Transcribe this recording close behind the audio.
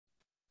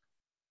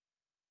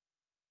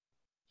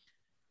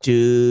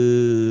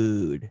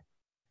Dude.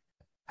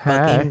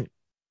 Hey.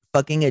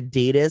 Fucking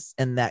Adidas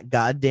and that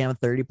goddamn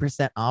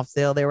 30% off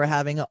sale they were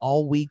having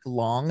all week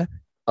long.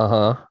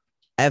 Uh-huh.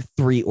 I have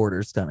 3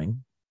 orders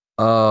coming.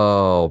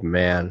 Oh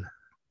man.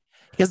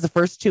 Because the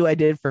first 2 I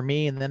did for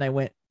me, and then I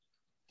went,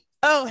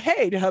 oh,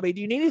 hey, hubby,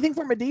 do you need anything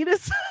from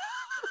Adidas?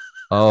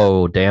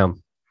 Oh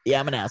damn. Yeah,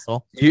 I'm an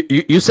asshole.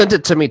 You sent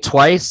it to me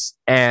twice,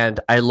 and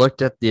I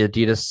looked at the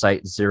Adidas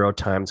site 0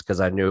 times because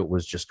I knew it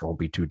was just going to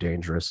be too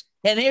dangerous.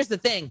 And here's the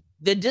thing,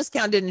 the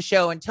discount didn't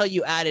show until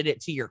you added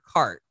it to your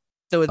cart.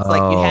 So it's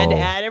like you had to Oh.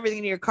 add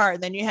everything to your cart,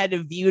 and then you had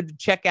to view the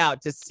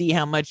checkout to see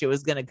how much it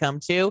was going to come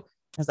to.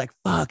 I was like,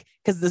 fuck,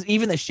 because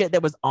even the shit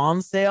that was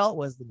on sale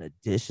was an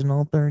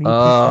additional 30%.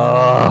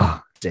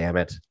 Oh, damn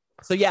it.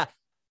 So yeah,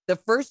 the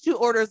first 2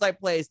 orders I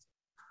placed,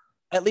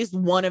 at least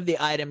one of the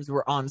items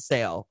were on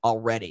sale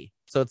already.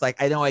 So it's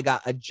like, I know I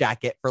got a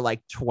jacket for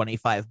like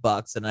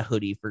 $25 and a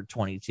hoodie for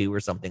 22 or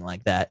something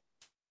like that.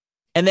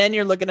 And then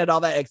you're looking at all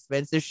that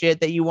expensive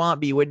shit that you want,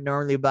 but you wouldn't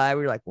normally buy.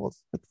 We're like, well,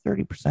 it's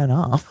 30%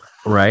 off.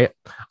 Right.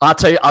 I'll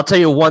tell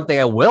you one thing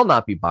I will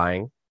not be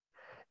buying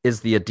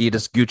is the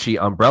Adidas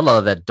Gucci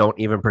umbrella that don't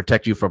even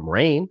protect you from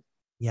rain.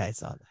 Yeah, I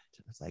saw that.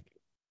 I was like,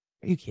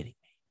 are you kidding me?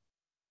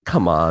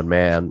 Come on,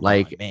 man.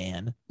 Like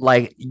come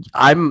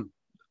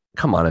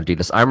on,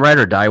 Adidas. I'm ride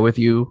or die with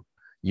you.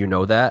 You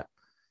know that.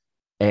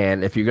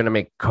 And if you're gonna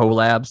make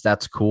collabs,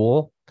 that's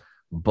cool.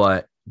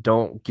 But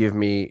don't give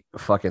me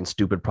fucking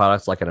stupid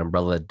products like an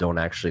umbrella that don't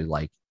actually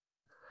like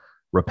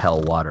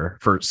repel water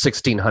for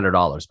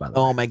 $1,600. By the way,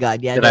 Oh my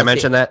god, yeah. did I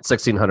mention that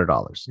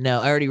 $1,600? No,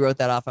 I already wrote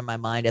that off in my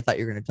mind. I thought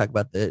you were going to talk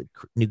about the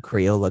new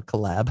Crayola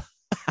collab.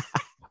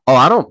 Oh,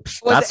 I don't.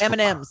 Was it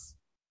M&M's?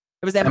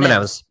 It was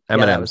M&M's. Yeah,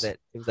 that was it.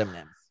 It was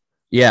M&M's.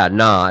 Yeah,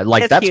 nah,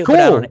 like that's cute, cool.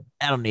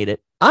 I don't need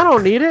it. I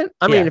don't need it.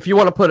 I mean, if you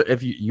want to put it,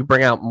 if you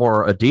bring out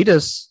more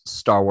Adidas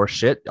Star Wars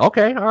shit,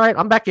 okay, all right,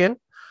 I'm back in.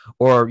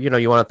 Or you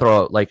want to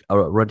throw like a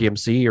Run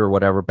DMC or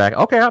whatever back,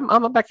 okay,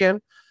 I'm back in.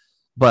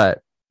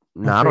 But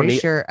no, I don't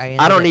need.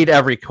 I don't need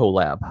every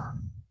collab.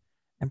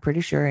 I'm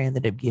pretty sure I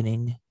ended up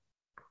getting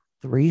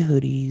 3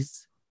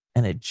 hoodies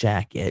and a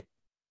jacket.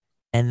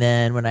 And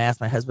then when I asked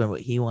my husband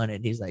what he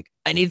wanted, he's like,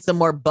 I need some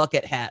more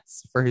bucket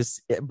hats for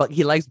his, but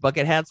he likes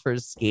bucket hats for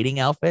his skating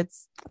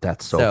outfits.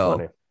 That's so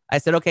funny. I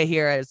said, okay,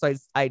 here. So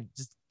I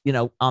just,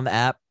 on the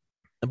app,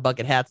 the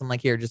bucket hats, I'm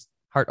like, here, just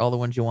heart all the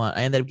ones you want.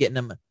 I ended up getting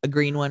him a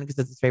green one because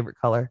it's his favorite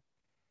color.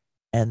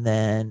 And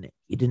then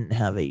he didn't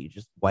have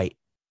just white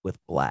with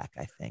black,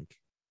 I think.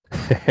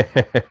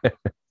 Yeah.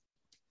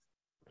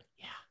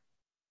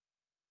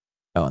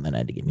 Oh, and then I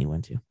had to get me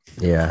one too.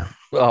 Yeah.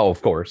 Oh,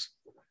 of course.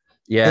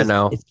 Yeah,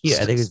 it's cute.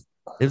 I think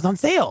it was on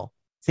sale.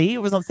 See, it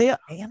was on sale.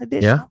 And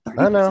yeah,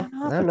 I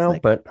know,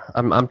 but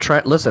I'm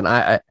trying. Listen,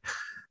 I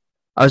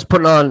was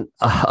putting on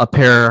a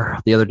pair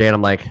the other day, and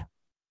I'm like,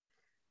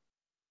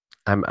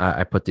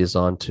 I put these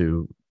on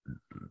to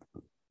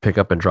pick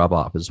up and drop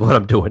off. Is what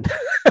I'm doing.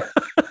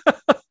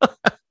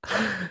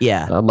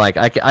 Yeah, I'm like,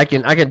 I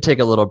can take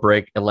a little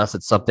break unless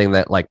it's something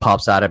that like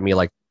pops out at me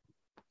like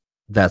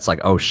that's like,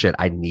 oh shit,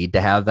 I need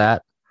to have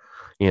that.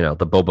 The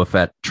Boba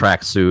Fett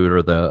tracksuit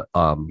or the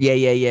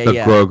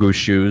Grogu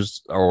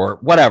shoes or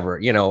whatever.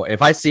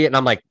 If I see it and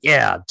I'm like,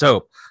 yeah,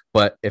 dope.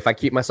 But if I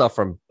keep myself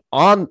from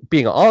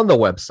being on the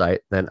website,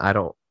 then I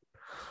don't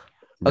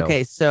know.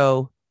 Okay,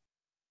 so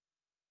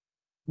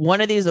one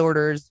of these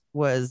orders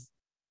was,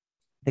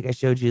 I think I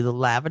showed you the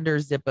lavender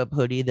zip up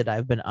hoodie that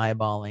I've been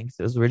eyeballing.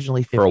 So it was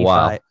originally 55. For a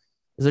while. It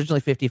was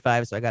originally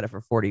 55, so I got it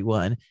for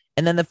 41.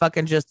 And then the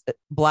fucking just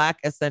black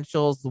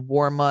essentials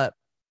warm up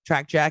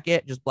track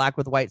jacket, just black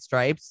with white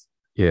stripes.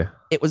 Yeah.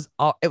 It was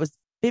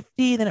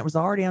 50, then it was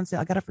already on sale.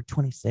 I got it for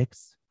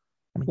 26.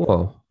 I mean,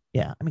 whoa.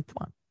 Yeah. I mean,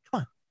 come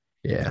on.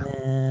 Yeah. And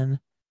then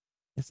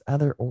this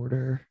other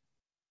order.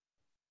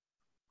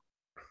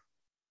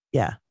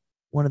 Yeah.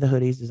 One of the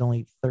hoodies is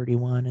only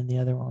 31 and the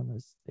other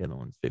one's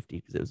 50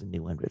 because it was a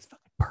new one, but it's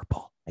fucking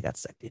purple. I got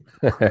sucked in.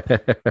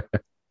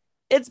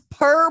 It's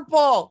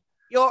purple.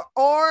 Your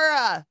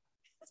aura.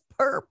 It's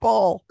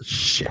purple.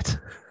 Shit.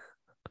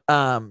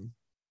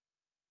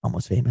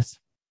 Almost Famous.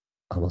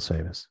 Almost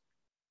Famous.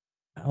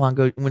 How long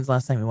ago? When's the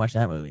last time we watched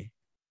that movie?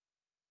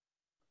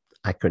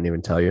 I couldn't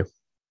even tell you. It's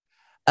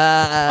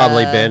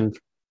probably been,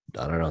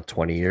 I don't know,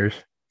 20 years.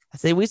 I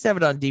say we used to have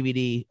it on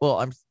DVD. Well,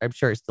 I'm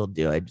sure I still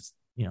do. I just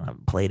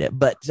haven't played it.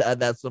 But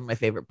that's one of my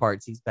favorite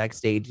parts. He's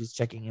backstage. He's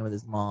checking in with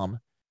his mom,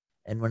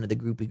 and one of the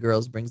groupie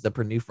girls brings up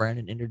her new friend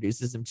and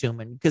introduces him to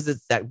him. And because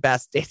it's that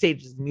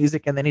backstage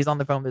music, and then he's on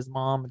the phone with his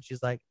mom, and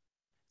she's like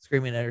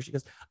screaming at her. She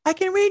goes, "I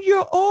can read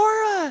your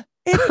aura.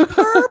 It's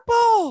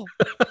purple.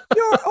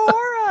 Your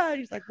aura." And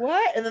he's like,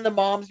 "What?" And then the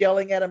mom's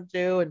yelling at him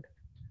too, and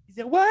he's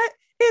like, "What?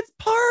 It's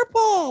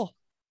purple.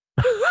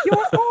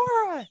 Your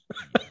aura."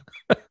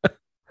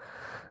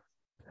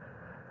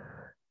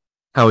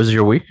 How was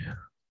your week?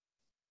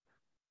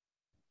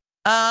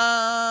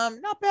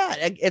 Not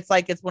bad.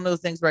 It's one of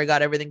those things where I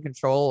got everything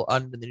control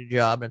under the new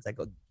job, and it's like,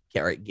 okay,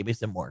 all right, give me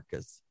some more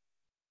because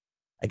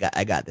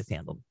I got this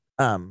handled.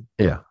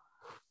 Yeah,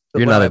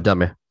 you're not a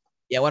dummy.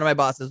 Yeah, one of my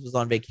bosses was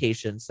on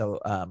vacation, so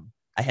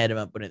I had him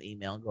up with an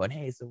email going,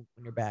 "Hey, so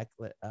when you're back,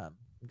 go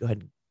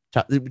ahead and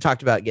talk." We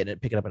talked about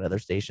picking up another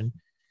station.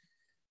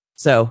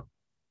 So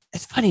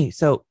it's funny.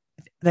 So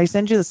did I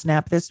send you the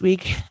snap this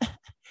week?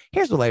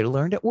 Here's what I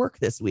learned at work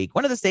this week.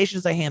 One of the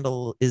stations I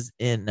handle is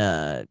in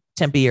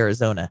Tempe,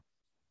 Arizona,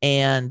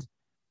 and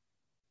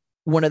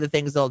one of the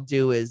things I'll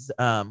do is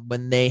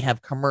when they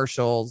have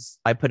commercials,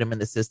 I put them in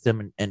the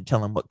system and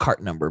tell them what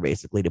cart number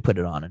basically to put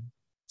it on and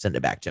send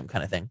it back to them,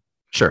 kind of thing.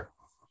 Sure.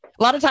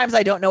 A lot of times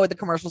I don't know what the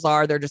commercials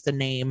are. They're just a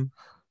name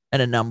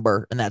and a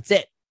number, and that's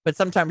it. But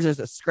sometimes there's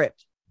a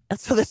script. And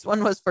so this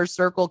one was for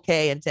Circle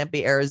K in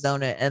Tempe,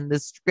 Arizona. And the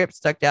script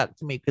stuck out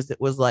to me because it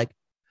was like,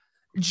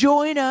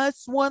 join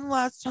us one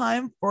last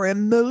time for a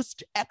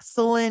most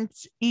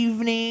excellent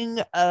evening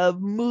of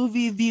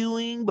movie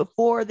viewing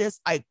before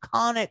this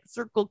iconic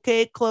Circle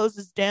K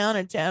closes down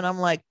in town. I'm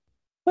like,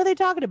 what are they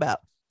talking about?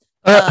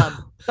 So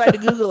I had to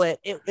Google it.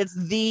 It's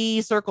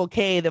the Circle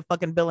K that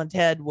fucking Bill and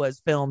Ted was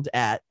filmed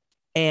at.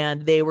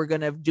 And they were going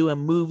to do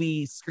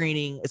a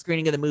screening of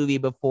the movie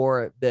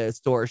before the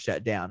store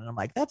shut down. And I'm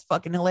like, that's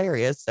fucking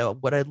hilarious. So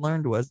what I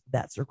learned was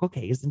that Circle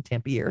K is in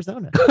Tempe,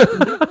 Arizona.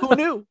 Who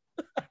knew?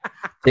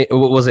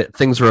 What was it?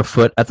 Things were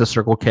afoot at the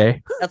Circle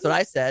K? That's what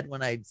I said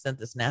when I sent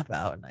the snap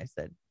out. And I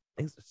said,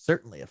 things are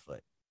certainly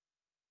afoot.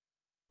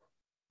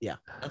 Yeah,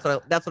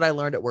 that's what I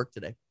learned at work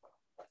today.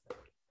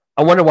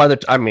 I wonder why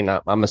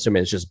I'm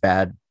assuming it's just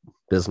bad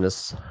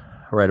business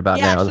right about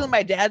now. Actually,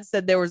 my dad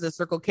said there was a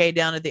Circle K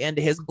down at the end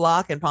of his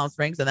block in Palm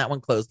Springs, and that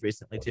one closed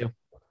recently too.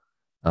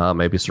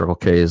 Maybe Circle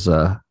K is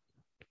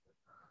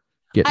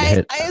getting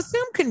hit. I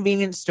assume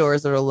convenience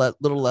stores are a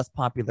little less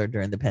popular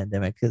during the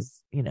pandemic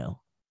because,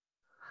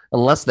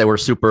 unless they were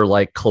super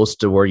like close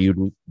to where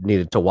you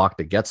needed to walk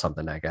to get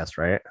something, I guess,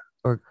 right?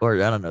 Or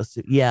I don't know.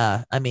 So,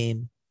 yeah, I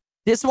mean,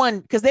 this one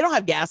because they don't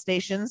have gas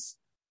stations,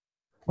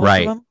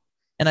 right?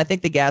 And I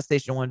think the gas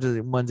station ones are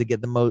the ones that get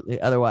the most.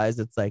 Otherwise,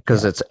 it's like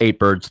because it's 8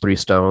 birds, 3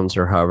 stones,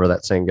 or however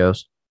that saying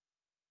goes.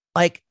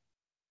 Like,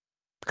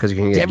 because you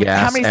can get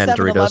gas. How many and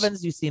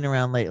 7-Elevens you seen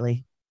around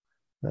lately?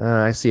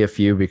 I see a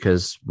few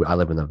because I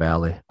live in the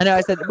valley. I know.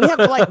 I said we have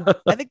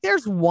I think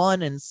there's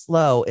one in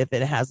Slow if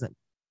it hasn't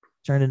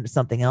turned into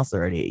something else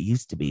already. It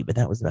used to be, but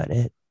that was about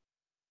it.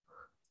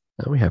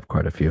 We have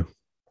quite a few.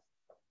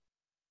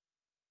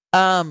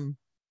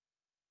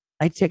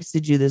 I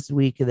texted you this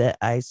week that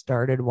I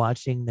started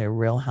watching the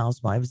Real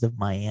Housewives of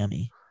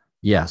Miami.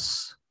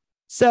 Yes.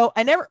 So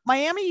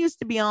Miami used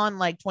to be on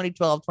like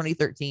 2012,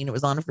 2013. It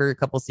was on for a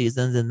couple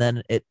seasons and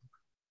then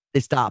they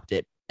stopped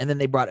it. And then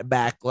they brought it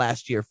back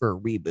last year for a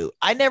reboot.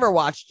 I never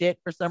watched it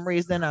for some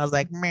reason. I was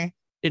like, meh,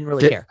 didn't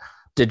really care.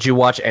 Did you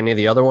watch any of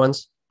the other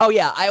ones? Oh,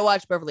 yeah. I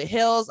watched Beverly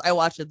Hills. I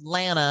watched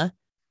Atlanta.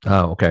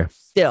 Oh, okay.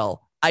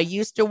 Still, I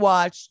used to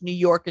watch New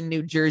York and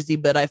New Jersey,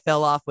 but I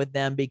fell off with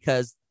them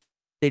because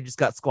they just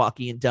got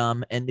squawky and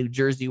dumb. And New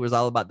Jersey was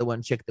all about the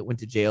one chick that went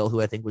to jail who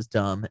I think was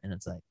dumb. And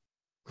it's like,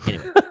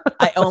 anyway,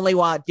 I only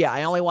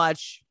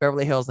watch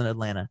Beverly Hills and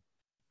Atlanta.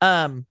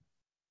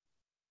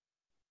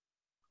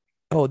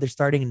 They're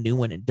starting a new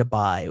one in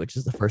Dubai, which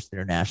is the first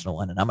international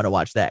one. And I'm going to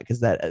watch that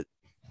because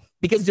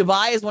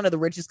Dubai is one of the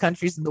richest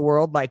countries in the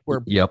world.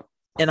 Yep.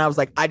 And I was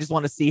like, I just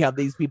want to see how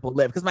these people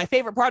live. Because my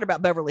favorite part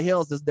about Beverly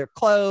Hills is their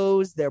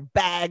clothes, their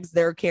bags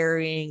they're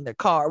carrying, their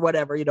car,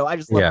 whatever. I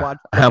just love watching.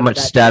 How much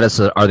status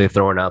are they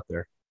throwing out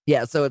there?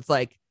 Yeah. So it's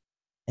like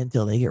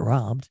until they get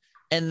robbed.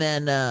 And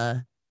then,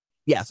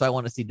 so I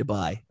want to see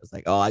Dubai. I was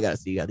like, I got to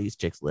see how these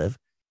chicks live.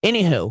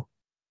 Anywho,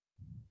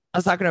 I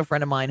was talking to a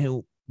friend of mine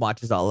who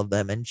watches all of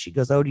them. And she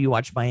goes, oh, do you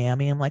watch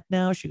Miami? I'm like,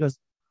 no. She goes,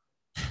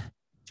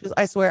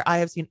 I swear I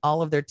have seen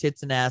all of their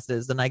tits and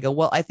asses. And I go,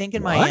 well, I think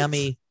in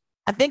Miami,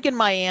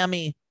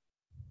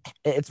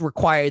 it's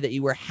required that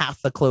you wear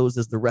half the clothes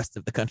as the rest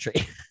of the country.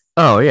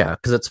 Oh, yeah,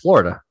 because it's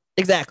Florida.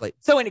 Exactly.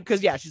 So,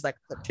 because, she's like,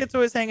 the tits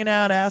always hanging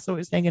out, ass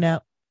always hanging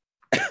out.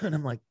 And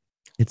I'm like,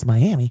 it's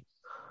Miami.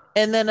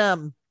 And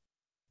then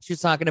she was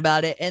talking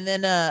about it. And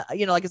then,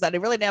 like I said, I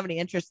really didn't have any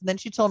interest. And then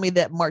she told me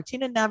that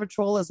Martina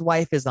Navratilola's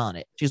wife is on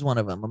it. She's one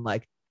of them. I'm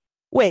like,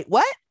 wait,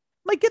 what?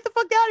 I'm like, get the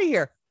fuck out of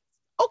here.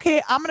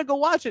 Okay, I'm going to go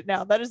watch it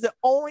now. That is the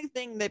only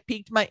thing that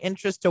piqued my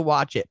interest to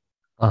watch it.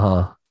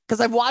 Uh-huh. Because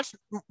I've watched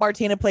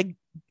Martina play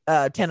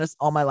tennis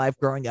all my life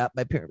growing up.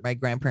 My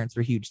grandparents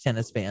were huge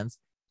tennis fans.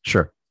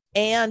 Sure.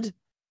 And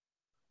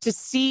to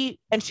see,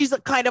 and she's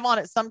kind of on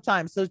it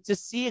sometimes. So to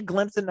see a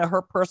glimpse into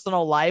her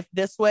personal life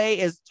this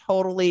way is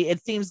totally,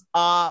 it seems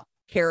off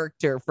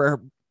character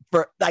for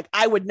like,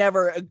 I would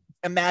never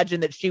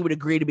imagine that she would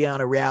agree to be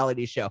on a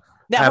reality show.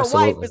 Now,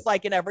 Absolutely. Her wife is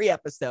like in every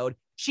episode,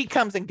 she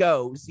comes and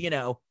goes, she's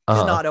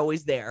not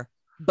always there.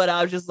 But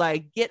I was just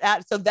like, get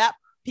out. So that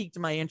piqued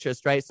my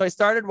interest, right? So I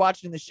started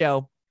watching the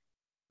show.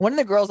 One of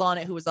the girls on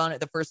it who was on it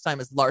the first time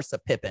is Larsa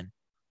Pippen,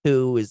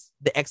 who is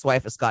the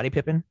ex-wife of Scottie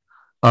Pippen.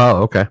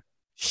 Oh, okay.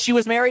 She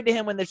was married to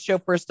him when the show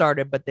first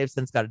started, but they've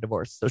since got a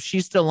divorce. So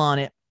she's still on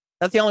it.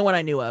 That's the only one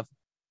I knew of.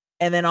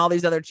 And then all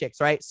these other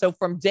chicks, right? So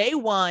from day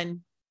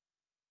one,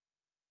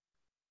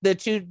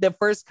 the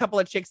first couple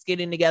of chicks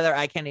getting together,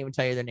 I can't even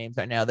tell you their names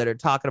right now, that are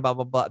talking about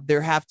blah, blah, blah.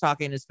 They're half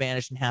talking in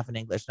Spanish and half in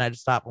English. And I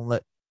just stop and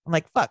look. I'm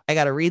like, fuck, I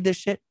got to read this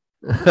shit.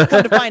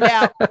 Come to find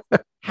out,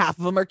 half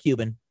of them are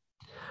Cuban.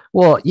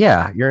 Well,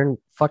 yeah, you're in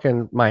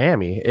fucking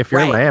Miami. If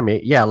you're in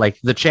Miami, yeah, like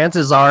the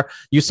chances are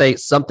you say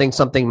something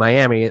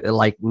Miami,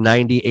 like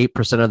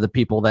 98% of the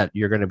people that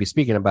you're going to be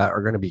speaking about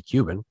are going to be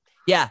Cuban.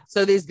 Yeah.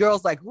 So these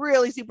girls like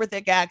really super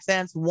thick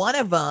accents. One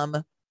of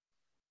them,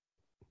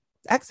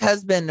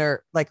 ex-husband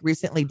or like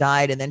recently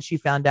died, and then she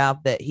found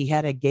out that he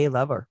had a gay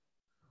lover.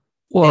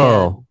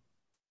 Whoa. And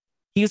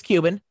he was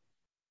Cuban,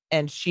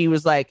 and she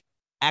was like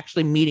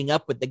actually meeting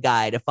up with the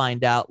guy to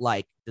find out,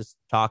 like just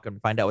talk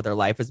and find out what their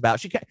life is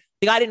about.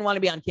 The guy didn't want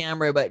to be on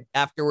camera, but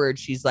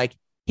afterwards she's like,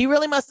 he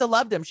really must have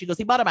loved him. She goes,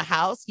 he bought him a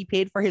house. He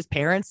paid for his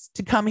parents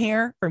to come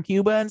here from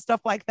Cuba and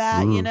stuff like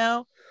that, you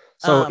know?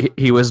 So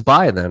he was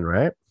bi then,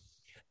 right?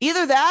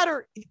 Either that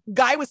or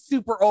guy was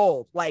super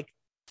old, like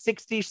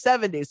 60s,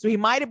 70s. So he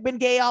might have been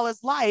gay all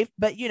his life,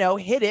 but, you know,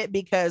 hid it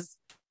because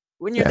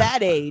when you're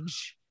that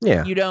age,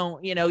 you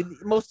don't, you know,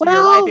 most of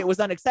your life it was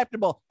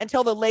unacceptable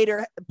until the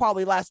later,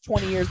 probably last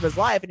 20 years of his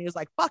life. And he was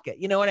like, fuck it.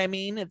 You know what I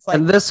mean? It's like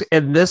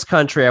in this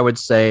country, I would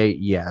say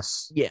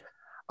yes. Yeah.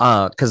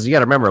 Because you got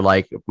to remember,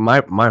 like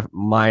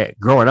my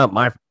growing up,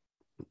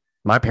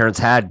 my parents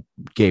had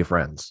gay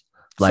friends.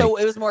 Like, so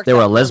it was more they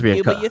were a lesbian.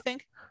 You, but you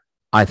think?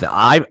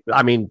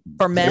 I mean,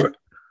 for men.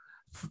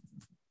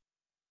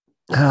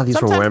 These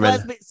sometimes were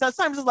women.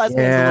 Sometimes the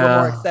lesbians are a little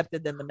more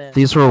accepted than the men.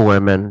 These were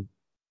women.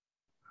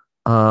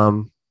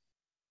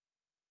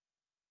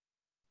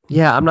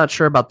 Yeah, I'm not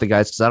sure about the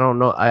guys because I don't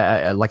know.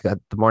 I like the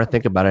more I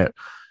think about it,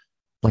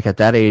 like at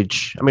that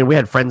age, I mean, we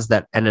had friends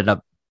that ended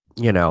up,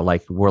 you know,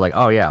 like we're like,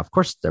 oh yeah, of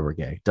course they were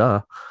gay,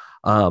 duh.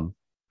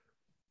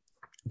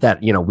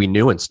 That, you know, we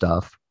knew and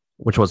stuff,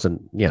 which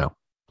wasn't, you know,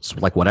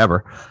 like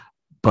whatever.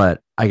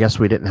 But I guess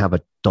we didn't have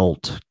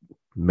adult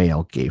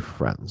male gay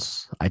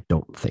friends. I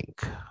don't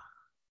think.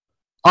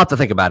 I'll have to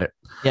think about it.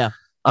 Yeah,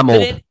 I'm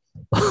old.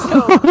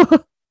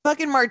 So,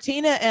 fucking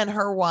Martina and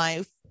her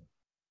wife,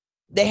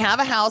 they have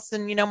a house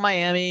in, you know,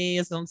 Miami.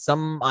 It's on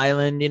some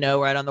island, you know,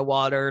 right on the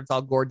water. It's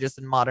all gorgeous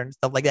and modern and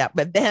stuff like that.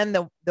 But then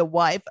the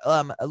wife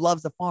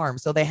loves a farm.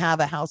 So they have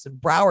a house in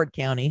Broward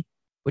County,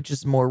 which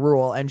is more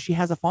rural. And she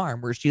has a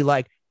farm where she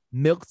like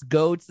milks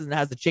goats and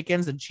has the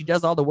chickens, and she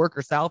does all the work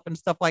herself and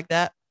stuff like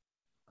that.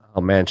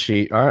 Oh man,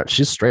 she's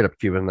straight up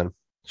Cuban then.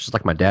 She's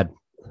like my dad.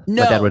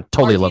 No, my dad would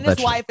totally love that.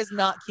 Martina's wife is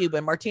not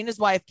Cuban. Martina's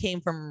wife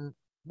came from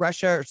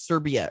Russia or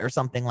Serbia or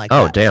something like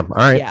that. Oh damn. All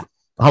right. Yeah.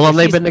 How long have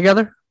they been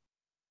together?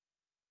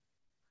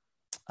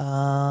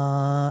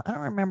 I don't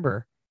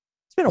remember.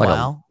 It's been a like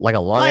while. Like a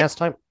long ass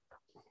time.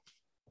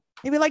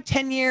 Maybe like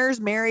 10 years,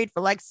 married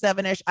for like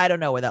 7-ish. I don't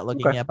know without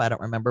looking up. I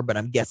don't remember, but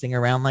I'm guessing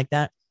around like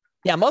that.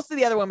 Yeah, most of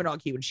the other women are all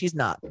Cuban. She's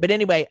not. But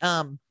anyway,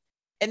 and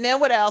then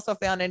what I also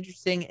found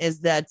interesting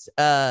is that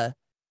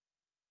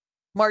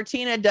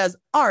Martina does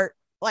art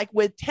like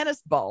with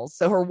tennis balls.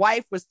 So her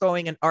wife was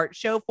throwing an art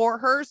show for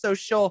her. So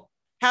she'll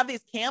have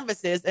these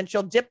canvases and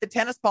she'll dip the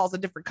tennis balls a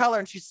different color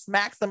and she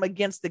smacks them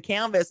against the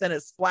canvas and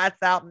it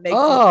splats out and makes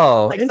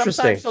like interesting.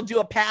 Sometimes she'll do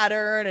a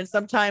pattern and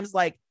sometimes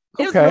like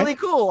it was really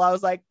cool. I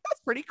was like, that's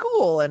pretty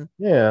cool. And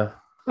yeah,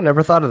 I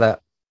never thought of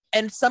that.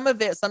 And some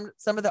of it, some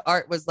of the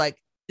art was like,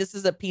 this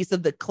is a piece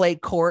of the clay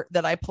court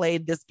that I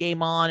played this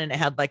game on, and it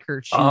had like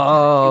her shoes.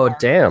 Oh,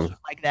 damn.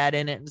 Like that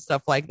in it and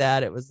stuff like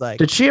that. It was like,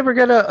 did she ever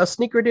get a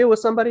sneaker deal with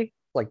somebody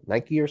like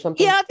Nike or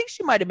something? Yeah, I think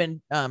she might have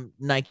been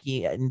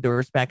Nike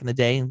endorsed back in the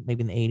day,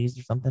 maybe in the 80s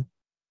or something.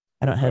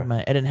 I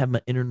didn't have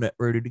my internet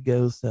ready to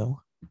go, so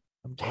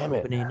I'm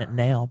opening it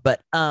now. But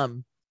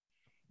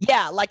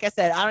yeah, like I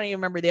said, I don't even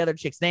remember the other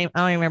chick's name. I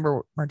don't even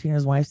remember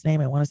Martina's wife's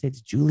name. I want to say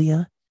it's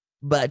Julia,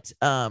 but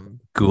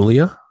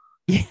Julia.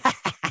 Yeah.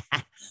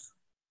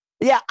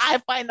 Yeah, I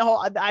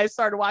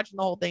started watching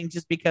the whole thing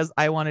just because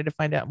I wanted to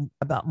find out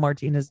about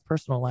Martina's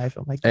personal life.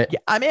 I'm like, yeah,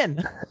 I'm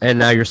in. And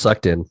now you're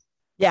sucked in.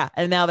 Yeah,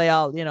 and now they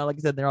all, you know, like I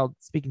said, they're all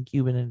speaking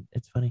Cuban, and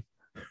it's funny.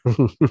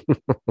 The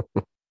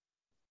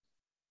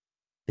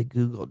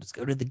Google, just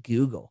go to the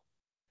Google.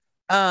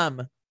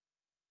 On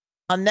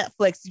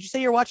Netflix, did you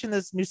say you're watching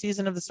this new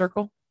season of The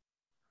Circle?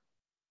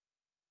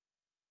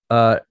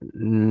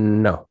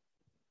 No.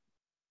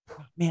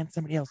 Oh, man,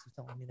 somebody else was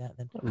telling me that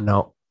then.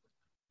 No.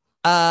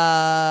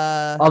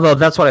 Although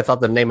that's what I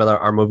thought the name of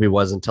our movie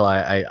was until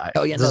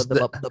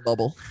the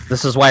bubble.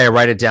 This is why I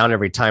write it down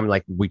every time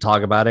like we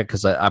talk about it,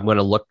 because I'm going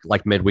to look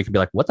like midweek and be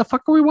like, what the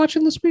fuck are we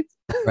watching this week?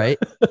 Right.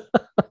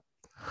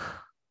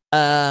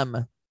 And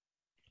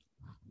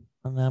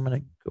now I'm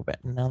gonna go back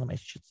now that my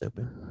shit's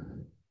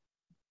open.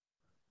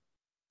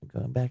 I'm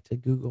going back to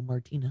Google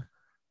Martina.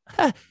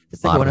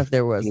 It's like what if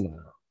there was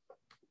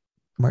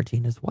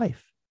Martina's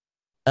wife.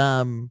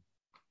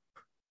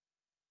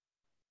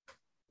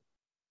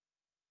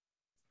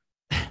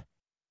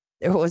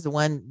 There was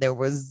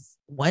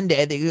one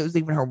day, I think it was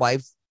even her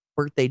wife's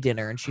birthday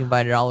dinner, and she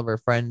invited all of her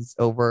friends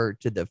over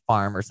to the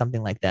farm or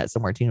something like that.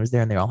 So Martina was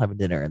there and they're all having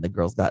dinner, and the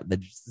girls got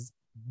just this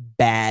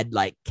bad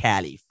like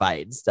catty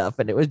fight and stuff,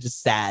 and it was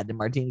just sad. And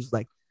Martina was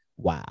like,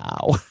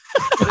 Wow.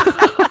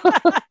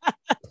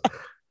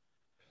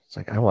 It's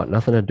like, I want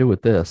nothing to do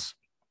with this.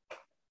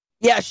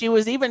 Yeah, she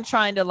was even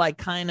trying to like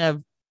kind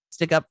of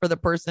stick up for the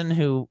person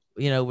who,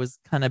 was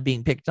kind of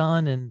being picked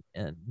on. And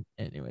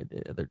anyway,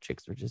 the other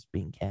chicks were just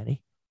being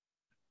catty.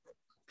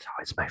 It's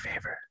always my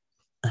favorite.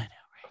 I know,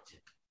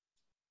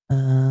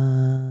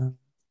 right?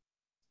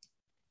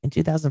 In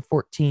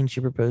 2014,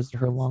 she proposed to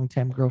her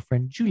longtime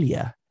girlfriend,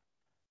 Julia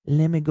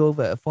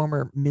Lemigova, a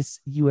former Miss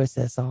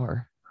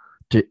USSR.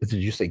 Did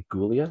you say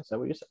Gulia? Is that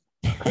what you said?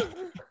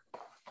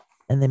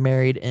 And they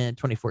married in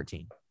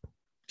 2014.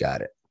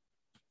 Got it.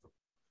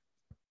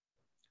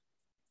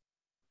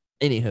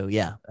 Anywho,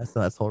 yeah, that's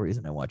the whole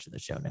reason I'm watching the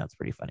show now. It's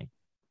pretty funny.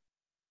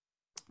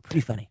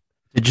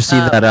 Did you see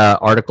that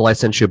article I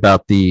sent you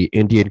about the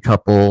Indian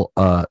couple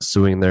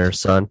suing their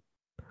son?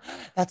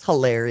 That's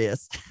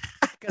hilarious.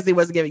 Because he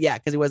wasn't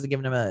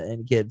giving him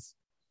any kids.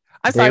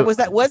 I'm sorry. Was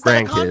that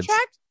a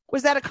contract?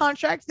 Was that a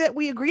contract that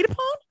we agreed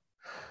upon?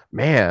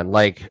 Man,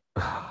 like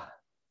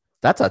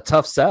that's a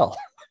tough sell.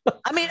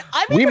 I mean,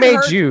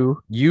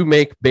 you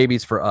make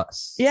babies for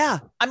us. Yeah.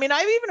 I mean,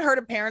 I've even heard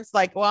of parents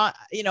like, well,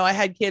 I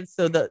had kids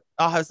so that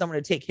I'll have someone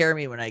to take care of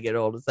me when I get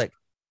old. It's like,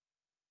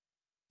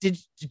 did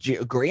you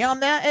agree on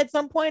that at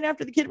some point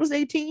after the kid was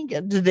 18?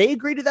 Did they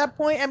agree to that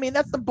point? I mean,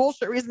 that's the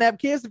bullshit reason to have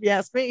kids, if you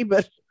ask me.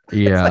 But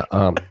yeah,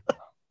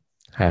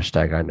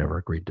 hashtag I never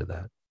agreed to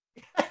that.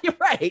 You're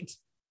right.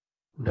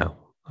 No.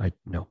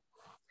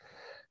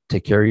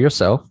 Take care of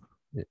yourself.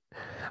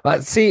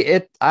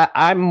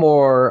 I'm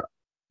more.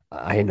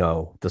 I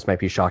know this might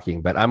be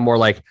shocking, but I'm more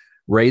like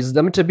raise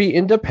them to be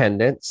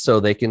independent so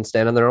they can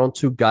stand on their own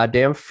two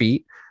goddamn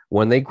feet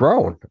when they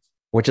grown,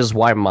 which is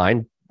why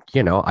mine,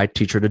 I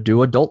teach her to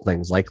do adult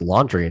things like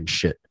laundry and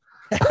shit.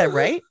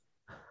 Right?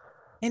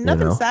 And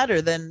nothing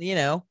sadder than,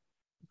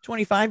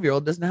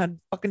 25-year-old doesn't know how to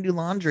fucking do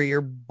laundry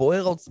or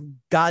boil some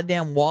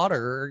goddamn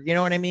water, or, you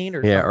know what I mean?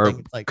 Or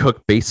something. Or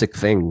cook basic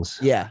things.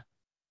 Yeah.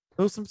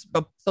 Throw some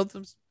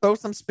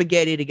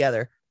spaghetti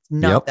together. It's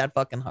not that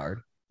fucking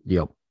hard.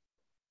 Yep.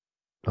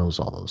 All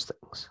those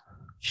things.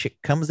 Shit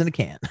comes in a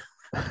can.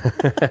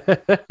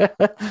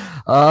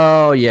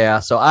 Oh yeah.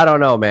 So I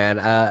don't know, man.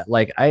 I'm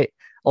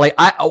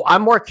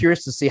more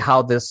curious to see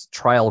how this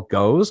trial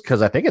goes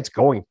because I think it's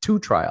going to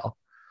trial.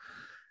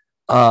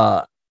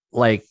 That's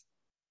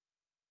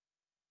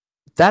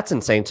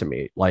insane to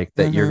me. Like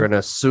that you're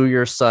gonna sue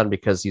your son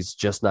because he's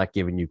just not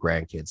giving you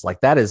grandkids. Like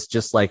that is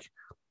just like.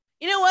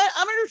 You know what?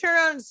 I'm going to turn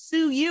around and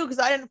sue you because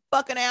I didn't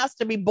fucking ask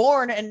to be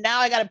born. And now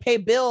I got to pay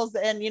bills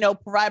and,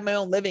 provide my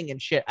own living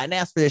and shit. I didn't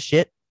ask for this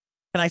shit.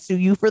 Can I sue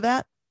you for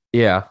that?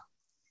 Yeah.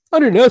 I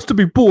didn't ask to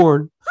be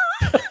born.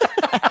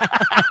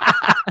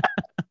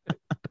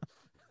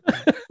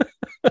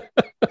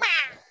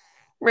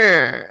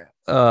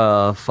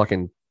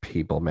 Fucking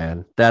people,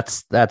 man.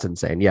 That's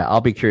insane. Yeah.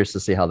 I'll be curious to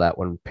see how that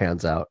one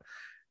pans out.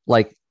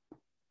 Like,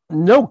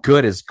 no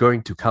good is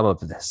going to come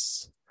of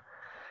this.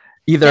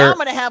 Either now I'm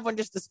going to have one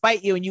just to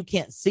spite you and you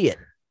can't see it.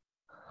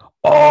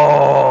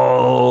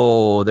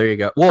 Oh, there you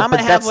go. Well, I'm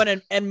going to have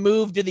one and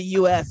move to the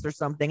U.S. or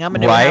something. I'm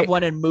going to have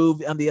one and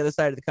move on the other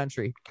side of the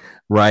country.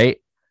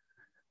 Right.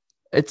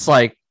 It's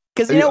like.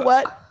 Because you know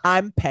what?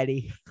 I'm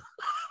petty.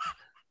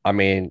 I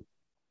mean,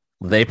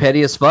 they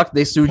petty as fuck.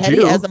 They sued petty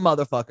you. As a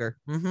motherfucker.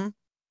 Mm-hmm.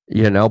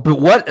 But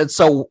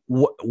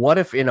what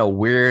if in a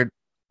weird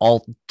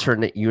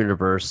alternate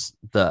universe,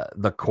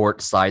 the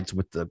court sides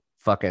with the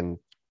fucking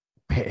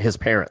his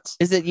parents?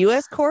 Is it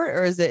U.S. court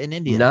or is it an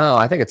Indian? No,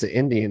 I think it's an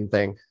Indian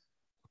thing.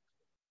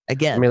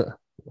 Again, I mean,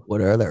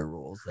 what are their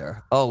rules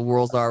there? Oh,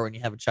 rules are when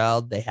you have a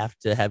child, they have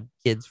to have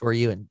kids for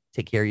you and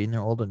take care of you when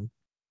they're old and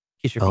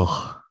kiss your feet.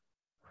 Oh,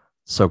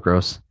 so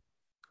gross.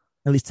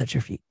 At least touch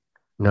your feet.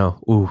 No,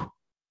 ooh,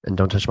 and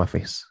don't touch my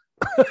face.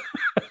 I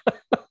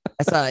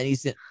saw a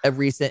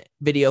recent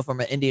video from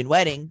an Indian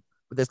wedding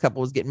where this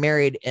couple was getting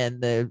married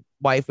and the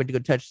wife went to go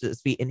touch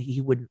his feet and he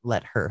wouldn't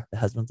let her. The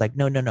husband's like,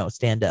 no,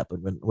 stand up,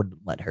 and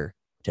wouldn't let her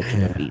touch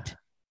her feet.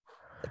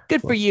 Like,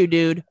 good for you,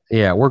 dude.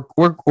 Yeah, we're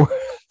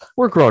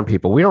grown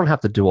people. We don't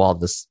have to do all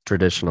this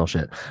traditional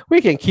shit. We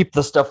can keep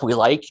the stuff we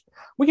like.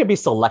 We can be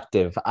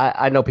selective.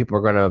 I know people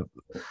are going to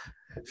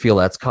feel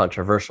that's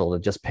controversial to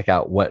just pick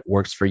out what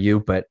works for you,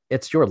 but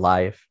it's your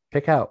life.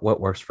 Pick out what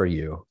works for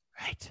you.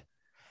 Right.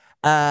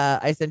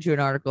 I sent you an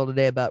article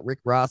today about Rick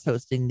Ross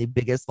hosting the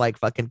biggest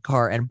fucking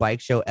car and bike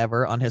show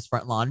ever on his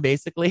front lawn,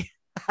 basically.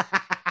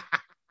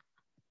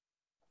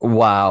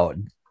 Wow.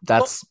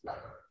 That's.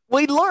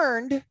 We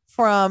learned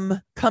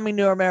from Coming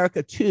to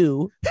America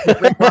 2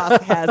 that Rick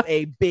Ross has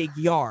a big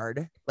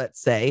yard, let's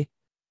say.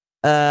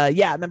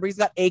 Remember he's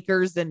got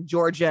acres in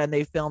Georgia and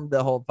they filmed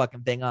the whole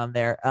fucking thing on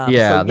there.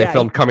 They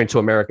filmed Coming to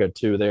America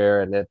 2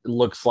 there and it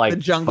looks like the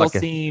jungle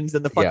scenes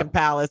and the fucking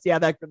palace. Yeah,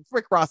 that's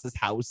Rick Ross's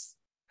house.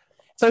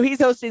 So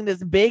he's hosting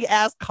this big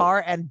ass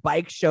car and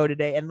bike show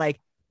today, and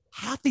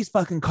half these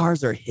fucking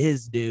cars are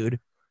his, dude.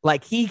 When I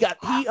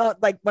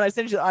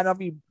sent you, I don't know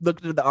if you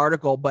looked into the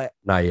article, but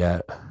not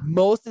yet.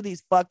 Most of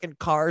these fucking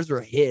cars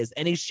are his,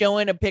 and he's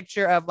showing a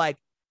picture of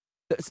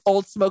It's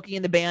old Smokey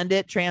and the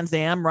Bandit, Trans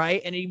Am,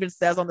 right? And it even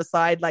says on the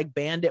side like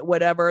Bandit,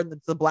 whatever, and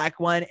it's the black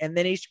one. And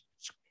then he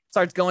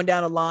starts going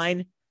down a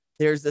line.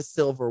 There's a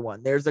silver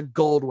one. There's a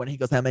gold one. He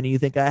goes, how many do you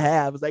think I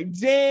have? I was like,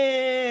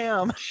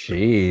 damn.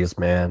 Jeez,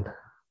 man.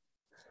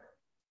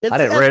 I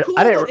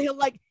didn't. He'll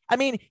like. I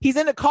mean, he's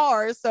into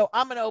cars, so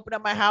I'm gonna open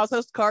up my house,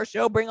 host a car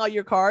show, bring all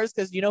your cars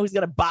because you know he's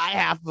gonna buy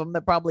half of them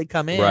that probably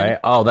come in. Right.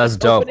 Oh, that's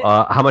dope.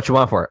 How much you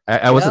want for it?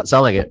 I wasn't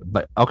selling it,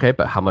 but okay.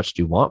 But how much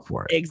do you want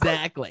for it?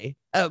 Exactly.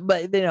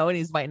 But you know, and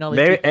he's fighting all.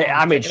 Maybe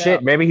I mean,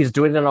 shit. Maybe he's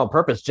doing it on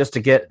purpose just to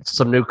get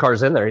some new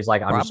cars in there. He's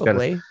like, I'm just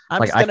gonna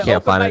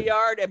open my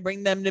yard and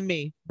bring them to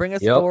me. Bring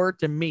a store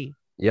to me.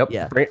 Yep.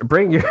 Yeah.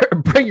 Bring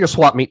your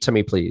swap meet to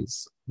me,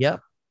 please. Yep.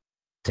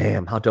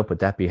 Damn, how dope would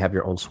that be? Have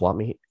your own swap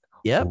meet.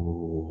 Yep.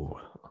 Ooh,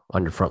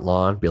 on your front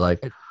lawn, be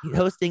like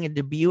hosted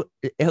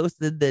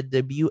the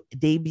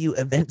debut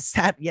event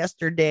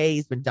yesterday.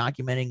 He's been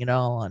documenting it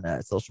all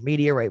on social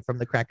media right from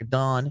the crack of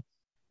dawn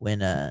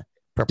when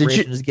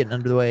preparation is getting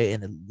underway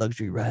and the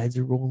luxury rides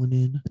are rolling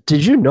in.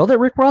 Did you know that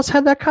Rick Ross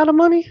had that kind of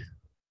money?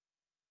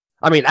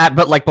 I mean,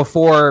 but like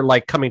before,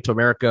 like Coming to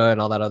America and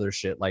all that other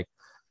shit. Like,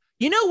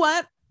 you know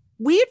what?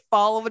 We had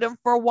followed him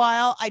for a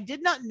while. I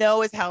did not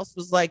know his house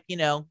was like, you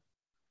know,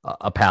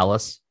 a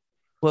palace.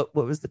 What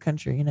was the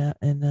country in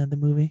the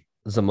movie?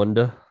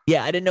 Zamunda.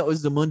 Yeah, I didn't know it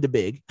was Zamunda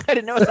big. I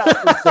didn't know his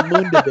house was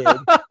Zamunda big.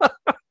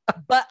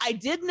 But I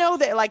did know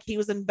that like he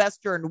was an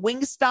investor in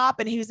Wingstop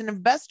and he was an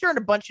investor in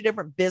a bunch of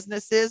different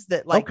businesses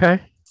that like.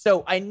 Okay.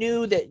 So I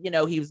knew that, you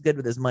know, he was good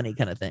with his money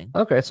kind of thing.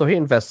 Okay, so he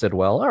invested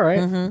well. All right.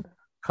 Mm-hmm. Kind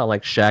of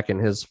like Shaq and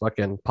his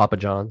fucking Papa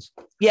John's.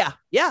 Yeah.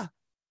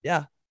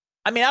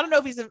 I mean, I don't know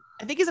if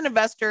I think he's an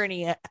investor and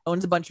he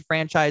owns a bunch of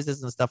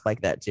franchises and stuff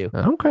like that too.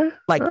 Okay.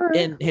 Like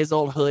in his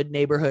old hood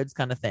neighborhoods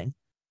kind of thing.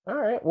 All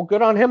right. Well,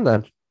 good on him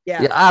then.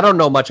 Yeah. I don't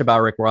know much about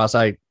Rick Ross.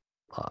 But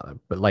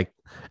like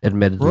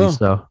admittedly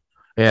so.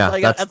 Yeah.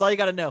 That's all you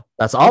got to know.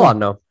 That's all I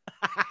know.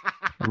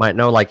 I might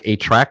know like a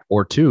track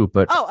or two,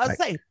 but I was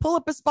saying, pull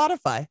up his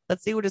Spotify.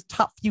 Let's see what his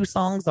top few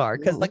songs are.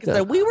 Because like I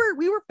said, we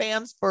were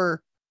fans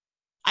for.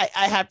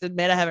 I have to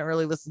admit, I haven't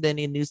really listened to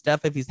any new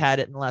stuff if he's had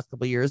it in the last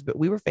couple of years, but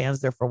we were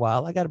fans there for a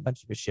while. I got a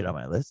bunch of his shit on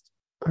my list.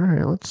 All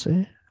right, let's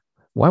see.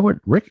 Why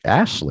would Rick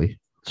Astley?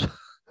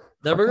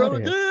 Never gonna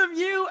give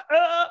you.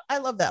 I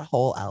love that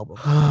whole album.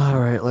 All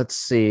right, let's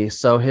see.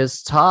 So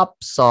his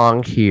top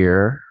song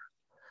here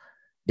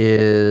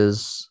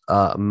is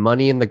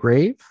 "Money in the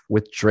Grave"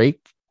 with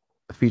Drake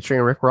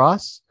featuring Rick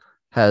Ross.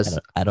 I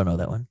don't know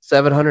that one.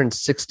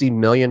 760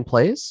 million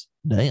plays.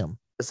 Damn.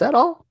 Is that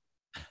all?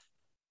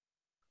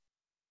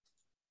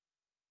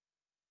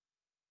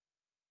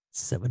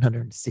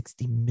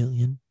 760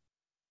 million.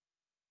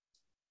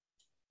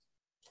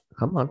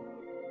 Come on.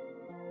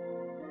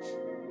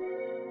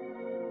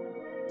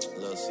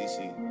 Lil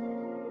CC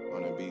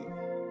on the beat.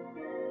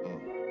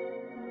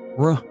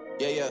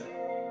 Yeah.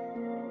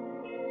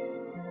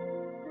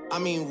 I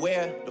mean,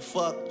 where the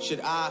fuck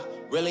should I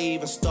really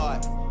even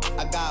start?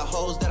 I got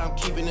hoes that I'm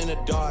keeping in the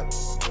dark.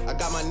 I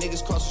got my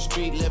niggas cross the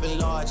street living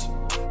large.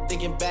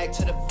 Thinking back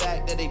to the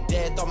fact that they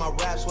dead, thought my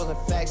raps wasn't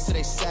facts till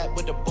they sat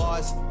with the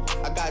bars.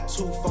 I got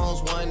 2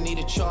 phones, one need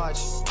a charge.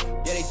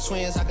 Yeah, they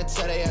twins, I could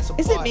tell they ass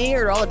apart. Is it me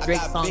or all the Drake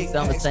songs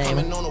sound the same?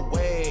 On the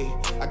way.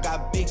 I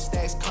got big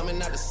stacks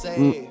coming out to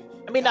save.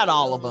 I mean, not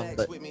all of them,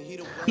 but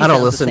I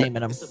don't listen.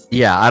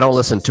 Yeah, I don't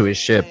listen to his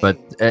shit, but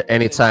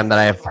anytime that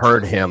I've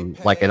heard him,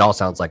 like it all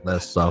sounds like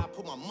this. So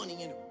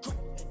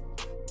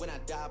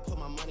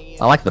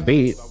I like the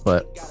beat,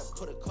 but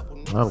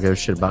I don't give a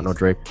shit about no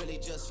Drake.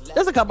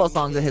 There's a couple of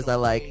songs of his I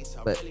like,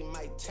 but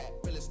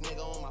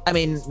I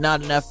mean,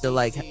 not enough to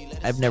like.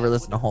 I've never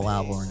listened to a whole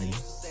album or anything.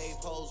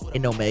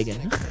 Ain't no Megan.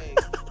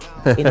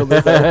 Ain't no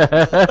Lizzo.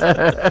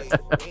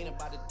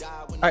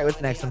 All right, what's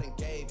the next one?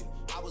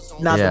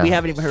 Not that we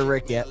haven't even heard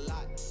Rick yet.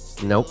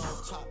 Nope.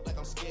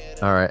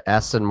 All right,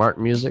 Aston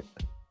Martin music.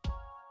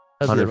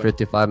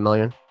 155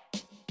 million.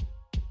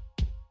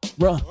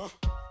 Bro.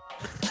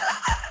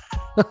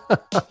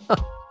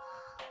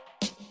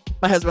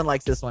 My husband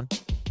likes this one.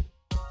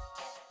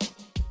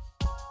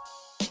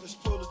 Let's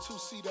pull the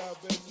 2-seat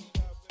out, baby.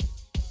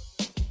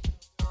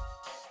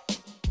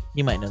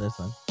 You might know this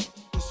one.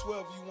 It's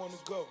wherever you want to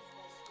go.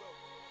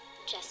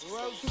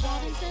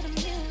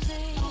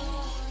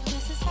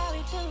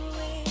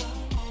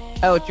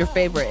 Oh, it's your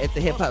favorite. It's a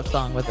hip hop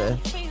song with a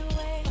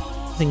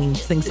sing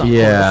song.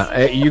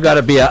 Yeah, you got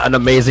to be an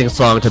amazing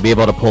song to be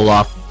able to pull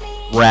off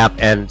rap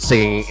and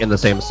singing in the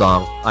same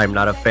song. I'm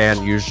not a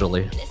fan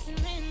usually.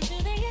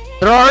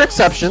 There are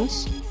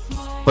exceptions,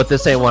 but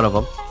this ain't one of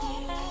them.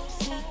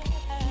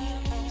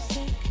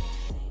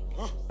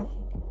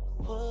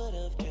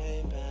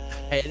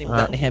 I didn't even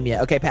gotten to him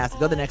yet. Okay, pass it.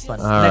 Go to the next one.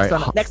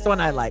 Next one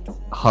I like.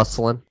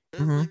 Hustlin'.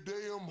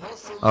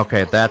 Mm-hmm.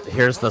 Okay,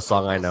 here's the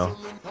song I know.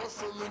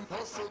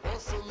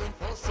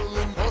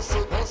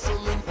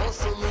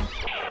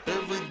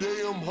 Every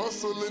day I'm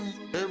hustling.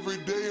 Every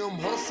day I'm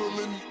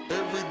hustling.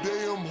 Every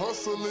day I'm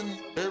hustling.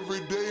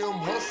 Every day I'm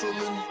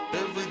hustling.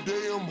 Every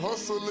day I'm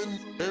hustling.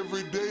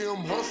 Every day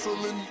I'm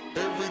hustling.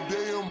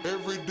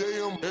 Every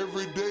day I'm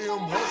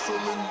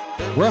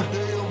Every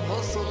day I'm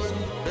hustling,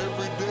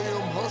 every day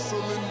I'm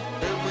hustling,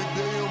 every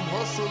day I'm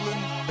hustling,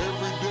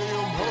 every day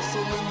I'm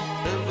hustling,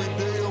 every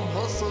day I'm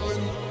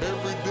hustling,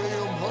 every day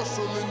I'm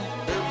hustling,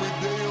 every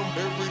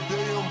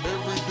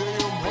day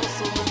I'm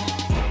hustling.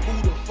 Who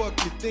the fuck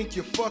you think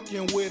you're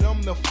fucking with?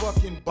 I'm the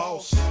fucking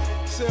boss.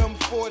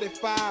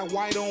 745,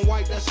 white on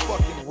white, that's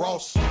fucking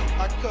Ross.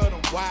 I cut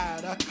them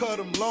wide, I cut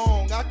them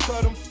long, I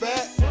cut them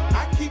fat.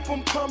 I keep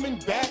them coming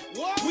back,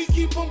 we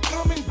keep them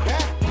coming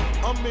back.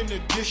 I'm in the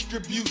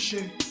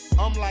distribution,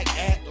 I'm like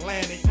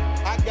Atlantic.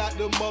 I got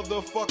the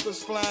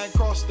motherfuckers flying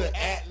across the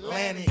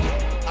Atlantic.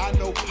 I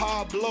know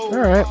Pablo. All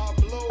right.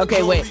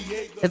 Okay, wait.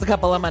 There's a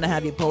couple I'm going to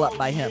have you pull up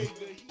by him.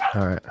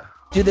 All right.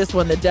 Do this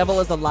one, The Devil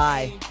is a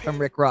Lie from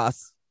Rick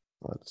Ross.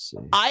 Let's see.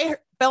 I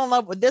fell in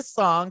love with this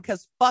song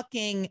because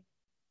fucking,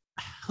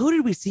 who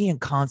did we see in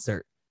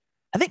concert?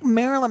 I think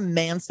Marilyn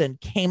Manson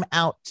came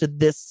out to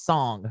this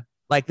song.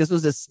 Like, this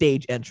was a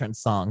stage entrance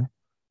song.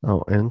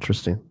 Oh,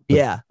 interesting.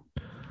 Yeah.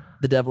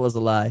 The Devil is a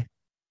Lie.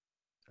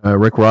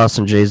 Rick Ross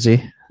and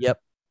Jay-Z.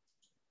 Yep.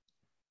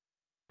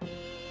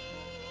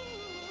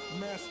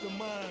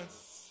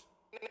 Masterminds.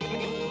 We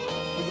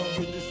gonna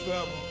get this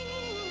forever.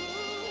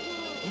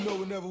 You know,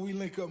 whenever we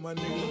link up, my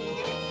nigga,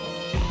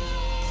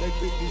 they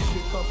think this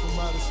shit come from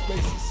outer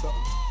space or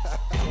something.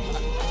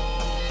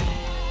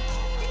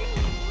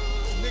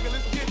 Nigga,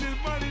 let's get this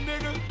money,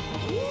 nigga.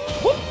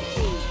 Woo!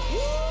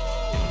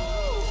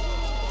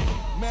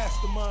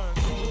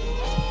 Masterminds.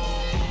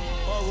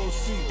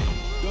 ROC.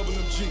 Double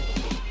MG.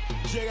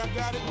 Jay, I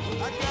got it.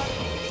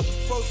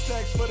 4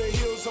 stacks for the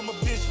hills, I'm a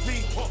bitch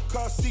beat.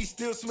 Car seat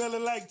still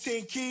smelling like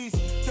 10 keys.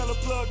 Tell a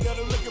plug that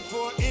I'm looking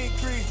for an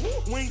increase.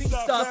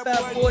 Wingstop,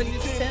 fat boy,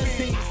 need 10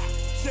 piece.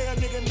 Say a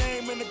nigga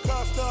name in the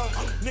car star.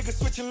 Nigga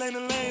switching lane to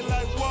lane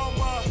like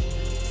Walmart.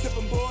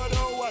 Sipping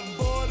Bordeaux, out in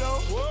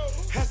Bordeaux.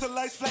 Has the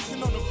lights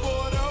flashing on the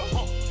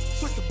Bordeaux.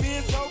 Switch the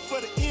Benzo for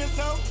the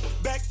Enzo.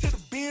 Back to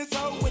the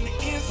Benzo when the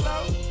end's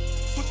low.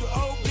 Switch your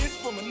old bitch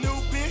from a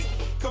new bitch.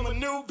 Come a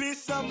new bitch,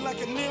 something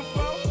like an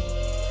info.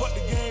 Fuck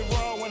the game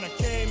raw when I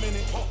came in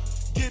it.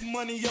 Get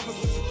money ever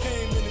since I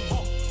came in it.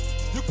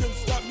 You couldn't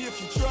stop me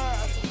if you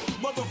tried.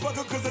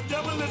 Motherfucker, cause the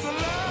devil is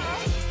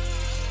alive.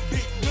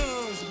 Big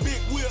guns,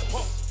 big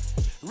whips.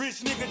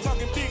 Rich nigga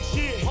talking big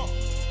shit.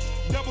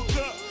 Double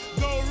cup,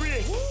 gold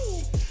wrist.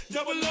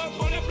 Double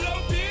up on that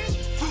blow, bitch.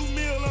 2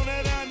 mil on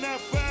that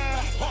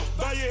I-95.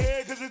 Bow your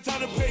head cause it's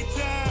time to pay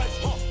tithes.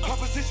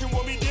 Opposition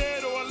want me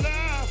dead or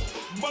alive.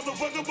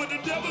 Motherfucker, but the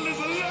devil is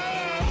alive.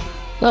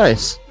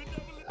 Nice.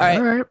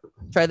 All right.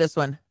 Try this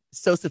one.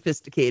 So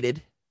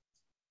Sophisticated.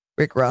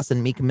 Rick Ross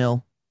and Meek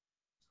Mill.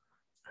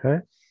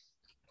 Okay.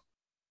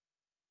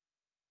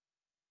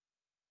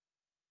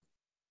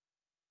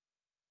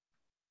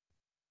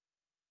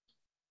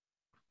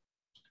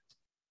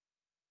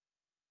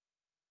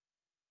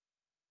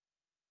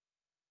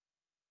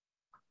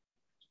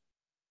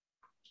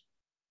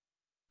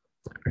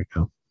 There we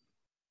go.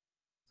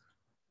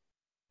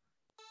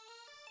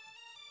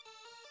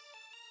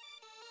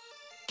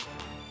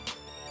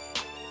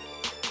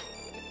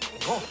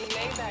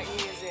 Maybach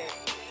music.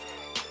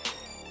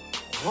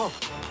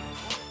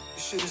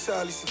 This shit is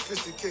highly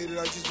sophisticated.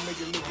 I just make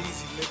it look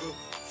easy, nigga.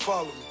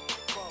 Follow me.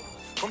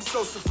 I'm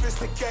so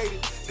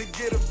sophisticated. To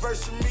get a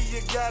verse from me,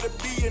 you gotta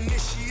be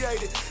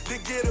initiated. To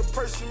get a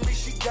person me,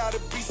 she gotta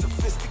be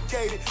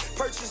sophisticated.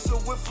 Purchase a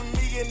whip for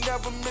me and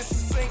never miss a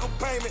single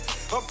payment.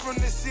 I'm from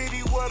the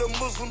city where the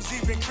Muslims,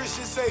 even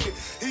Christians hate it.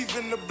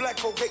 Even the black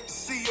folk hate to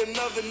see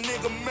another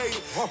nigga made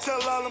it.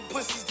 Tell all them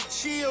pussies to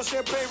chill,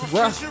 champagne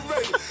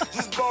refrigerated.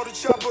 Just bought a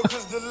chopper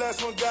cause the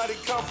last one got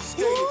it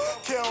confiscated.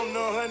 Count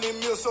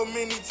 100 mil so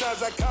many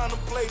times I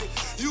contemplated.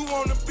 You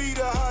wanna be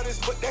the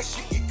hottest, but that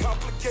shit get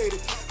complicated.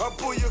 I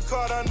pull your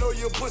card, I know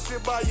your pussy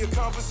by your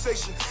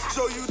conversation.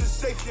 Show you the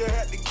safe, you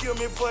had to kill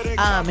me for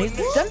that.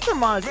 He's done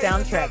some on his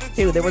soundtrack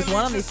too. There was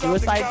one on the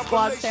Suicide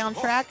Squad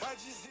soundtrack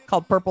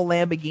called Purple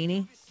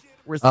Lamborghini.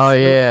 Oh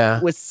yeah,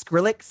 with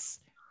Skrillex.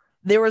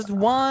 There was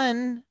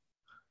one.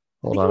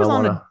 Hold on, I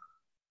wanna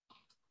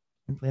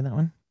play that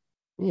one.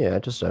 Yeah,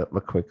 just a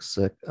quick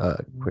sec.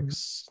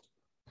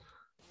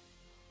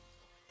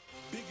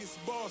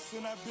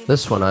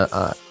 This one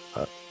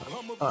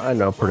I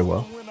know pretty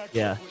well.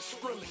 Yeah.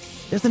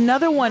 There's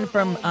another one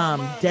from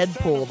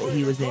Deadpool that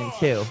he was in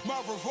too.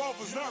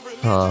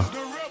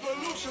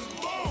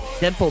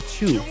 Deadpool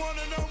 2.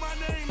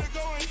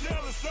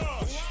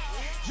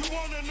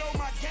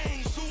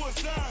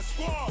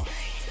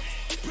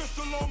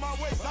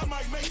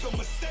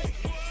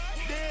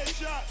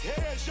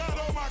 Headshot,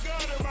 oh my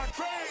God, am I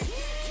crazy?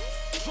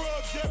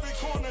 Drugs every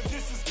corner,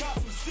 this is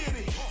Gotham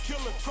City.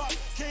 Killer crop,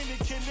 came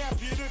to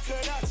kidnap you to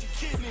cut out your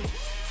kidney.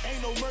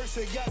 Ain't no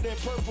mercy, got that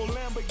purple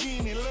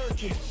Lamborghini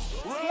lurking.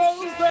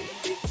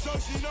 So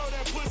she know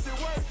that pussy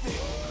worth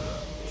it.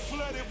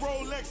 Flooded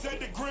Rolex at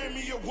the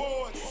Grammy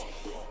Awards.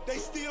 They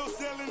still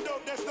selling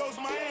dope, that's those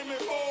Miami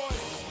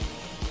boys.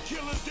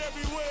 Killers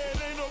everywhere,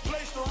 it ain't no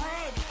place to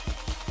run.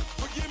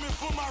 Forgive me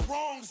for my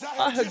wrongs,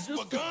 I have just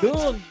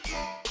begun.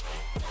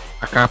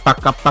 Waka,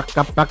 waka,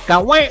 waka, waka,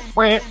 waka,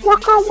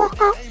 waka,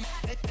 waka.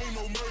 Ain't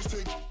no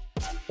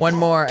One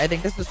more. I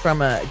think this is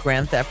from a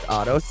Grand Theft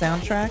Auto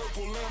soundtrack.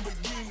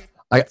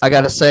 I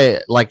gotta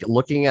say, like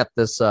looking at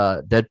this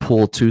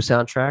Deadpool 2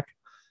 soundtrack.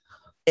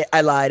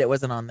 I lied. It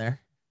wasn't on there.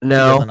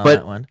 No,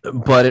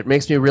 but it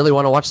makes me really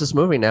want to watch this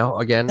movie now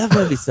again. That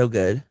movie's so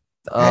good.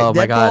 Oh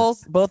my god,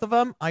 both of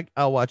them.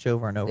 I'll watch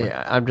over and over.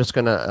 Yeah, I'm just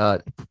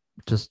gonna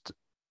just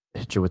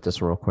hit you with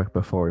this real quick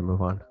before we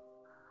move on.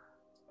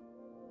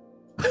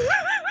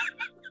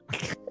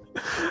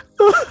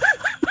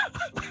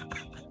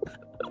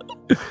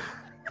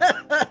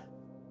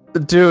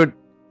 Dude,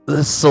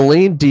 the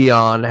Celine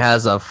Dion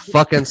has a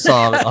fucking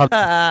song on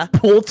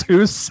Pool 2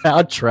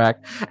 soundtrack,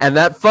 and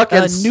that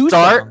fucking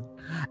start.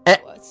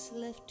 What's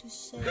left to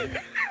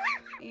say?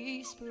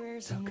 These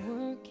prayers aren't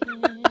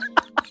working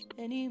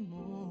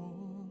anymore.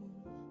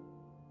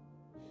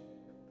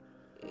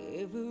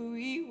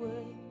 Every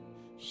way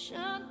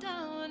shut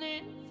down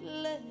in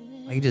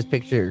flame. I can just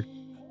picture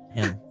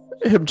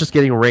him just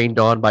getting rained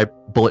on by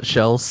bullet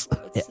shells.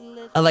 Yeah.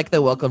 I like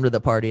the Welcome to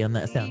the Party on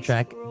that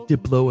soundtrack.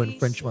 Diplo in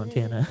French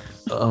Montana.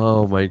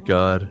 Oh my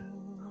god.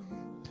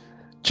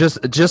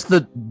 Just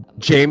the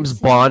James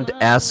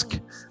Bond-esque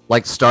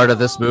like start of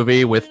this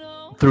movie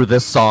through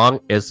this song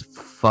is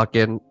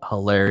fucking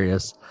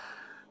hilarious.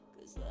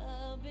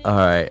 All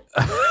right.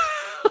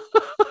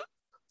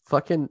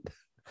 Fucking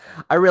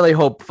I really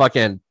hope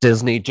fucking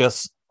Disney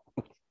just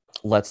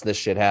lets this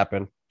shit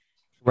happen.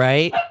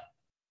 Right?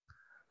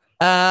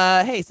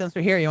 Hey, since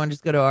we're here, you want to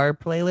just go to our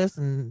playlist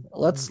and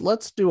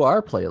let's do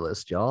our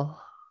playlist, y'all.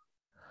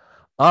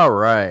 All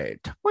right.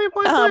 We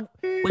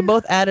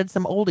both added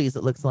some oldies,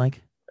 it looks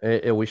like.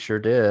 We sure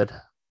did.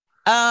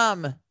 I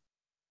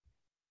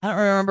don't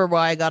remember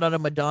why I got on a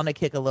Madonna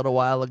kick a little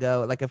while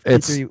ago, like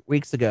 3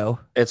 weeks ago.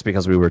 It's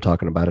because we were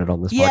talking about it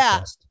on this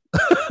podcast.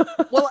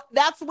 Well,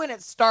 that's when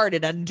it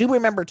started. I do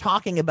remember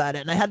talking about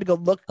it, and I had to go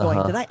look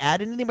going, did I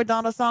add any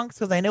Madonna songs?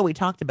 Because I know we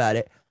talked about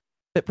it.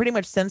 But pretty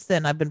much since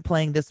then, I've been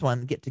playing this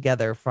one, Get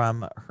Together,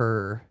 from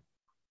her,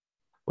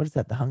 what is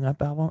that, the Hung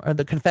Up album? Or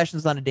the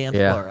Confessions on a Dance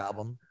Floor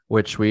album.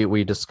 Which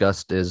we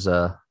discussed is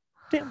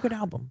damn good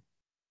album.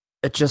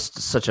 It's just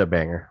such a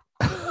banger.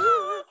 All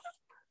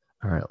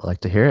right, I'd like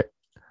to hear it.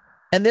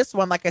 And this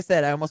one, like I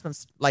said, I almost been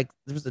like,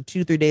 there was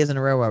 2-3 days in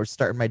a row where I was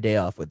starting my day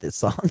off with this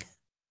song.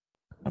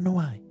 I don't know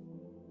why.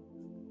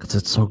 Because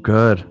it's so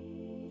good.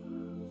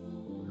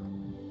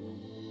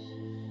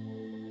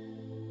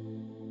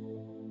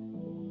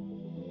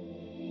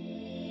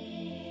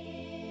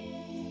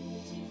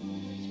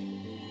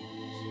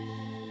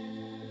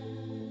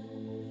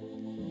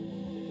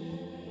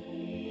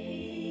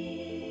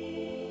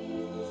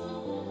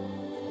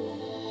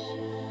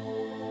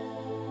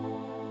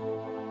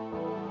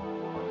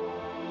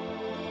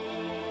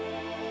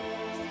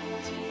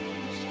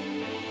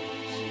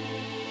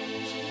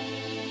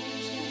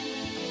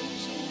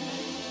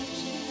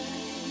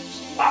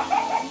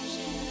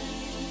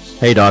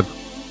 Hey, dog.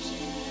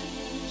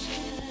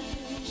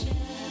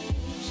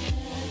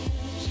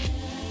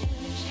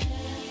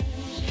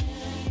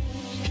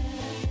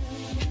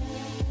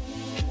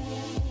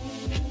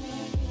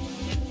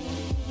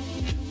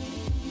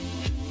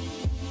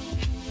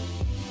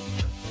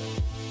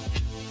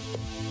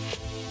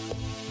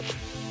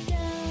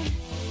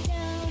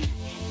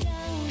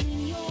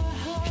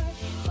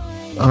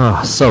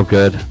 Oh, so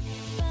good.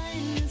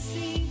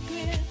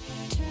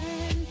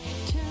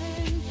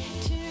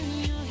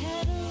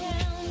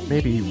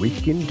 Maybe we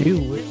can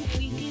do it.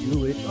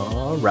 Do it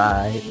all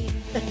right.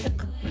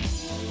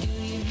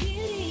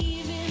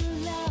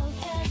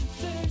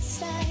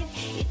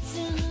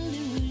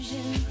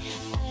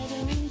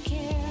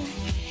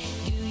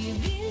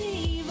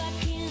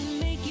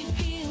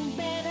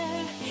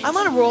 I'm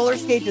on a roller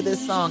skate to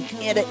this song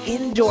at an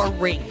indoor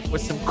rink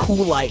with some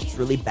cool lights,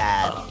 really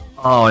bad.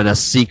 Oh, and a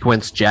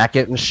sequence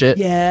jacket and shit.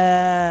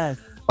 Yes.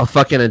 A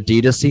fucking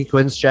Adidas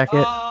sequence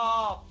jacket.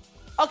 Oh,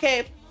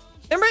 okay.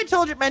 Remember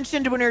I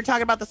mentioned when we were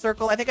talking about the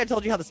circle? I think I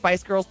told you how the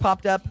Spice Girls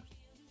popped up. Did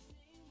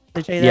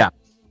I tell you that?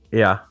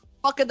 Yeah.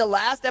 Fucking the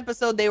last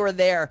episode they were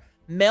there.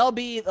 Mel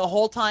B the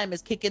whole time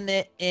is kicking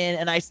it in.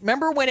 And I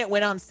remember when it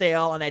went on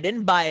sale and I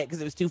didn't buy it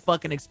because it was too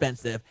fucking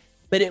expensive.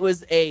 But it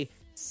was a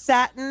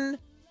satin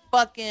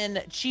fucking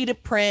cheetah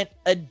print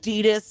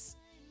Adidas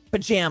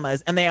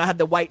pajamas. And they had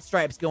the white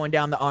stripes going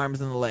down the arms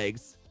and the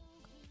legs.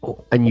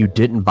 Oh, and you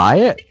didn't buy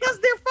it?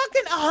 Because they're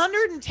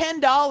fucking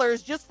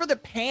 $110 just for the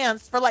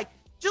pants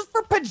just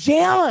for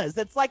pajamas.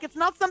 It's like, it's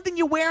not something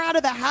you wear out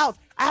of the house.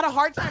 I had a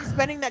hard time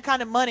spending that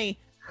kind of money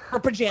for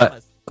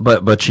pajamas.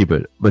 But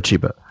cheaper.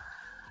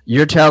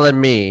 You're telling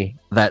me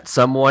that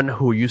someone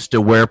who used to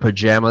wear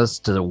pajamas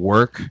to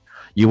work,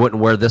 you wouldn't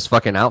wear this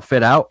fucking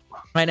outfit out?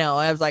 I know.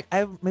 I was like,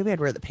 maybe I'd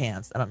wear the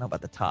pants. I don't know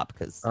about the top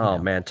because. Oh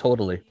man,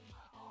 totally.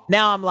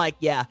 Now I'm like,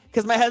 yeah,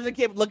 because my husband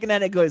kept looking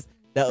at it and goes,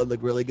 that would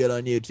look really good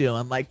on you too.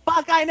 I'm like,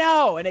 fuck, I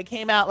know. And it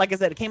came out, like I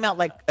said,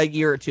 like a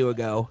year or two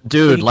ago.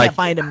 Dude, so you can't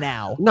find him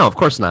now. No, of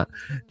course not.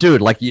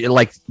 Dude,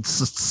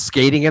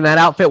 skating in that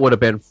outfit would have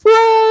been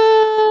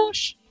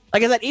fresh.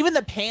 Like I said, even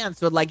the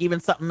pants would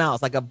even something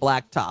else, like a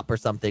black top or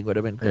something would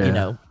have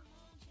been,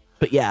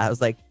 But yeah, I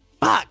was like,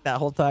 fuck that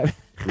whole time.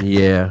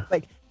 Yeah.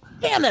 Like,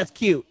 damn, that's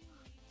cute.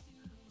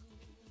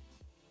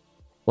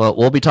 Well,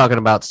 we'll be talking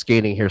about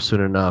skating here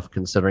soon enough,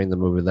 considering the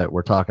movie that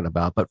we're talking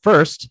about. But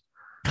first,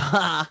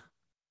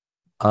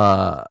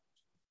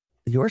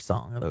 your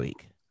song of the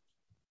week.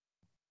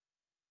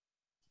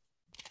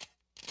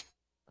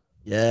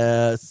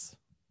 Yes.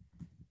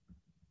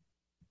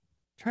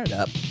 Turn it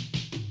up.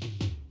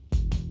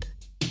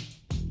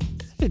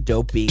 Such a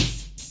dope beat.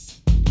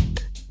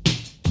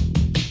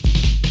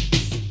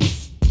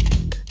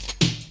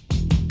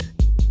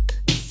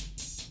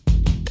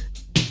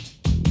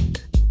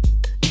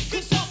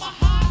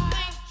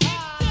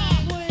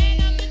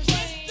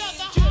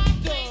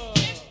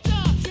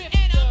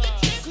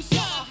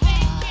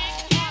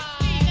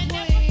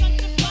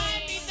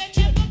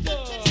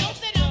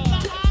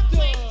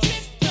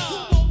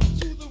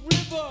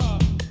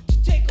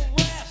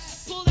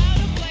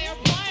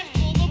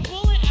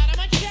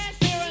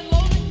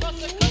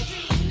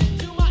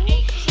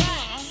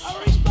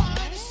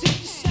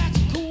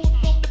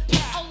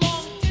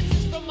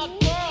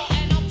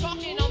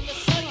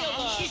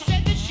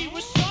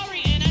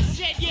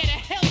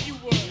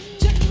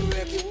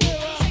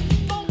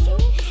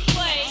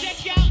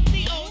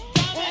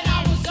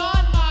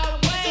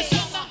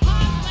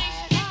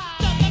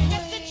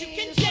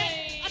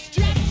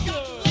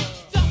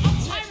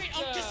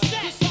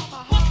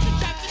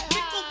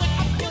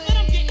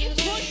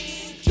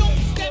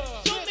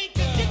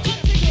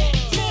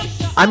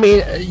 I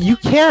mean, you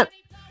can't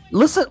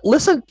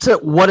listen to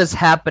what is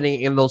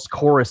happening in those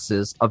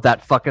choruses of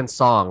that fucking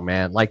song,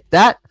 man. Like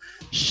that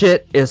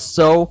shit is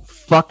so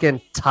fucking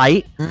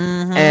tight.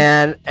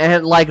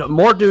 And like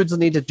more dudes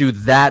need to do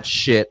that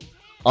shit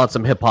on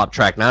some hip hop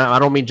track. Now I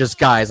don't mean just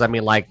guys, I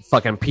mean like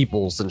fucking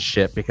peoples and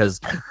shit,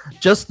 because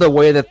just the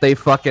way that they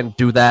fucking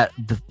do that,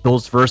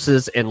 those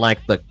verses in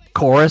like the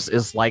chorus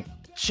is like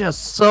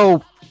just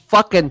so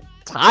fucking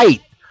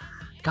tight.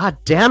 God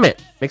damn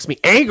it. Makes me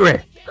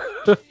angry.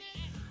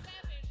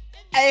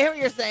 I hear what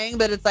you're saying,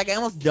 but it's like I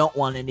almost don't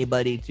want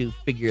anybody to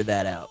figure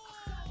that out.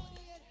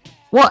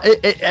 Well,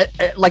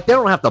 it, like they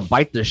don't have to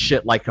bite this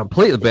shit like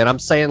completely, but I'm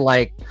saying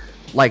like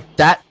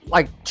that,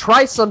 like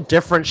try some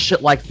different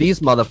shit like these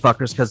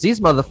motherfuckers, because these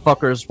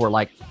motherfuckers were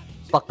like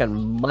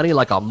fucking money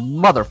like a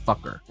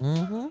motherfucker.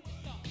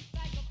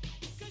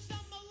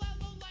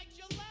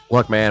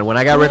 Look, man, when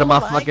I got rid of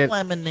my fucking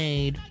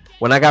lemonade,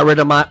 when I got rid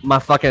of my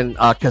fucking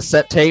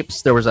cassette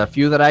tapes, there was a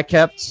few that I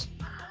kept.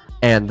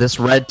 And this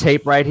red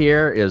tape right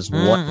here is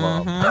what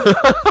love.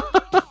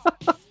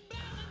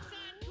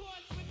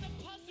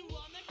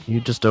 You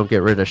just don't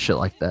get rid of shit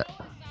like that.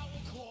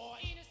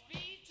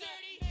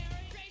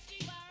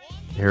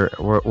 Here,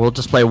 we'll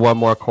just play one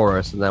more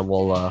chorus and then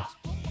we'll oh,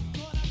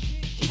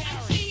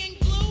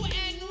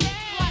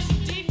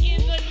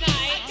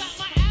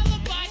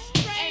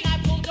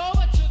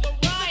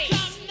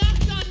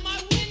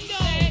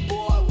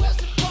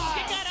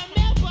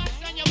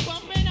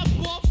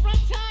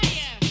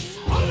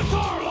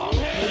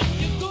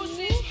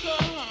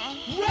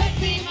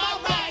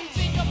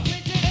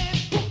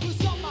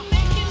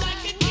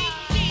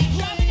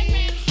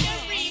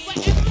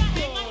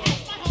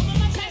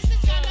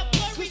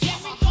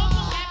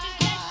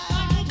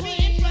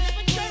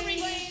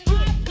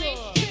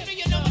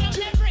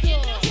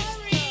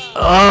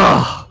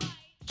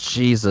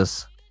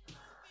 Jesus.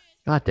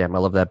 God damn, I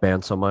love that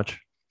band so much.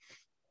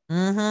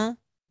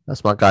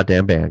 That's my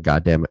goddamn band.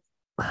 God damn it.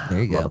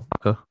 There you go.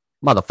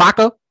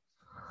 Motherfucker.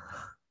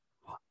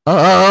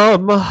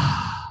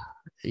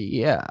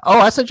 Yeah. Oh,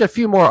 I sent you a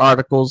few more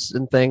articles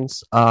and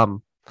things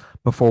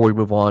before we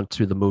move on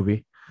to the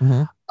movie.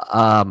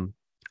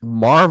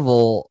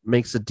 Marvel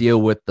makes a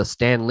deal with the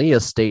Stan Lee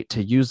estate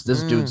to use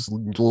this dude's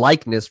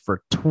likeness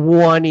for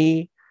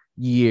 20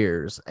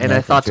 years. And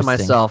I thought to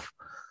myself,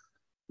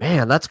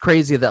 man, that's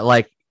crazy that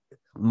like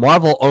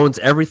Marvel owns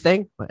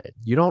everything, but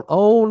you don't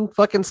own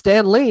fucking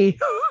Stan Lee.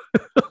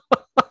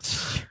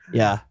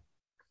 Yeah.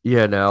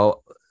 You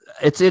know,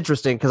 it's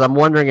interesting because I'm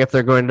wondering if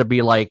they're going to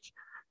be like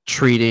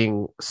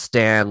treating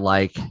Stan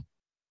like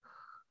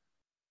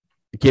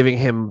giving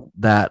him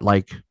that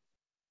like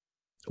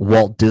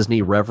Walt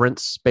Disney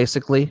reverence,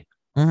 basically.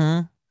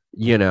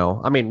 You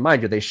know, I mean,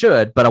 mind you, they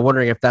should, but I'm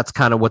wondering if that's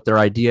kind of what their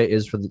idea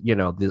is for the, you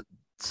know, the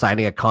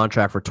signing a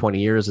contract for 20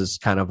 years is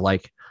kind of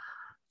like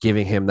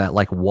giving him that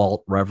like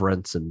Walt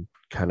reverence and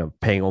kind of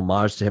paying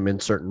homage to him in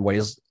certain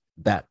ways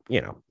that,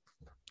 you know,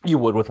 you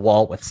would with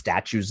Walt, with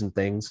statues and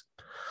things.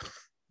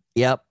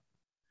 Yep.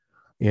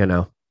 You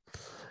know,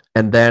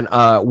 and then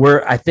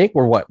I think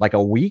we're what, like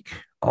a week?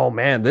 Oh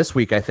man, this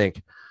week, I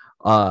think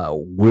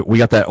we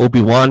got that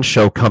Obi-Wan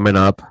show coming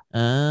up.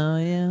 Oh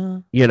yeah.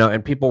 You know,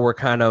 and people were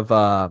kind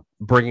of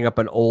bringing up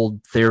an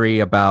old theory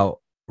about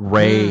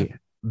Rey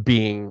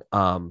being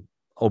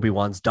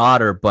Obi-Wan's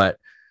daughter, but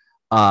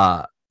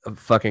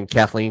fucking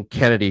Kathleen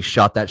Kennedy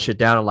shot that shit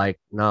down and like,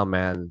 no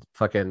man,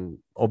 fucking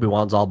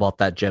Obi-Wan's all about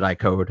that Jedi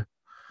code.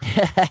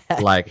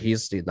 Like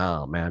he's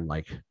no man,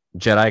 like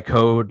Jedi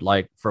code,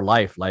 like for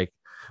life, like,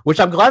 which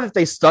I'm glad that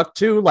they stuck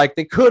to. Like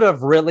they could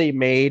have really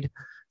made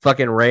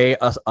fucking Rey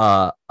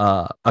a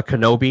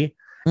Kenobi,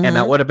 and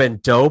that Mhm. would have been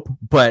dope.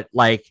 But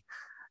like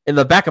in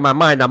the back of my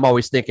mind, I'm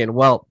always thinking,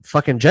 well,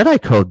 fucking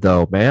Jedi code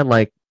though, man.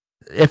 Like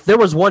if there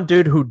was one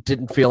dude who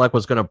didn't feel like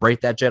was going to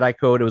break that Jedi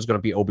code, it was going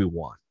to be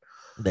Obi-Wan.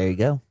 There you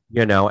go.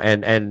 You know,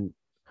 and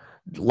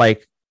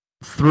like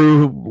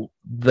through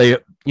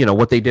the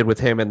what they did with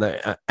him in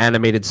the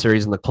animated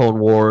series in the Clone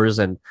Wars,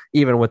 and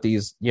even with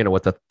these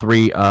with the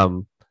 3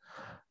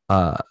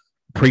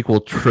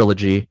 prequel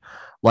trilogy,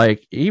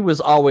 like he was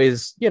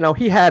always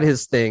he had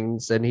his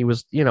things, and he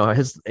was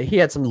he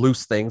had some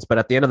loose things, but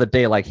at the end of the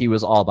day, like he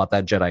was all about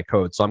that Jedi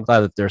code. So I'm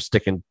glad that they're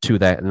sticking to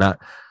that and not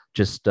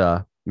just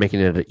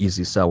making it an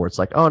easy sell where it's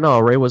like, oh no,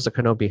 Rey was a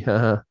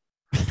Kenobi.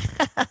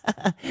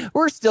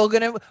 we're still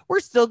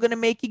gonna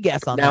make you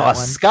guess on Now that a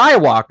one.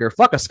 Skywalker,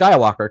 fuck a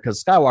Skywalker,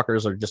 because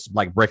Skywalkers are just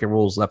like breaking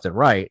rules left and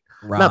right.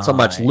 Not so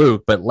much Right.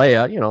 Luke, but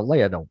Leia.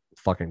 Leia don't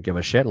fucking give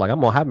a shit. Like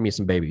I'm gonna have me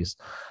some babies,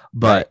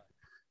 but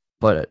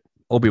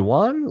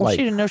Obi-Wan, Well, like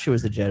she didn't know she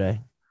was a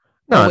Jedi.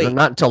 no, Oh, wait.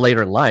 not until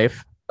later in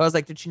life. I was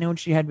like, did she know when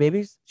she had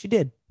babies? She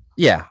did.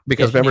 Yeah,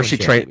 because Yeah, she remember knew she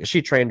she had trained babies.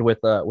 she trained with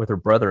her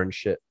brother and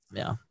shit.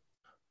 Yeah.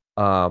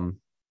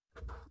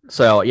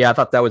 So yeah, I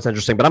thought that was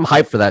interesting, but I'm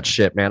hyped for that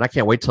shit, man. I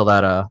can't wait till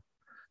that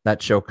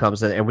show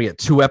comes in, and we get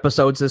 2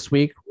 episodes this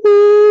week.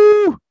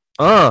 Woo!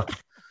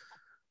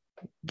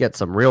 Get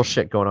some real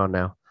shit going on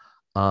now.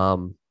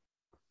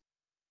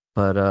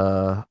 But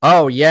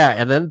oh yeah,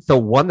 and then the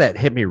one that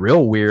hit me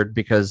real weird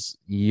because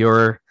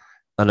you're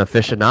an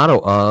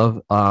aficionado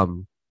of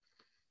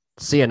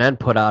CNN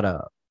put out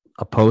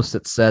a post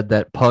that said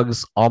that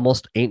pugs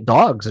almost ain't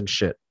dogs and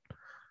shit.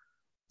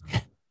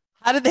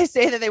 How did they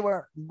say that they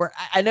were?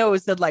 I know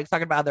it said like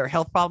talking about their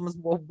health problems.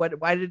 Well,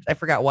 why did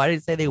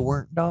it say they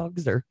weren't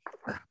dogs? Or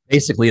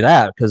Basically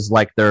that, because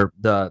like their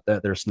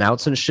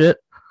snouts and shit.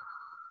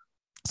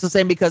 so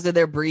saying because of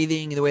their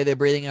breathing, the way they're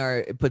breathing,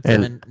 it puts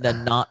them in the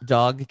not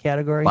dog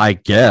category. I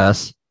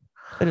guess.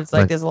 But it's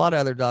like there's a lot of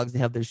other dogs that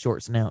have those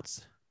short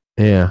snouts.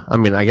 Yeah, I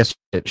mean, I guess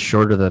it's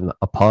shorter than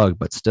a pug,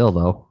 but still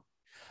though.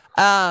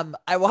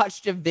 I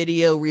watched a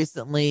video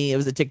recently. It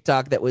was a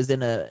TikTok that was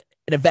in a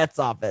vet's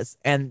office,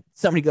 and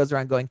somebody goes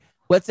around going,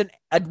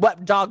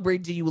 what dog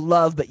breed do you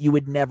love but you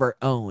would never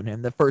own?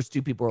 And the first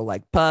 2 people were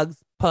like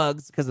pugs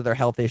because of their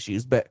health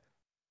issues, but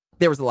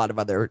there was a lot of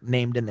other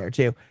named in there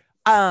too.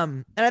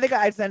 And I think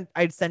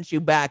I'd sent you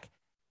back.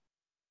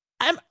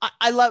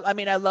 I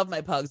love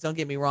my pugs, don't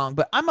get me wrong,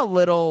 but I'm a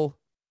little,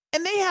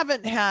 and I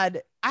haven't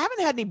had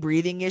any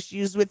breathing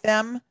issues with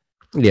them.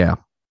 Yeah.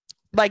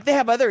 Like they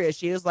have other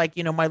issues, like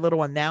my little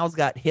one now's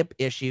got hip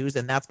issues,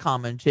 and that's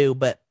common too,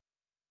 but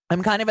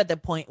I'm kind of at the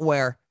point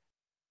where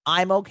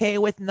I'm okay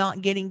with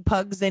not getting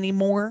pugs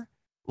anymore.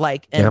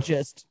 Like, and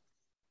just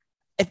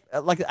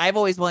like I've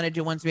always wanted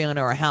to, once we own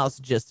our house,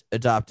 just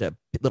adopt a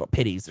little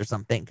pitties or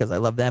something because I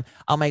love them.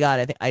 Oh my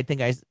god, I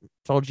think I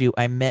told you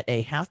I met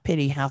a half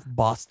pitty, half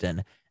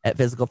Boston at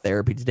physical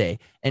therapy today,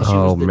 and she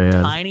was the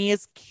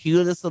tiniest,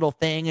 cutest little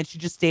thing, and she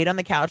just stayed on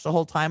the couch the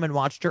whole time and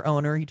watched her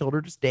owner. He told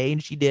her to stay,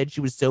 and she did. She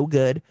was so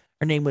good.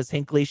 Her name was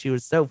Hinkley. She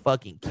was so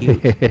fucking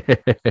cute.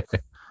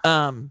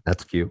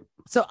 That's cute.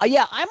 So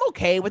yeah, I'm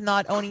okay with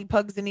not owning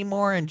pugs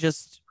anymore and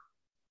just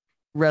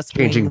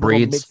rescuing changing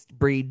breeds, mixed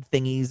breed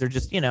thingies, or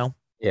just little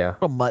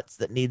mutts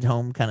that need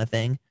home kind of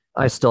thing.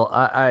 I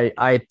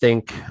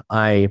think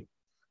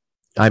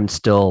I'm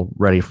still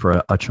ready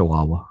for a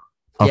Chihuahua,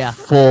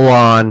 full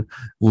on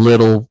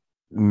little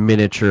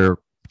miniature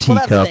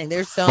teacup.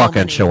 There's so fucking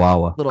many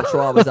Chihuahua, little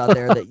Chihuahuas out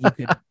there that you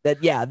could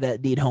that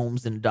need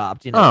homes and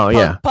adopt.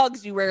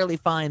 Pugs you rarely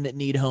find that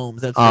need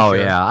homes. That's for sure.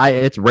 Yeah,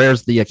 it's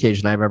rare's the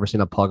occasion I've ever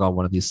seen a pug on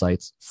one of these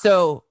sites.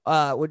 So,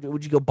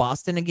 would you go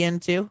Boston again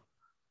too?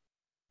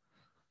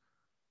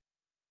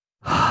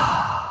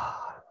 I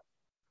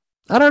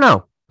don't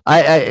know.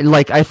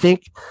 I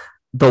think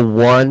the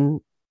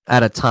one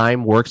at a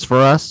time works for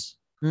us.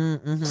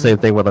 Mm-hmm. Same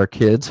thing with our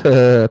kids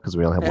because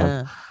we only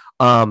have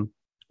one.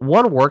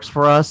 One works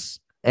for us,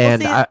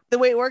 and the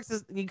way it works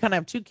is you kind of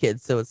have 2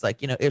 kids, so it's like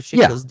if shit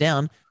goes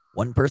down,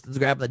 one person's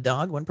grabbing the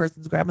dog, one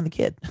person's grabbing the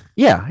kid.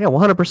 Yeah,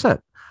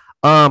 100%.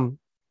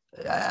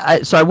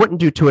 So I wouldn't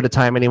do 2 at a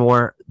time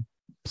anymore.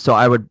 So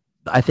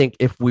I think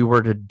if we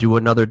were to do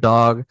another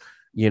dog,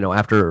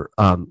 after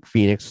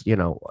Phoenix,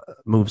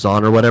 moves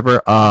on or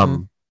whatever,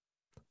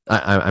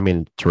 I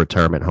mean to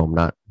retirement home,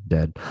 not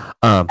dead,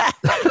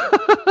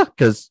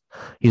 because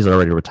he's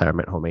already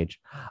retirement home age.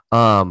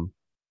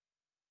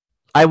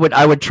 I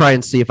would try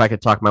and see if I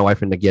could talk my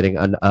wife into getting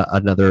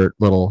another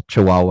little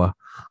Chihuahua.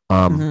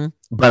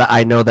 But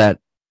I know that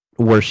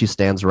where she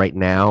stands right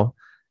now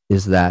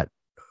is that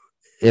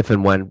if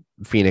and when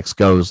Phoenix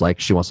goes, like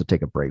she wants to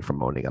take a break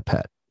from owning a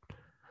pet.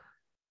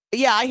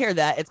 Yeah, I hear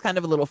that. It's kind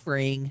of a little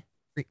freeing.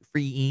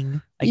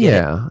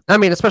 I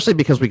mean, especially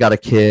because we got a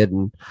kid,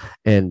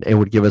 and it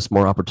would give us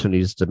more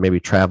opportunities to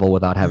maybe travel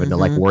without having to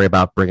like worry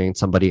about bringing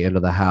somebody into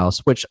the house,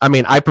 which I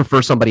mean, I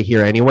prefer somebody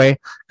here anyway,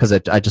 because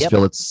I just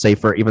feel it's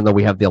safer. Even though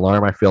we have the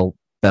alarm, I feel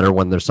better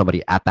when there's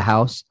somebody at the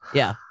house.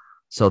 Yeah.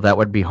 So that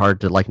would be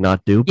hard to like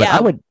not do, but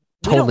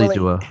we don't totally really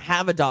do a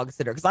have a dog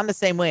sitter because I'm the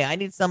same way. I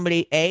need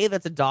somebody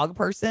that's a dog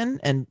person,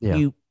 and Yeah.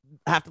 you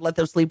have to let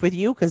them sleep with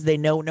you because they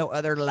know no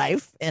other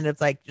life. And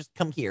it's like, just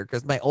come here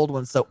because my old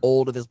one's so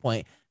old at this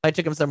point. If I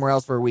took him somewhere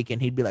else for a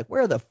weekend, he'd be like,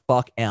 "Where the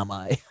fuck am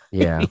I?"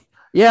 Yeah.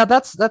 Yeah,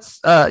 that's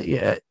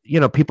yeah,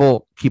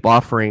 people keep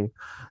offering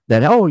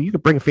that, oh, you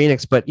could bring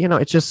Phoenix, but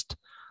it's just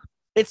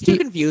It's too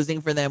confusing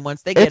for them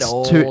once they get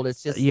old.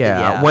 It's just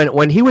yeah.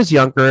 When he was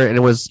younger and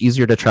it was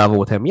easier to travel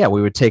with him, yeah,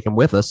 we would take him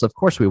with us. Of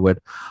course we would.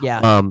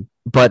 Yeah.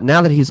 But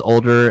now that he's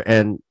older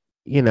and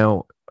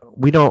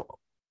we don't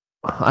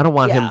I don't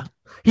want him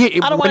I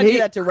don't want to do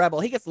that to Rebel.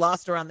 He gets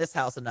lost around this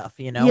house enough,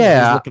 when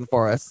Yeah. he's looking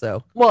for us.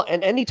 So well,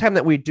 and anytime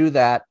that we do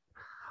that,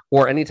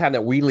 or anytime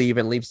that we leave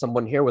and leave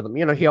someone here with him,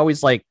 he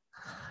always like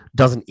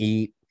doesn't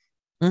eat.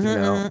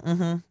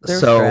 They're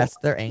So, stressed,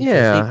 they're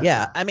anxious.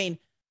 yeah. I mean,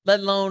 let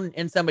alone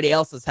in somebody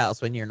else's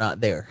house when you're not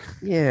there.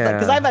 Yeah.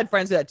 Because I've had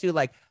friends do that too,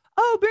 like,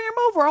 oh, bring them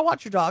over, I'll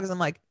watch your dogs. I'm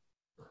like,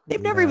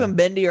 they've never even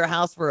been to your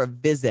house for a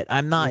visit.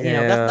 I'm not,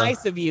 that's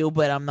nice of you,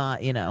 but I'm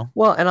not,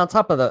 Well, and on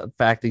top of the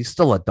fact he's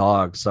still a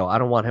dog, so I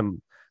don't want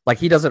him, like,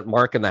 he doesn't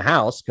mark in the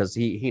house because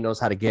he knows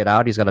how to get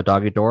out. He's got a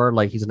doggy door.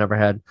 Like, he's never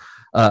had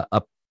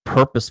a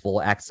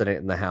purposeful accident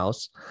in the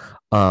house.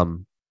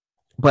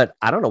 But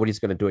I don't know what he's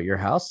going to do at your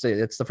house.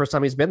 It's the first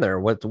time he's been there.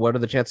 What are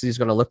the chances he's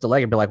going to lift a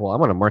leg and be like, well, I'm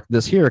going to mark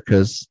this here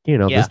because,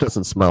 this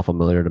doesn't smell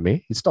familiar to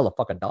me. He's still a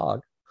fucking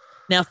dog.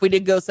 Now, if we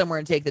did go somewhere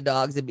and take the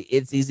dogs,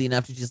 it's easy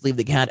enough to just leave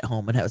the cat at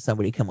home and have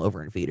somebody come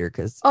over and feed her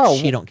because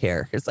she don't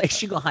care. It's like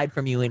she gonna hide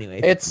from you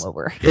anyway. Come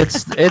over.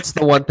 it's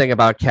the one thing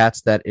about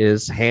cats that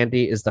is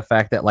handy is the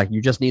fact that, like,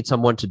 you just need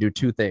someone to do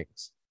two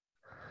things: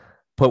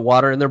 put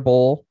water in their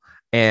bowl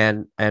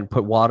and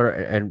put water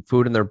and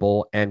food in their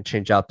bowl and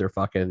change out their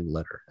fucking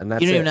litter. And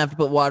that's you don't even have to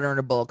put water in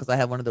a bowl because I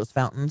have one of those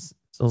fountains.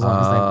 So as long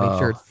as I make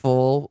sure it's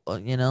full,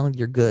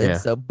 you're good. Yeah.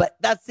 So, but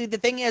the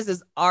thing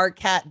is our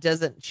cat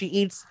doesn't. She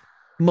eats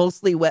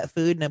mostly wet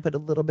food, and I put a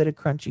little bit of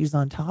crunchies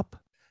on top.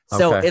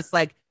 So it's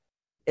like,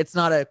 it's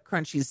not a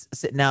crunchies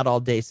sitting out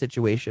all day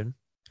situation.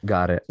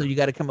 Got it. So you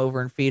got to come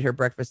over and feed her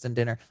breakfast and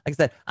dinner. Like I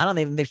said, I don't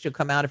even think she'll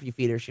come out if you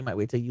feed her. She might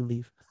wait till you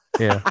leave.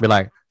 Yeah. Be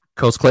like,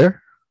 coast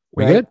clear?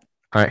 We good?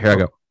 All right, here I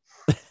go.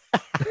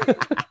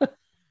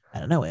 I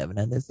don't know. We haven't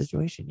had this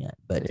situation yet,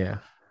 but yeah.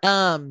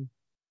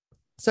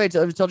 So I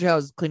told you I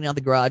was cleaning out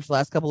the garage the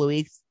last couple of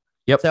weeks.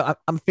 Yep. So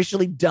I'm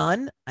officially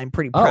done. I'm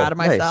pretty proud of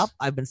myself.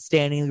 Nice. I've been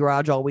standing in the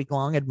garage all week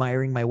long,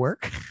 admiring my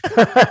work.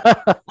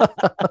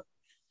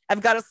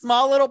 I've got a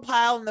small little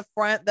pile in the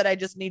front that I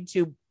just need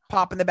to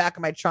pop in the back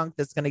of my trunk.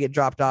 That's going to get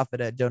dropped off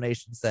at a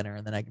donation center,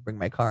 and then I can bring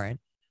my car in.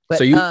 But,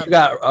 so you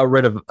got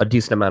rid of a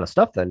decent amount of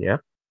stuff then, yeah?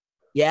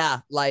 Yeah,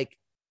 like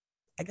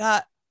I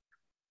got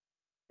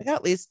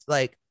at least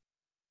like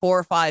 4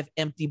 or 5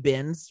 empty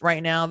bins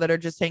right now that are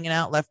just hanging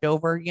out left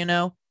over,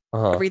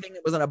 Everything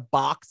that was in a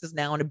box is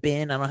now in a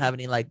bin. I don't have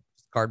any like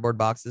cardboard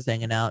boxes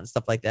hanging out and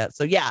stuff like that.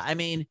 So yeah, I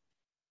mean,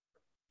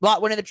 a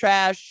lot went in the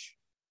trash.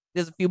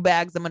 There's a few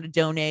bags I'm going to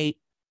donate.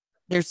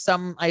 There's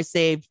some I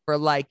saved for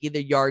like either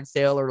yard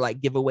sale or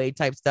like giveaway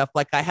type stuff.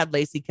 Like I had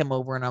Lacey come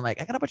over and I'm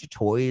like, I got a bunch of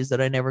toys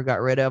that I never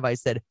got rid of. I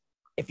said,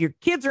 if your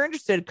kids are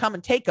interested, come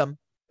and take them.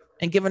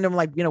 And giving them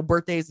like,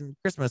 birthdays and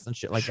Christmas and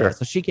shit like that.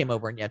 So she came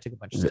over and took a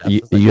bunch of stuff.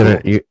 You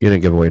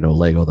didn't give away no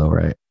Lego though,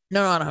 right?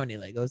 No, I don't have any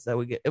Legos.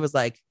 So it was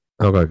like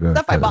okay, good.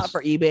 Stuff I bought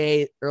for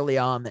eBay early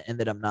on that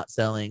ended up not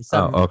selling.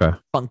 Some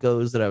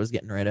Funkos that I was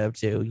getting rid of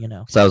too,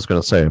 So I was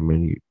gonna say, I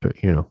mean,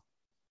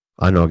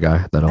 I know a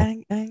guy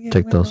that'll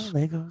take those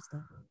Legos.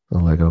 The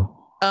Lego.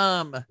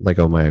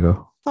 Lego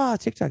Mago. Oh, a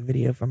TikTok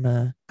video from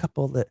a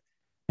couple that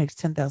makes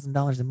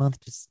 $10,000 a month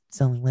just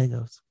selling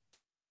Legos.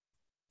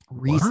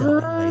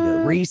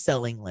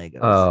 Reselling Legos.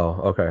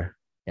 Oh, okay.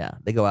 Yeah,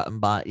 they go out and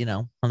buy, hunt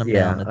them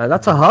down. Yeah,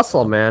 that's a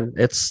hustle, man.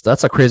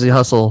 That's a crazy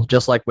hustle,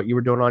 just like what you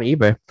were doing on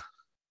eBay.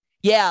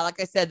 Yeah, like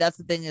I said, that's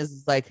the thing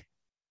is like,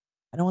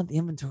 I don't want the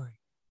inventory.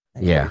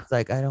 It's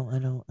like I don't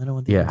want the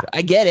inventory.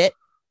 I get it,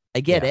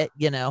 and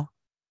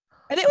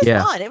it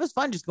was fun. It was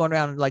fun just going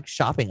around and like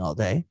shopping all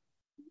day.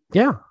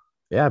 Yeah,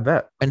 I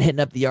bet. And hitting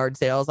up the yard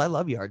sales. I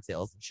love yard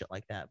sales and shit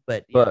like that.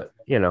 But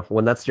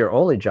when that's your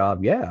only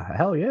job,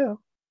 hell yeah.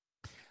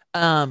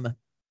 Oh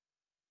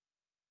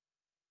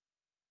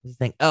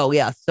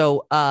yeah.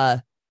 So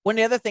one of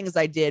the other things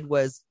I did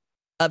was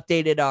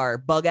updated our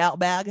bug out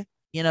bag.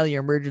 Your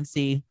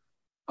emergency.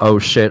 Oh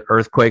shit!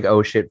 Earthquake.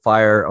 Oh shit!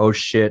 Fire. Oh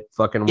shit!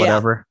 Fucking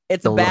whatever.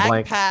 It's a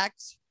bag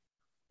packed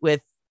with.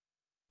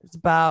 It's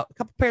about a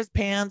couple pairs of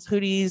pants,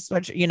 hoodies,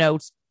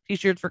 sweatshirt,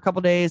 t-shirts for a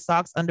couple days,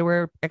 socks,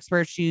 underwear,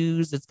 extra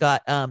shoes. It's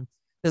got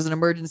there's an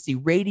emergency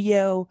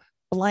radio,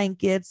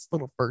 blankets,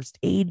 little first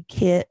aid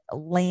kit, a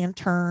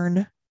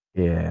lantern.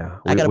 Yeah,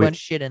 I got a bunch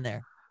of shit in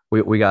there.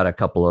 We got a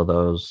couple of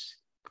those.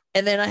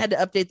 And then I had to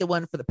update the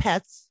one for the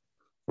pets.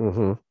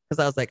 Mm-hmm.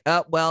 Because I was like,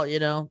 oh,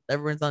 well,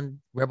 everyone's on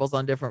Rebels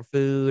on different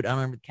food. I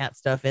don't have cat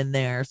stuff in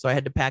there. So I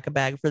had to pack a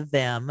bag for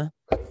them.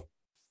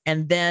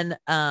 And then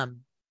I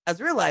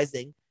was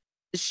realizing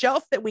the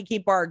shelf that we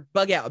keep our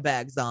bug out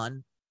bags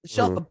on, the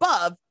shelf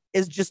above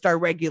is just our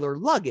regular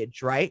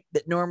luggage, right?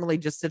 That normally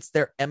just sits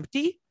there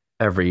empty.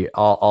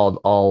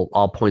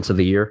 all points of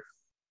the year.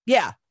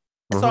 Yeah.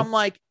 So Mhm. I'm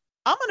like,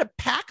 I'm gonna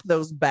pack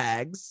those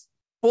bags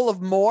full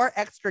of more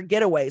extra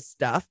getaway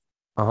stuff,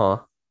 Uh-huh.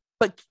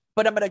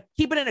 but I'm gonna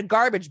keep it in a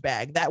garbage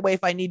bag. That way,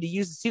 if I need to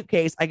use a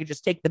suitcase, I could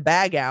just take the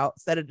bag out,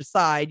 set it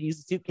aside, use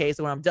the suitcase,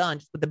 and when I'm done,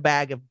 just put the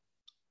bag of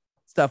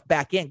stuff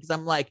back in. Because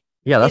I'm like,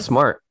 Yeah, that's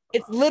smart.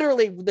 It's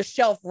literally the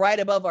shelf right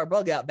above our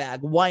bug out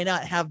bag. Why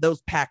not have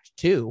those packed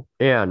too?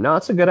 Yeah, no,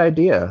 it's a good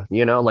idea.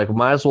 Like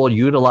might as well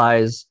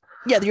utilize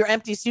your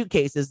empty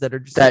suitcases that are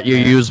just that you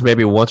there. use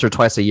maybe once or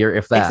twice a year,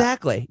 if that.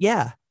 Exactly.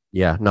 Yeah.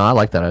 Yeah. No, I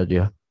like that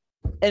idea.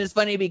 And it's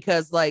funny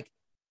because like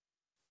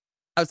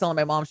I was telling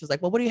my mom, she was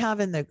like, well, what do you have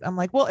in there? I'm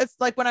like, well, it's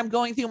like when I'm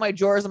going through my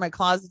drawers and my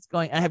closets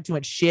I have too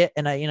much shit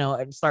and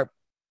I start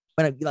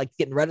when I'm like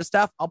getting rid of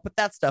stuff, I'll put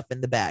that stuff in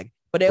the bag.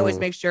 But I always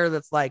make sure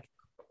that's like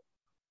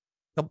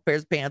a couple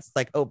pairs of pants. It's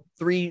like,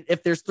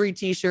 if there's 3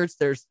 t-shirts,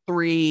 there's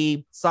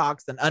 3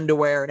 socks and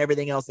underwear and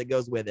everything else that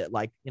goes with it.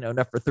 Like,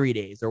 enough for 3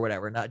 days or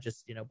whatever, not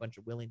just, a bunch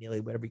of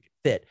willy-nilly, whatever you can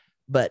fit.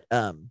 But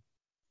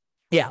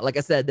yeah, like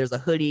I said, there's a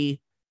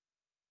hoodie.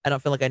 I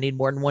don't feel like I need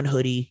more than one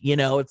hoodie.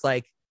 It's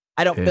like,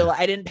 I don't feel like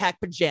I didn't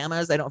pack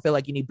pajamas. I don't feel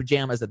like you need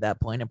pajamas at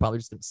that point. I'm probably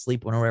just going to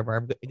sleep whenever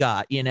I've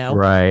got,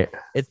 Right.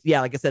 It's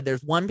like I said,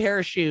 there's one pair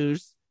of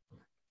shoes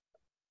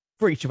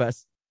for each of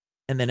us.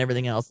 And then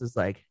everything else is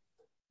like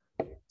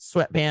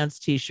sweatpants,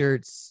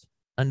 t-shirts,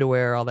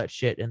 underwear, all that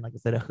shit. And like I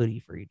said, a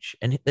hoodie for each.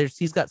 And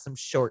he's got some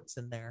shorts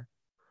in there.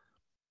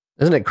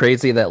 Isn't it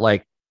crazy that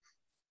like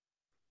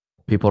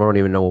people might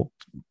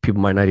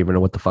not even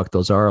know what the fuck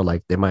those are.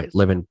 Like they might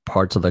live in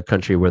parts of the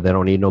country where they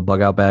don't need no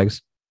bug out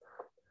bags.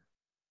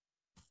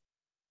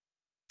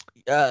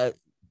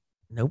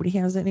 Nobody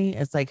has any.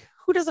 It's like,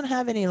 who doesn't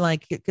have any?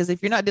 Like, because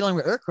if you're not dealing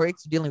with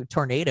earthquakes, you're dealing with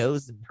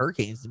tornadoes and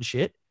hurricanes and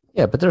shit.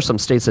 Yeah, but there's some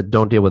states that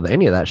don't deal with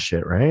any of that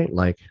shit, right?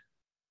 Like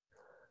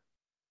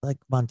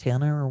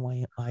Montana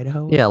or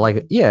Idaho.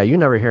 Yeah, you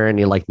never hear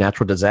any like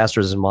natural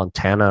disasters in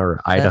Montana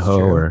or Idaho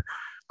or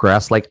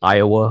Grass Lake,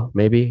 Iowa,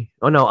 maybe.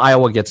 Oh no,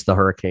 Iowa gets the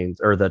hurricanes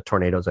or the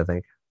tornadoes, I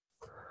think.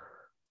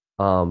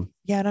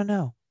 Yeah, I don't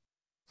know.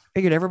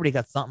 Figured everybody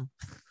got something.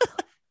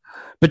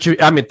 But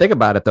think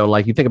about it though.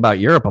 Like you think about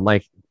Europe, I'm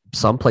like,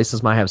 some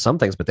places might have some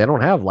things, but they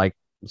don't have like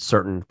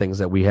certain things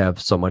that we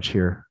have so much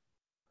here.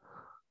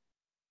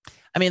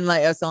 I mean,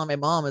 like I was telling my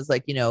mom, is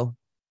like, it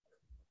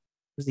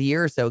was a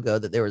year or so ago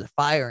that there was a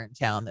fire in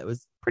town that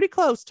was pretty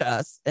close to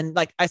us. And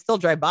like, I still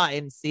drive by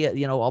and see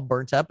it, all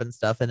burnt up and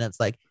stuff. And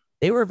it's like,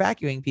 they were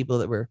evacuating people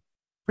that were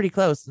pretty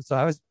close. And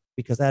so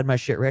because I had my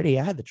shit ready,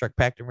 I had the truck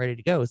packed and ready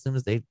to go. As soon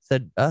as they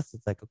said us,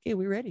 it's like, okay,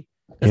 we're ready.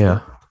 Yeah.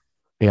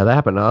 Yeah, that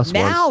happened to us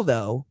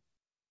once.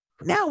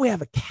 Now we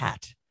have a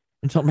cat.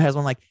 And someone has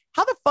one like,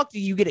 how the fuck do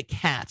you get a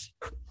cat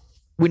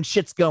when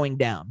shit's going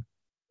down?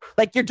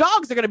 Like your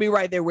dogs are going to be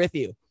right there with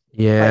you.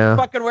 Yeah. Like,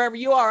 fucking wherever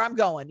you are, I'm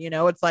going.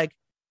 It's like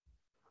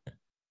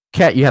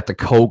cat you have to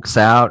coax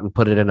out and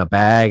put it in a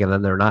bag, and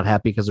then they're not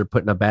happy because they're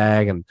put in a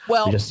bag, and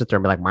you just sit there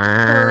and be like,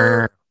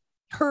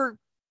 her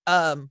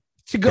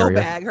to-go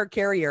bag, her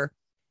carrier,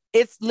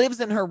 it lives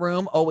in her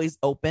room, always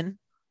open.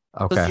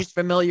 Okay. So she's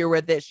familiar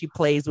with it. She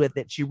plays with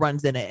it. She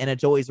runs in it, and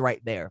it's always right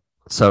there.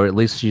 So at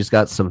least she's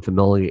got some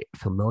familiarity.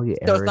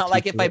 So it's not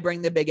like if I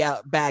bring the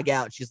bag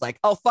out, she's like,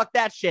 "Oh fuck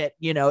that shit,"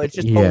 It's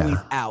just always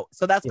out.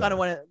 So that's kind of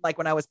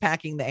when I was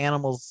packing the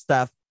animals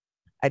stuff,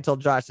 I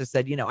told Josh, I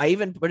said, I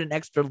even put an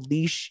extra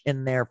leash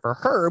in there for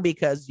her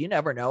because you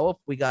never know if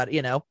we got,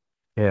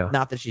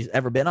 not that she's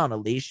ever been on a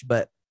leash,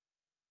 but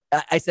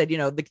I said,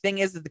 the thing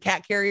is that the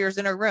cat carrier is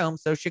in her room,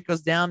 so shit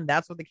goes down.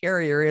 That's what the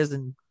carrier is,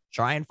 and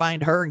try and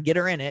find her and get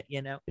her in it.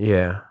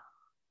 Yeah.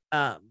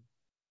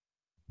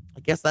 I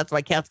guess that's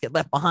why cats get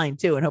left behind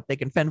too, and hope they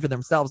can fend for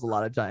themselves a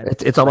lot of times.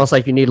 It's almost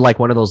like you need like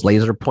one of those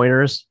laser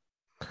pointers.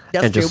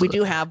 That's true. We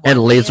do have one.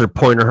 And laser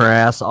pointer her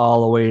ass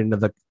all the way into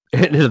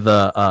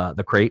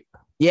the crate.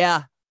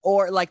 Yeah.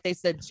 Or like they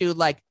said too,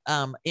 like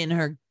in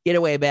her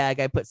getaway bag,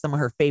 I put some of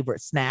her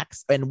favorite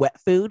snacks and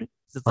wet food.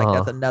 So it's like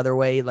that's another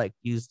way, like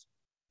used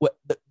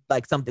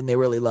like something they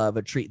really love,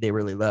 a treat they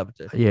really love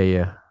to.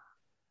 Yeah.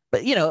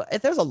 But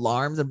if there's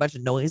alarms and a bunch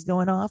of noise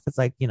going off, it's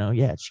like,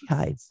 yeah, she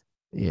hides.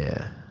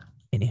 Yeah.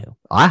 Anywho,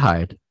 I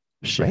hide.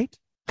 Shit.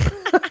 Right?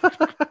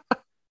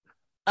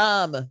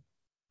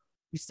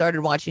 We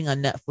started watching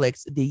on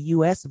Netflix the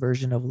US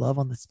version of Love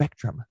on the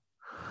Spectrum.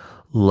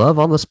 Love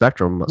on the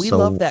Spectrum. We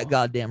love that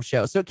goddamn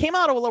show. So it came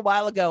out a little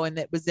while ago, and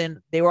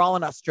they were all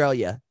in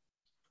Australia,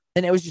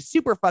 and it was just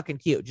super fucking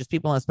cute. Just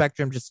people on the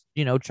spectrum, just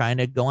trying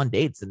to go on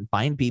dates and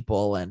find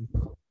people, and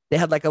they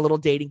had like a little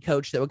dating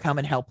coach that would come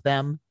and help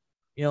them.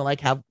 Like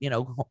have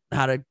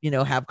how to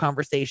have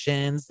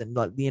conversations and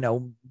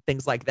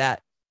things like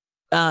that.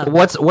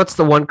 What's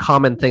the one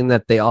common thing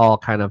that they all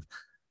kind of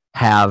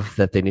have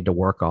that they need to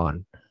work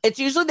on? It's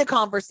usually the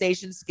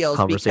conversation skills.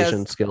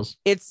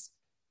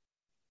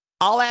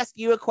 I'll ask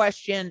you a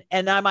question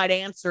and I might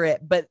answer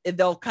it, but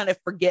they'll kind of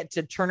forget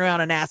to turn around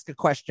and ask a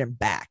question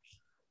back.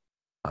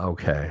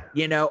 Okay.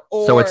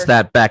 So it's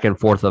that back and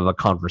forth of a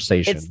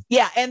conversation.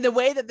 Yeah. And the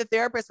way that the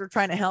therapists were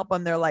trying to help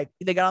them, they're like,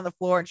 they got on the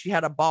floor and she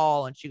had a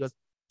ball and she goes,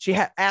 she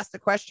asked a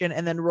question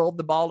and then rolled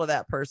the ball to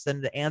that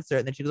person to answer it.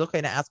 And then she goes, okay,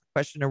 now ask a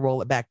question and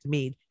roll it back to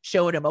me,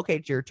 showing him, okay,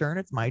 it's your turn.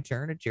 It's my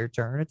turn. It's your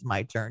turn. It's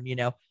my turn, you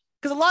know,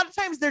 because a lot of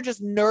times they're just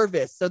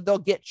nervous. So they'll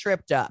get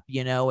tripped up,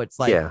 you know, it's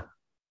like,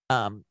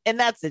 and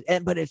that's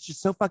it. But it's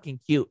just so fucking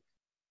cute.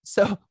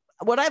 So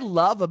what I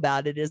love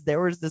about it is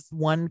there was this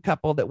one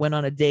couple that went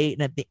on a date,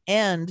 and at the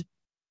end,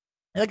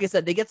 like I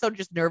said, they get so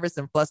just nervous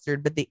and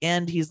flustered. But at the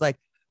end, he's like,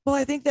 well,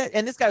 I think that,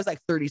 and this guy was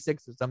like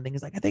 36 or something.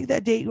 He's like, I think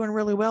that date went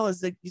really well.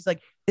 He's like,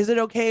 is it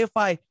okay if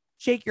I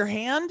shake your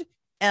hand?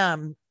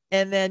 And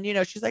then, you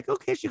know, she's like,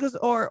 okay. She goes,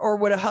 or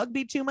would a hug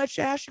be too much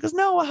to ask? She goes,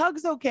 no, a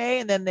hug's okay.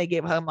 And then they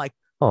gave a hug. I'm like,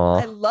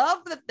 I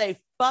love that they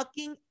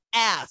fucking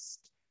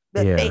asked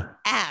they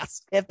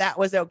asked if that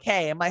was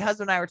okay. And my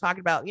husband and I were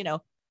talking about, you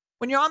know,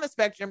 when you're on the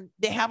spectrum,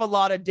 they have a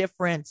lot of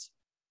different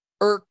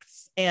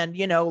irks and,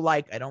 you know,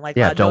 like I don't like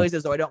loud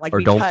noises, or I don't like,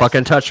 or don't touched.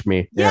 Fucking touch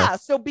me. Yeah.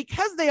 So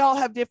because they all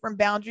have different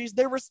boundaries,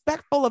 they're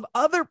respectful of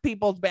other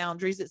people's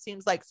boundaries. It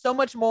seems like so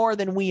much more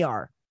than we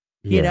are,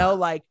 you know,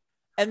 like,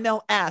 and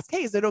they'll ask,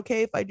 hey, is it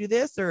okay if I do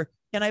this? Or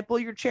can I pull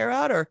your chair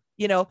out? Or,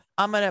 you know,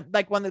 I'm going to,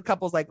 like, one of the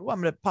couples like, oh,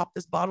 I'm going to pop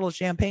this bottle of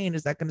champagne.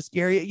 Is that going to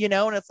scare you? You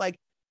know? And it's like,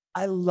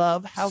 I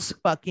love how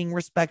fucking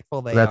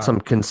respectful they are. That's some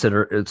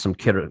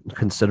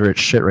considerate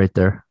shit right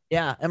there.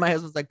 Yeah. And my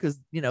husband's like, because,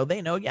 you know,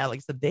 they know, like I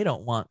said, they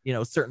don't want, you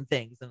know, certain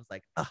things. And it's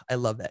like, oh, I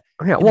love that.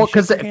 Yeah. Well,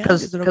 because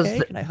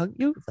can I hug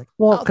you? It's like,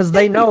 well, because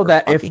they know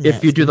that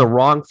if you do the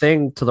wrong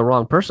thing to the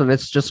wrong person,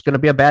 it's just going to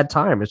be a bad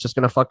time. It's just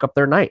going to fuck up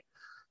their night,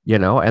 you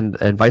know, and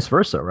vice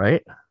versa.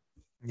 Right.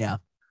 Yeah.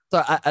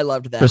 So I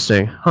loved that.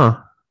 Interesting. Huh.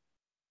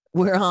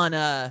 We're on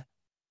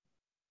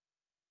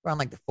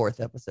like the 4th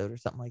episode or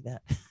something like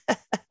that.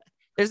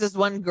 There's this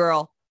one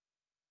girl.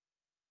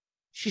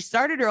 She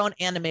started her own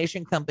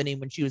animation company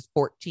when she was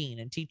 14,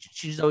 and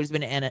she's always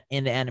been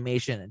into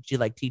animation, and she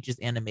like teaches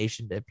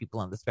animation to people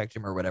on the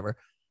spectrum or whatever.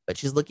 But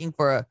she's looking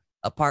for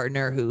a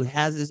partner who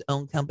has his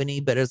own company,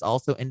 but is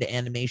also into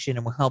animation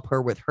and will help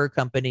her with her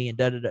company and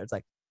da-da-da. It's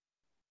like,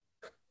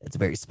 it's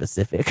very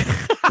specific.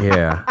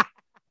 Yeah.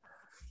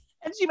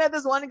 And she met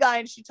this one guy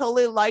and she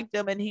totally liked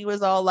him, and he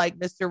was all like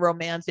Mr.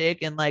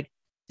 Romantic and like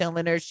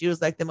telling her she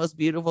was like the most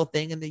beautiful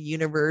thing in the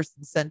universe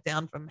and sent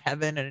down from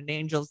heaven and an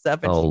angel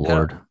stuff. And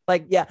Lord.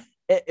 Like, yeah,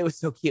 it was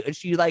so cute. And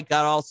she like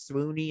got all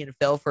swoony and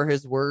fell for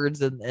his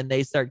words, and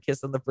they start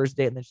kissing the first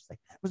date. And then she's like,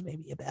 that was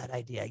maybe a bad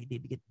idea. You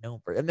need to get to know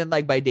him first. And then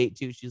like by date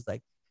 2, she's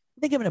like, I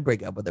think I'm going to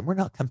break up with him. We're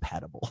not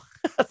compatible.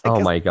 Like,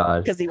 oh my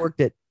God. Because he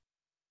worked at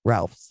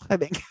Ralph's, I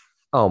think.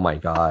 Oh my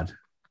God.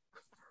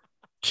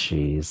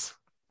 Jeez.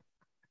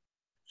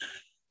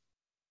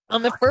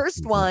 On the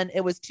first one,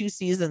 it was 2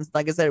 seasons.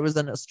 Like I said, it was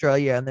in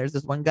Australia. And there's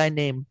this one guy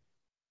named,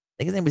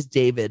 I think his name was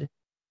David.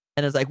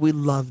 And it's like, we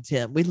loved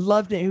him. We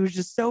loved him. He was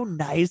just so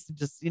nice. And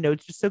just, you know,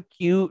 just so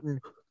cute.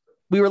 And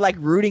we were like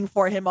rooting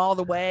for him all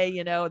the way.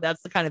 You know,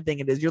 that's the kind of thing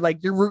it is. You're like,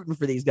 you're rooting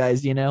for these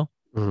guys, you know?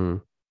 Mm-hmm.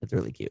 It's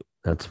really cute.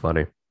 That's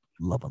funny.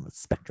 Love on the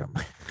spectrum.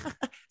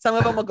 Some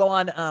of them will go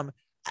on.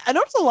 I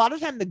notice a lot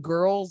of time the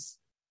girls,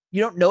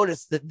 you don't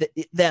notice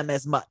them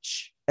as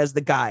much as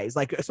the guys,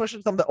 like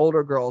especially some of the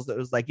older girls. It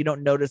was like you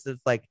don't notice.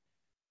 It's like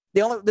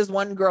there's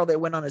one girl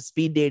that went on a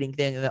speed dating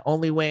thing, and the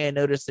only way I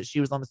noticed that she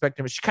was on the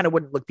spectrum is she kind of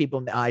wouldn't look people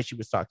in the eye she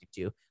was talking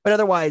to, but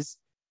otherwise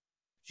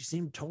she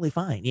seemed totally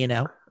fine, you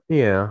know.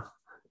 Yeah,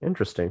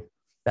 interesting.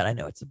 But I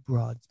know it's a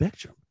broad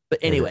spectrum. But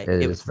anyway,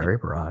 it was very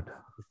broad.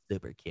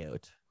 Super cute.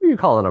 What are you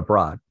calling a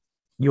broad?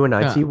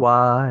 UNITY.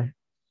 I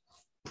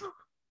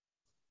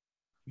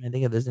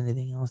think if there's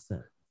anything else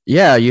that.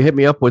 Yeah, you hit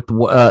me up with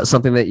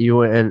something that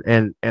you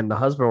and the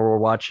husband were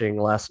watching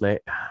last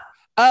night.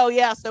 Oh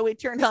yeah, so we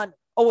turned on.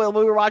 Oh well,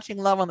 we were watching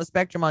Love on the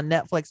Spectrum on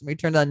Netflix, and we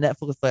turned on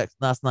Netflix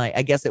last night.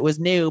 I guess it was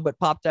new, but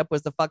popped up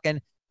was the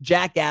fucking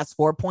Jackass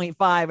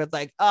 4.5. It's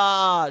like,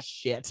 oh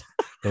shit.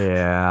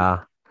 Yeah,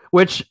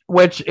 which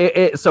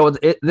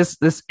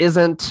this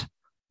isn't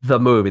the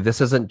movie. This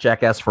isn't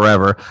Jackass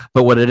Forever,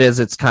 but what it is,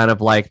 it's kind of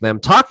like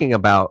them talking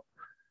about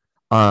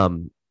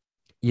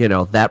you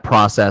know, that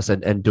process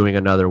and doing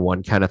another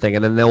one kind of thing.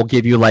 And then they'll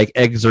give you like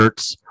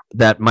excerpts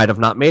that might have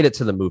not made it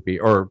to the movie,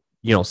 or,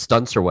 you know,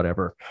 stunts or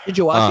whatever. Did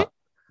you watch it?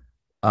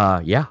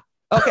 Yeah.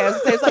 Okay. I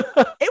was gonna say, it's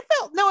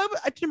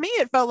like, to me,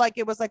 it felt like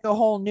it was like a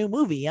whole new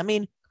movie. I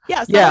mean,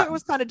 yeah. It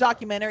was kind of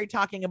documentary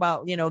talking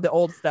about, you know, the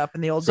old stuff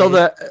and the old.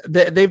 So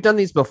they've done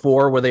these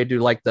before where they do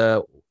like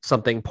the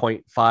something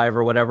 0.5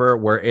 or whatever,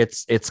 where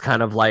it's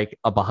kind of like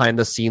a behind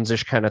the scenes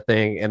ish kind of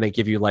thing. And they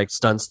give you like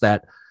stunts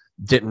that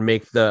didn't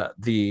make the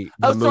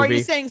movie. Sorry,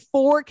 you're saying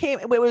 4 came.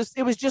 It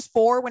was just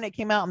 4 when it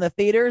came out in the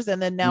theaters,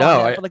 and then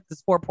now I feel like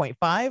this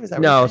 4.5. Is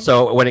that no?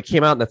 So when it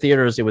came out in the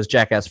theaters, it was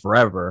Jackass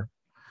Forever.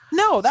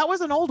 No, that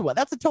was an old one.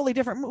 That's a totally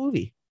different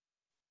movie.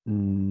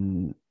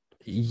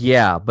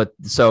 Yeah, but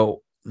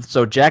so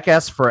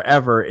Jackass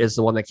Forever is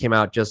the one that came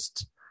out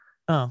just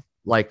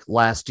like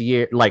last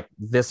year, like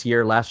this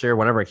year, last year,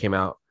 whenever it came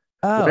out.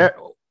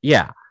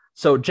 Yeah.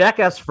 So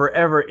Jackass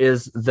Forever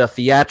is the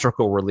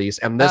theatrical release,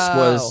 and this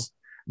was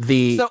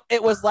So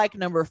it was like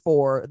number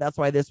 4. That's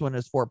why this one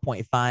is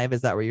 4.5.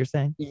 Is that what you're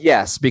saying?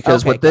 Yes,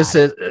 because what this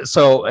is,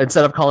 so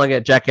instead of calling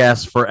it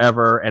Jackass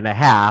Forever and a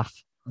Half,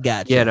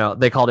 gotcha.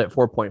 They called it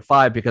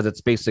 4.5 because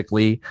it's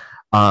basically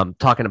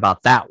talking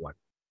about that one.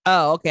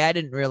 Oh, okay. I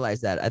didn't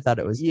realize that. I thought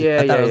it was.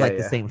 I thought it was like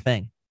the same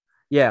thing.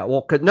 Yeah.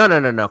 Well,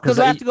 no. Because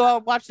I have to go out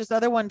and watch this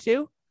other one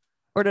too,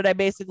 or did I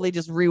basically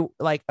just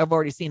I've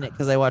already seen it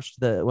because I watched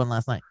the one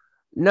last night.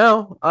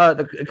 No,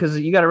 because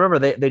you got to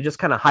remember they just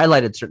kind of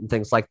highlighted certain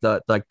things like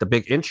the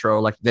big intro.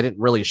 Like they didn't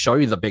really show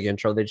you the big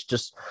intro. They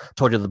just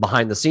told you the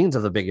behind the scenes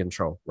of the big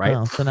intro, right?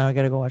 Oh, so now I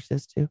got to go watch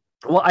this too.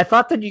 Well, I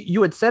thought that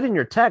you had said in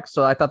your text,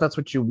 so I thought that's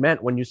what you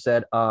meant when you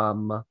said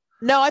No,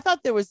 I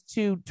thought there was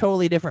 2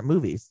 totally different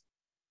movies.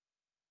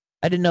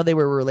 I didn't know they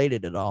were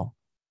related at all.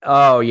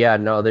 Oh yeah,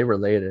 no, they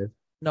related.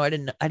 No, I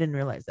didn't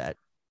realize that.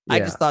 Yeah. I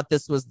just thought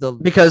this was the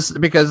because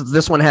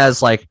this one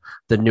has like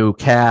the new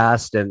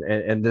cast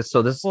and this,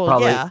 so this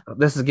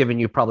this is giving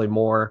you probably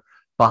more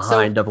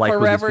behind of like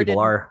Forever who these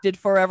people are. Did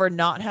Forever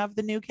not have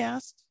the new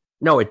cast?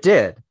 No, it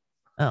did.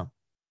 Oh,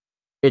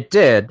 it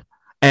did,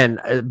 and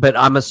but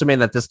I'm assuming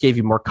that this gave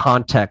you more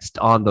context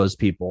on those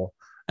people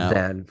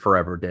than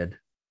Forever did.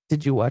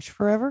 Did you watch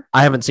Forever?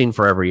 I haven't seen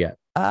Forever yet.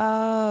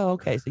 Oh,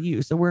 okay.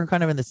 So we're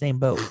kind of in the same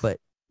boat, but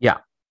yeah.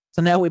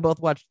 So now we both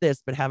watched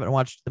this, but haven't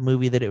watched the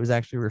movie that it was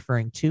actually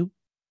referring to.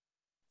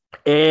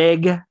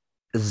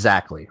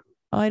 Exactly.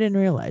 Oh, I didn't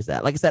realize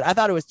that. Like I said, I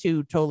thought it was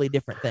 2 totally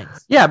different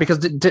things. Yeah, because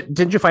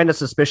didn't you find it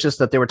suspicious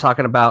that they were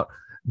talking about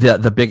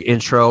the big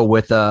intro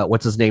with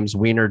what's his name's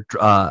wiener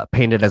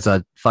painted as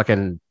a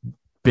fucking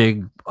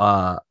big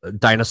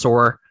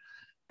dinosaur,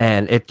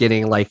 and it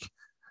getting like,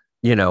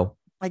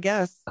 I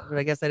guess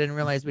I didn't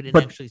realize we didn't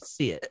actually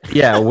see it.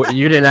 Yeah,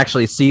 you didn't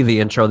actually see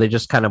the intro. They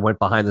just kind of went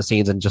behind the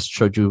scenes and just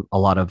showed you a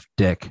lot of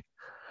dick.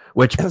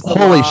 Which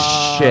holy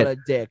shit,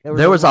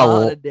 there was a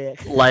lot of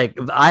dick. Like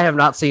I have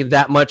not seen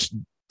that much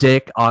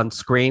dick on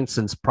screen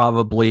since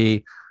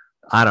probably,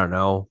 I don't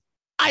know.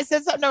 I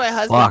said something to my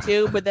husband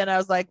too, but then I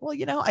was like, well,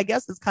 I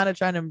guess it's kind of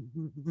trying to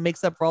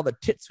mix up for all the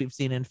tits we've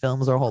seen in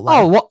films our whole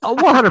life. Oh,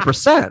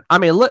 100%. I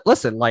mean,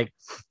 listen, like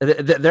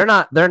they're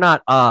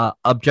not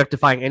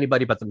objectifying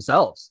anybody but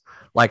themselves.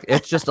 Like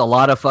it's just a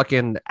lot of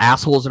fucking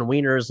assholes and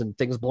wieners and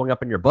things blowing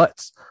up in your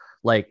butts.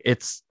 Like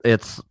it's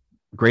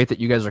great that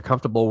you guys are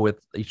comfortable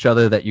with each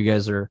other, that you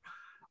guys are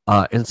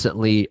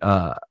instantly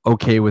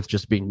okay with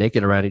just being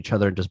naked around each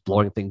other and just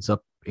blowing things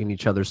up in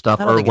each other's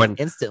stuff. Or when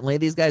instantly,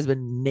 these guys have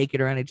been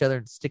naked around each other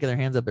and sticking their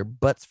hands up their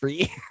butts for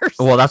years.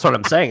 Well, that's what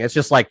I'm saying. It's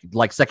just like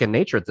second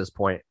nature at this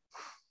point.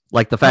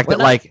 Like the fact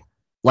that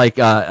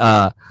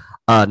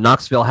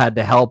Knoxville had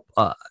to help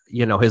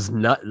his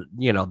nut,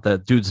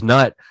 the dude's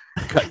nut,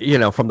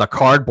 from the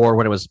cardboard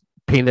when it was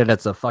painted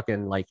as a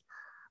fucking like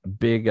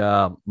big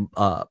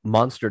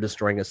monster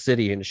destroying a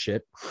city and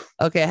shit.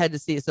 Okay, I had to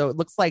see it. So it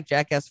looks like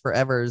Jackass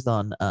Forever is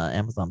on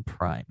Amazon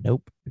Prime.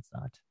 Nope, it's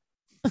not.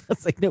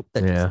 It's like, nope,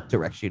 that just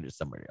directs you to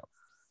somewhere else.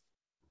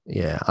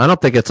 Yeah, I don't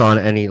think it's on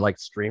any like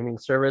streaming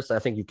service. I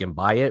think you can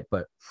buy it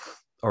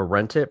or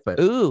rent it, but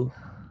ooh,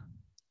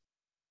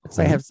 looks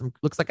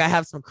like I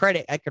have some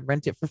credit. I could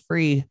rent it for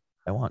free if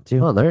I want to.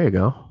 Oh, there you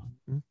go.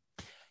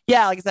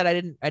 Yeah, like I said,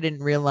 I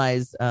didn't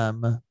realize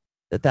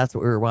that's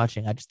what we were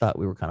watching. I just thought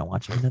we were kind of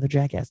watching another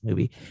Jackass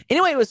movie.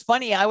 Anyway, it was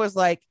funny. I was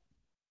like,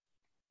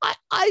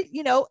 I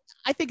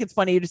think it's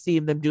funny to see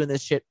them doing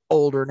this shit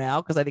older now,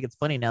 because I think it's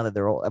funny now that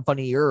they're old.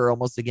 Funnier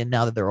almost again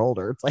now that they're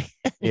older. It's like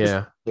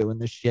doing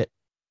this shit.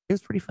 It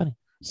was pretty funny.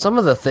 Some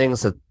of the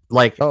things that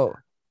like a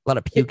lot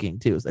of puking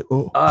too. It's like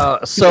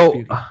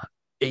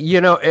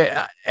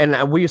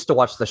and we used to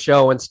watch the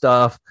show and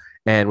stuff,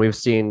 and we've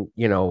seen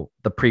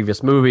the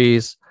previous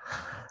movies,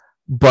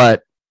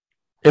 but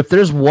if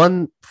there's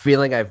one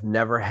feeling I've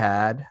never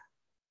had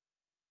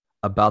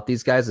about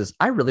these guys is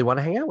I really want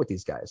to hang out with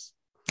these guys.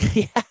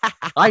 Yeah.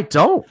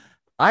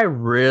 I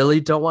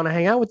really don't want to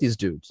hang out with these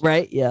dudes.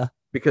 Right. Yeah.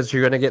 Because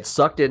you're going to get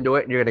sucked into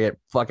it and you're going to get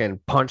fucking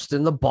punched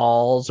in the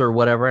balls or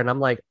whatever. And I'm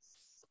like,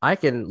 I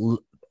can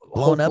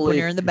blown up when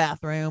you're in the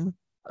bathroom.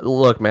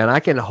 Look, man, I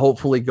can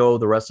hopefully go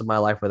the rest of my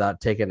life without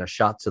taking a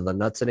shot to the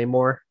nuts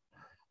anymore.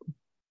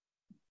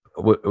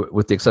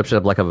 With the exception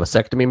of like a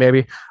vasectomy,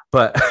 maybe.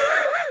 But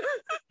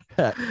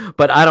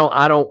but I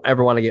don't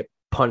ever want to get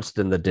punched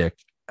in the dick.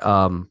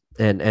 And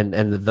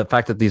the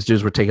fact that these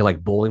dudes were taking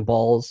like bowling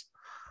balls,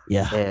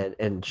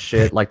 and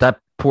shit, like that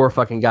poor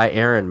fucking guy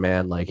Aaron,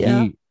 man, like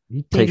he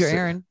takes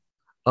Aaron.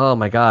 Oh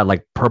my god,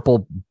 like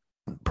purple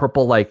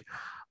like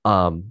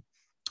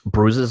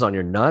bruises on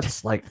your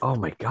nuts, like oh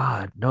my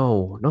god,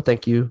 no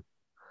thank you.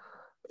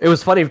 It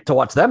was funny to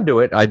watch them do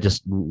it. I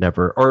just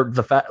never, or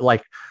the fact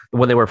like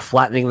when they were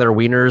flattening their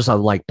wieners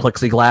on like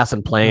plexiglass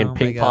and playing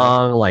ping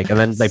pong, like, and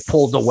then they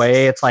pulled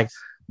away. It's like,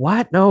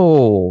 what?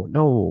 No.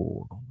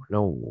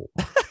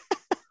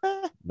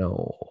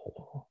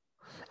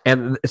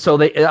 And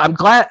so I'm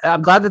glad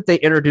that they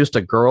introduced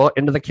a girl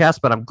into the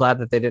cast, but I'm glad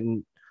that they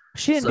didn't.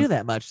 She didn't do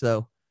that much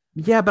though.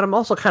 Yeah, but I'm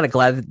also kind of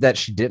glad that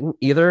she didn't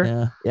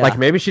either. Yeah. Like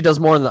maybe she does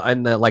more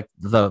in the like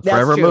the That's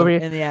Forever true. movie.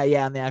 And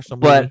in the actual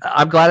movie. But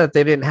I'm glad that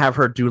they didn't have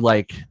her do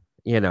like,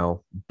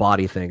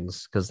 body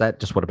things, because that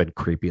just would have been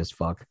creepy as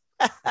fuck.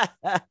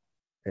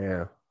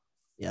 Yeah.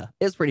 Yeah,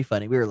 it was pretty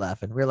funny. We were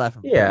laughing.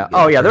 Yeah.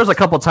 Oh yeah. There was a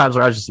couple times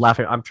where I was just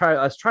laughing. I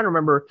was trying to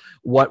remember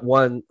what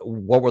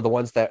were the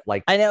ones that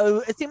like. I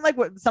know it seemed like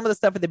some of the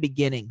stuff at the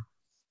beginning.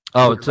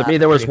 Oh, to me,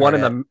 there was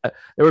one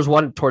there was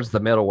one towards the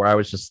middle where I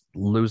was just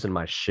losing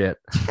my shit.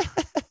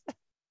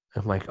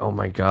 I'm like, oh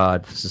my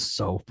God, this is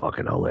so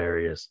fucking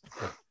hilarious.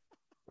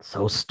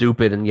 So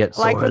stupid and yet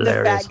so like when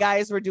hilarious. the fat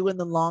guys were doing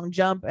the long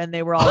jump and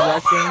they were all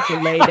rushing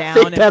to lay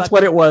down. That's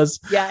what it was.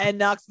 Yeah, and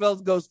Knoxville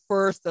goes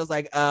first. I was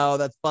like, oh,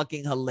 that's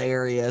fucking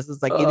hilarious.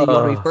 It's like either you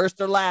want to be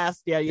first or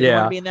last. Yeah, you don't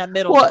want to be in that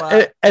middle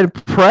spot. And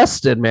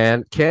Preston,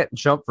 man, can't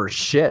jump for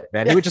shit,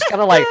 man. He would just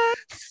kind of like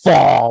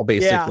fall,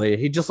 basically. Yeah.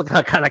 He just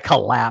kind of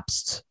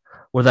collapsed.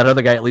 Where that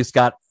other guy at least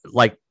got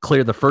like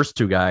cleared the first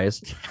two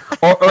guys,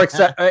 or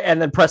except,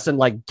 and then Preston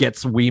like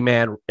gets Wee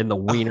Man in the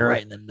wiener,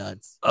 right in the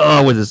nuts.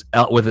 Oh,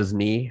 with his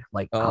knee,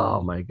 like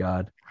oh my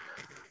God,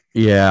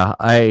 yeah.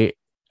 I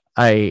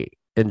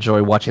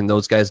enjoy watching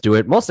those guys do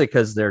it mostly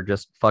because they're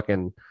just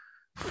fucking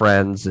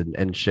friends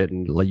and shit,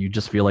 and like you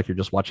just feel like you're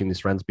just watching these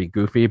friends be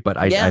goofy. But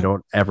I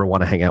don't ever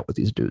want to hang out with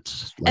these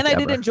dudes. Like, and I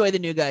did enjoy the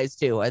new guys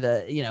too.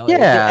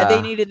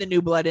 They needed the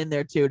new blood in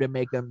there too to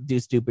make them do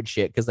stupid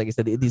shit. Because like I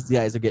said, these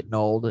guys are getting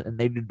old, and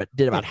they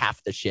did about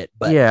half the shit.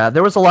 But yeah,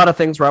 there was a lot of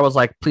things where I was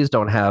like, please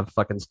don't have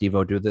fucking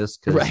Steve-O do this,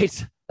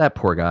 right? That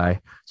poor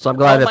guy. So I'm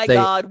glad. Oh my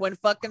God, when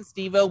fucking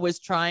Steve-O was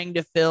trying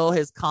to fill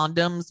his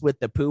condoms with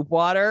the poop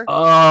water.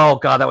 Oh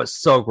God, that was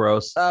so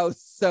gross. Oh,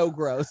 so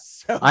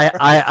gross.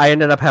 I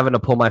ended up having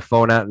to pull my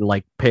phone out and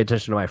like pay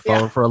attention to my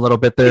phone for a little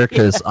bit there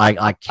because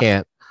I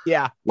can't.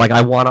 Yeah. Like I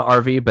want an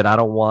RV, but I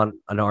don't want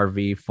an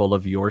RV full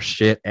of your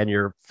shit and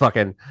your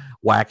fucking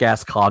whack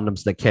ass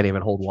condoms that can't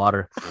even hold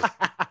water.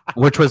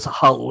 Which was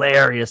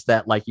hilarious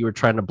that like you were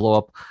trying to blow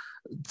up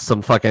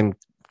some fucking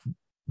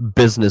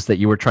business that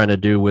you were trying to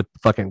do with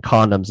fucking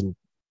condoms, and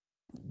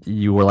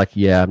you were like,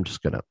 yeah, I'm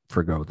just gonna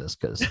forgo this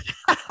because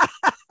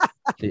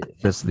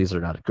these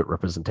are not good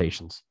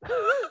representations.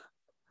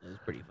 It was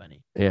pretty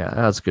funny. Yeah,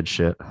 that's good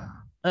shit.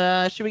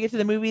 Should we get to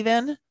the movie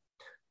then?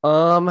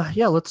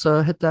 Yeah, let's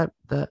hit that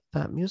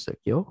music,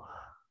 yo.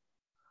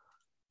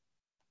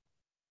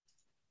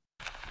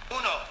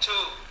 1, 2,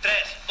 3,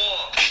 4.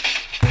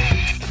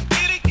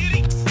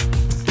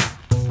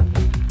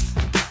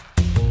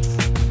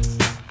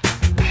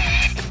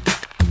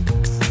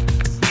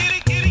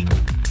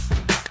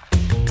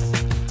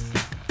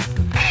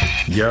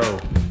 Yo,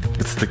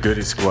 it's the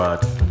Goody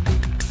Squad.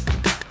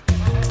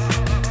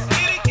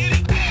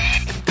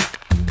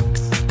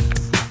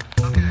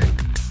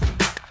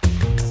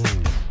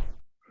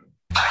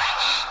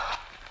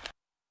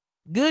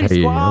 Goody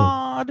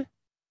Squad.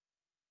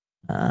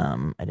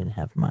 I didn't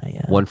have my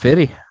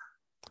 150.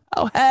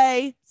 Oh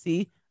hey,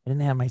 see, I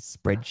didn't have my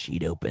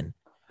spreadsheet open.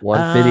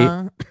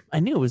 150. I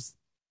knew it was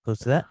close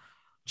to that.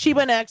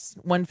 Chiba next,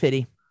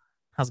 150.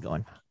 How's it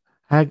going?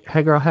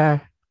 Hey girl,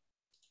 hey.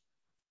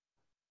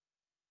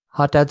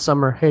 Hot Dad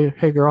Summer.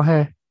 Hey girl,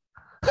 hey.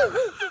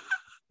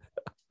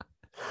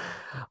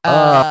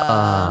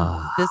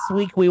 This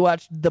week we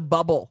watched The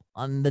Bubble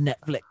on the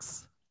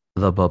Netflix.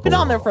 The Bubble. Been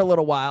on there for a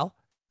little while.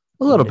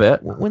 A little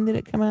bit. When did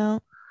it come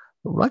out?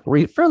 Like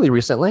fairly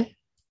recently.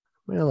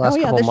 The last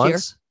couple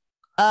months.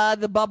 Year.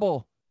 The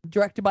Bubble,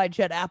 directed by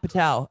Judd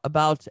Apatow,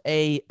 about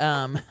a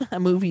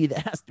movie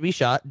that has to be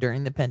shot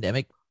during the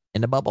pandemic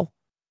in a bubble.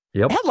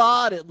 Yep. It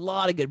had a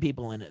lot of good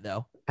people in it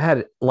though. It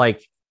had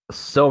like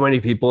so many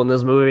people in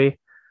this movie.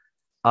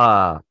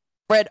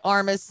 Fred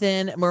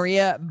Armisen,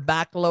 Maria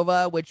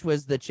Bakalova, which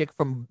was the chick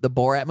from the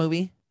Borat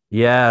movie.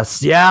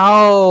 Yes. Yeah.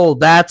 Oh,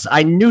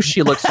 I knew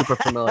she looked super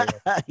familiar.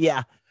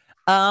 Yeah.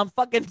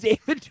 Fucking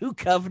David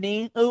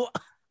Duchovny, who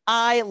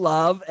I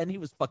love, and he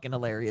was fucking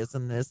hilarious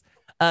in this.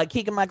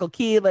 Keegan-Michael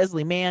Key,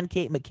 Leslie Mann,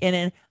 Kate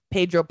McKinnon,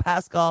 Pedro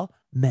Pascal,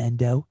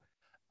 Mando,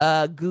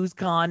 Guz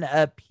Khan,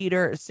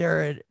 Peter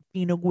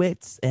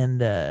Serafinowicz,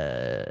 and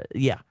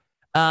yeah.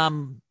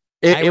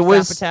 It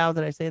was Apatow,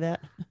 did I say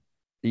that?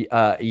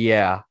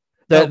 Yeah.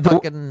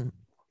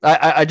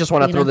 I just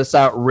want to throw this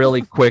out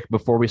really quick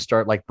before we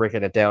start like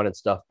breaking it down and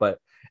stuff, but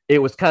it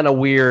was kind of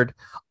weird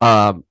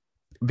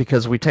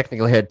because we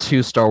technically had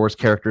 2 Star Wars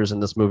characters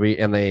in this movie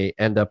and they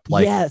end up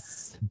like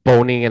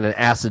boning in an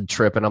acid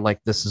trip, and I'm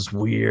like, this is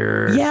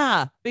weird.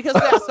 Yeah, because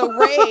so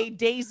Ray,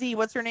 Daisy,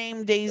 what's her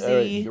name?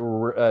 Daisy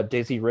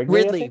Daisy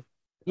Ridley.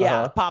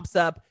 Yeah, pops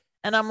up,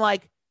 and I'm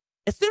like,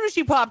 as soon as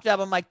she popped up,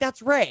 I'm like,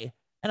 that's Ray,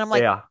 and I'm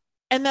like, yeah.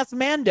 And that's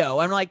Mando.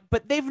 I'm like,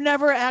 but they've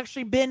never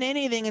actually been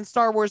anything in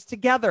Star Wars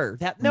together.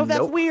 That's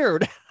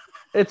weird.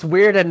 It's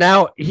weird. And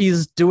now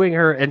he's doing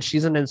her, and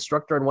she's an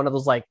instructor in one of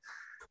those like,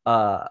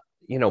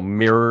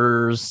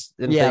 mirrors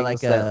and things like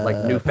that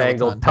like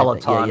newfangled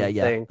Peloton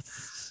thing.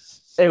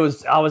 I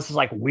was just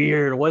like,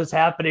 weird. What is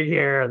happening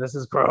here? This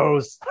is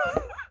gross.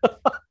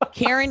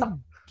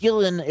 Karen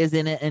Gillan is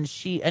in it, and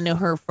I know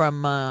her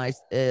from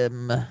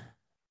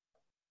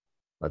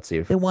Let's see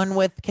if The one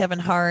with Kevin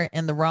Hart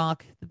and The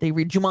Rock that they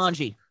read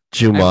Jumanji.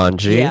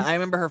 Jumanji. I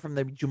remember her from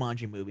the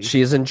Jumanji movie.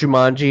 She's in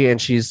Jumanji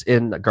and she's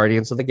in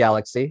Guardians of the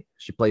Galaxy.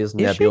 She plays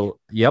Nebula.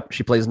 Yep,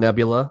 she plays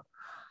Nebula.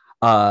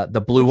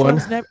 The blue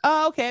one.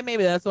 Oh, okay,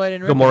 maybe that's why I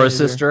didn't remember. Gamora's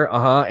sister.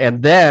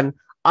 And then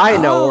I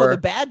know her.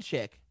 The bad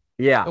chick.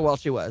 Yeah. Well,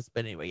 she was,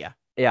 but anyway, yeah.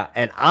 Yeah,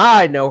 and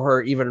I know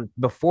her even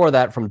before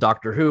that from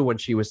Doctor Who when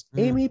she was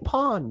Amy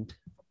Pond.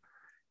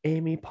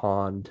 Amy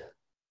Pond.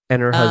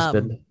 And her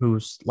husband,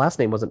 whose last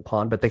name wasn't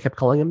Pond, but they kept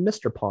calling him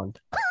Mr. Pond.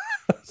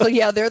 So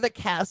yeah, they're the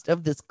cast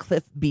of this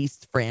Cliff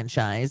Beast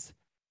franchise.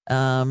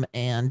 To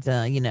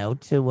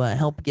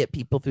help get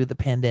people through the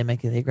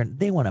pandemic,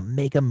 they want to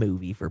make a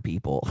movie for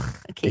people.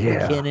 Kate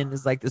McKinnon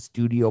is like the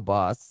studio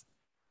boss.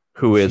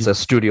 She's a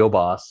studio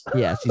boss.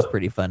 Yeah, she's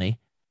pretty funny.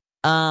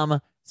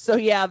 So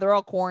yeah, they're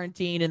all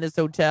quarantined in this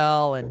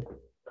hotel, and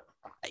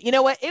you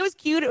know what? It was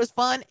cute. It was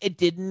fun. It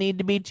didn't need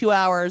to be 2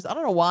 hours. I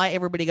don't know why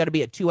everybody got to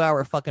be a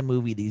 2-hour fucking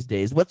movie these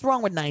days. What's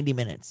wrong with 90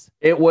 minutes?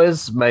 It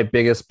was my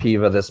biggest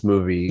peeve of this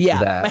movie.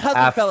 Yeah, my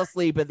husband fell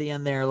asleep at the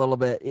end there a little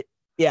bit.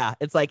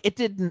 It's like it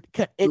didn't.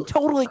 It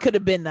totally could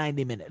have been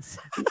 90 minutes.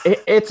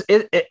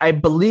 I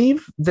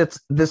believe that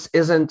this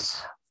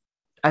isn't.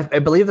 I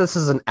believe this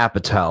is an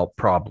Apatow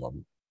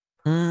problem.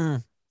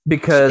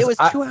 Because it was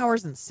 2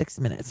 hours and 6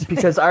 minutes.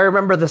 Because I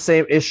remember the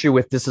same issue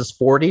with This Is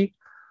 40,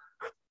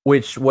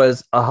 which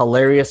was a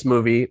hilarious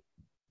movie,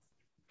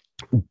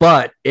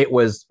 but it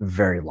was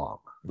very long.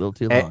 A little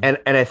too long. And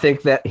I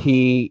think that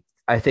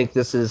I think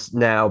this has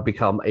now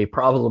become a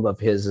problem of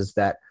his, is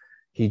that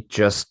he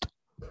just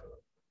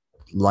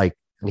he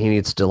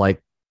needs to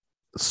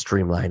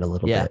streamline a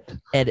little bit.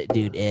 Edit,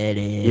 dude,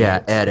 edit.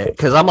 Yeah, edit.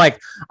 Because I'm like,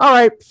 all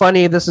right,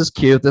 funny. This is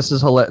cute. This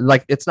is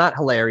it's not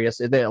hilarious.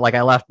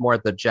 I laughed more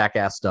at the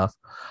jackass stuff.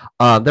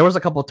 There was a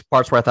couple of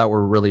parts where I thought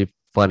were really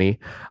funny.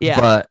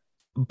 Yeah.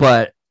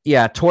 But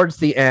yeah, towards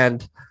the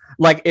end,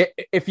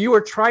 if you were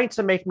trying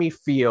to make me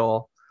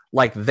feel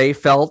like they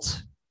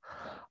felt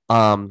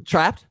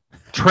trapped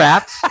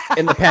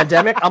in the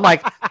pandemic, I'm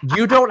like,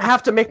 you don't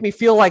have to make me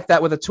feel like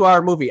that with a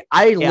 2-hour movie.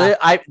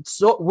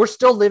 We're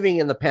still living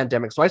in the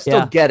pandemic, so I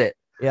still get it.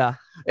 Yeah.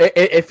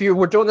 If you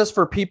were doing this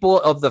for people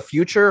of the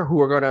future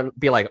who are going to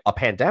be like, a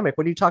pandemic,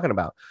 what are you talking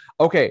about?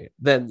 Okay,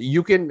 then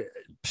you can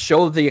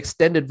show the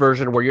extended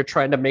version where you're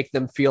trying to make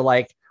them feel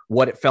like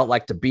what it felt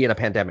like to be in a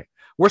pandemic.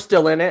 We're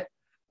still in it.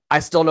 I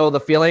still know the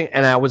feeling,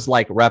 and I was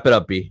like, wrap it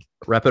up, B.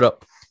 Wrap it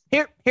up.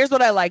 Here's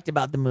what I liked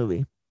about the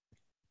movie.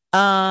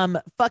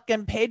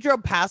 Fucking Pedro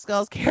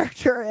Pascal's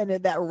character and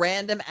that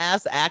random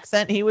ass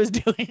accent he was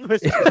doing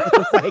was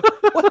just like,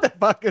 what the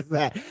fuck is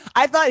that?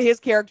 I thought his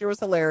character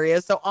was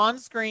hilarious. So on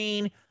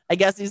screen, I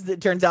guess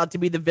it turns out to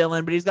be the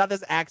villain, but he's got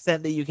this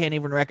accent that you can't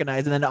even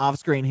recognize, and then off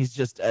screen he's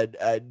just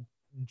a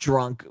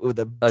drunk with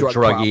a drug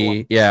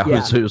druggie,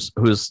 problem.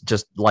 who's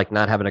just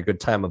not having a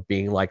good time of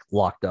being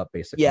locked up,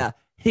 basically. Yeah,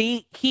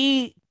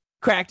 he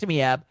cracked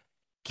me up.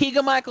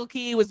 Keegan-Michael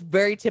Key was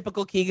very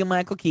typical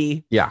Keegan-Michael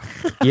Key. Yeah.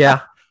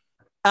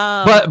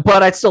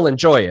 But I still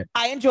enjoy it.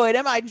 I enjoyed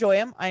him. I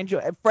enjoy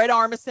it. Fred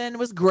Armisen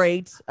was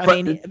great.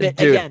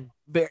 Again,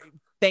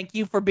 thank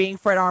you for being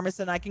Fred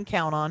Armisen. I can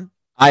count on.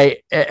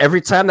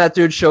 Every time that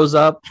dude shows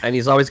up and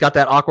he's always got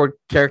that awkward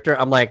character,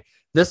 I'm like,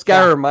 this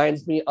guy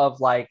reminds me of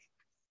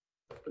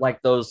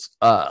those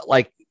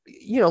Harvey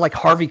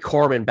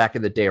Korman back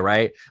in the day,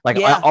 right?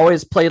 I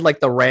always played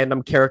the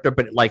random character,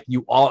 but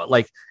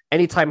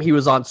anytime he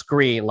was on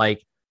screen,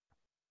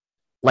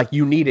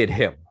 you needed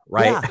him.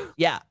 Right.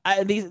 Yeah.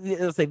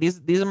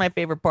 These are my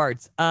favorite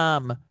parts. I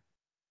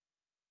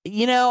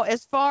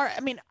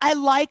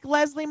like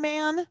Leslie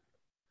Mann.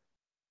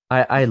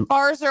 As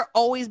far as her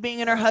always being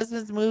in her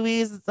husband's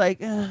movies, it's like,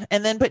 and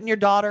then putting your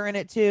daughter in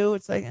it too.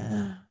 It's like,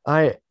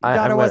 your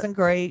daughter wasn't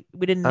great.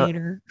 We didn't need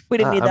her. We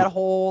didn't need that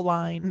whole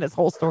line, this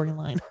whole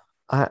storyline.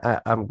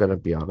 I'm gonna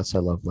be honest. I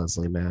love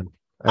Leslie Mann.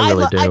 I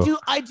really do.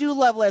 I do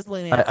love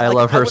Leslie Mann. I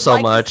love her so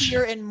much. To see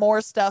her in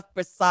more stuff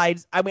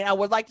besides. I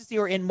would like to see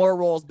her in more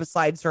roles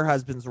besides her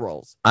husband's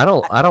roles. I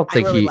don't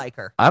think really he like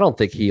her. I don't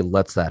think he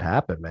lets that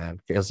happen, man.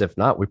 Because if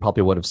not, we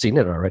probably would have seen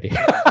it already.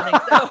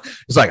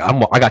 It's like,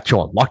 I got you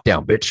on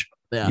lockdown, bitch.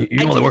 Yeah.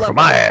 You only work for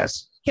my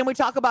ass. Can we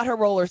talk about her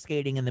roller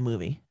skating in the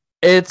movie?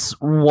 It's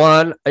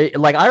one I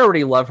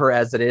already love her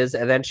as it is,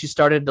 and then she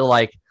started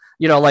to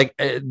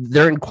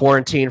they're in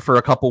quarantine for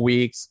a couple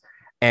weeks.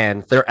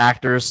 And they're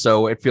actors,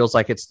 so it feels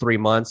like it's 3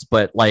 months.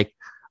 But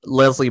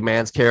Leslie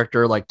Mann's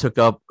character took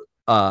up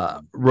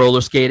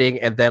roller skating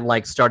and then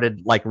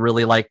started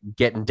really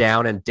getting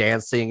down and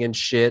dancing and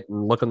shit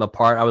and looking the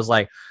part. I was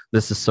like,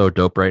 this is so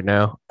dope right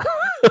now.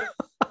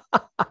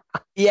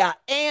 Yeah,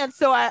 and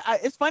so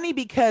it's funny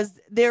because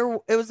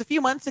it was a few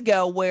months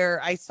ago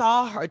where I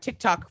saw a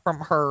TikTok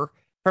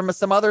from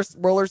some other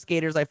roller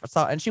skaters I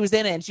saw, and she was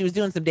in it and she was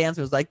doing some dance.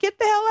 It was like, get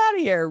the hell out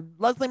of here!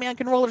 Leslie Mann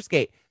can roller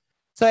skate.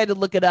 So I had to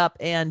look it up,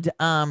 and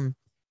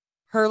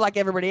her, like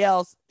everybody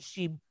else,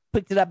 she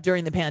picked it up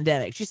during the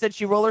pandemic. She said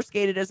she roller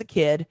skated as a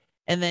kid,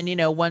 and then,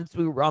 once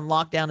we were on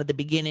lockdown at the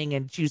beginning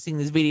and she was seeing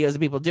these videos of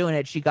people doing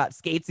it, she got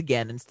skates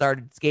again and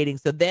started skating.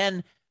 So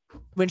then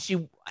when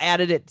she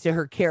added it to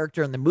her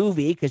character in the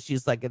movie, because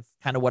she's like, it's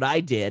kind of what I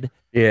did.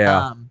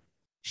 Yeah.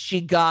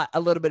 She got a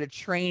little bit of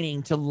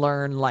training to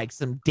learn like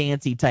some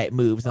dancey type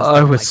moves and Oh,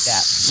 stuff it was like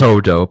that. so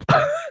dope.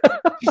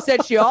 She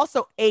said she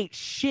also ate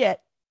shit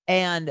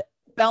and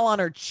fell on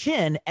her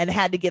chin and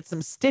had to get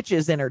some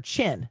stitches in her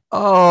chin.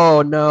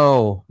 Oh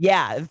no.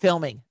 Yeah,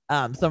 filming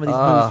some of these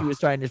moves she was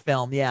trying to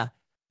film. Yeah.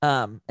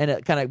 And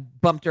it kind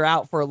of bumped her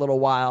out for a little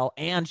while.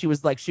 And she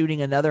was like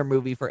shooting another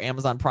movie for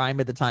Amazon Prime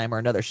at the time, or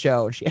another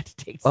show, and she had to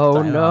take some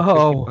time off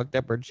 'cause she fucked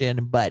up her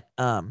chin. But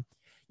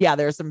yeah,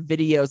 there are some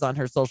videos on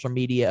her social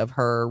media of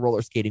her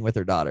roller skating with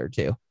her daughter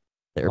too.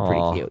 They're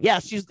pretty cute. Yeah,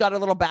 she's got a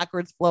little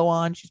backwards flow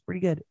on. She's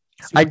pretty good.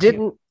 I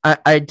didn't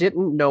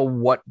know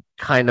what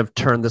kind of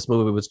turn this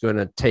movie was going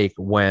to take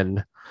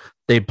when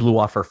they blew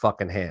off her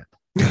fucking hand.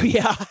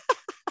 Yeah.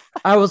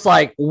 I was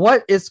like,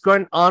 what is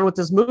going on with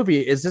this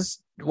movie? Is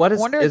this what is?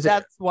 I wonder is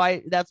if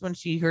that's when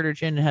she hurt her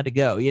chin and had to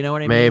go. You know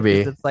what I mean? Maybe.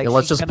 It's like,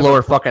 let's just blow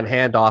her fucking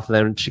hand off, and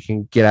then she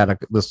can get out of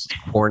this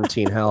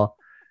quarantine hell,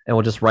 and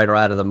we'll just write her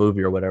out of the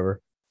movie or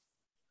whatever.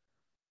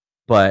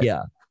 But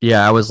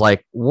yeah, I was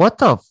like, what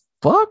the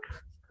fuck?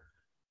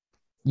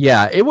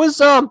 Yeah, it was.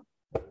 Oh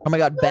my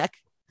god,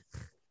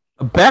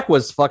 Beck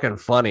was fucking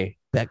funny.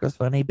 Beck was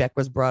funny. Beck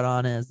was brought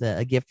on as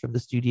a gift from the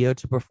studio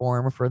to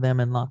perform for them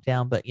in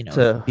lockdown, but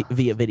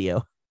via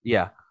video.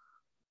 Yeah.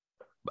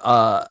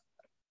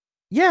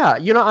 Yeah,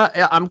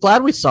 I'm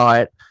glad we saw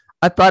it.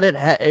 I thought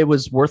it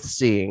was worth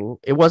seeing.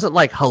 It wasn't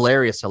like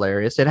hilarious.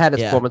 It had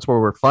its moments where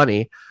we're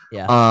funny.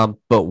 Yeah.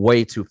 But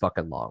way too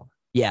fucking long.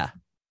 Yeah.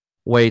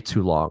 Way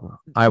too long.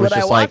 I was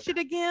just watch it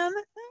again?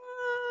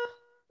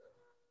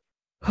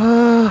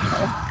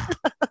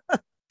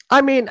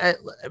 I mean,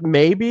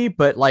 maybe,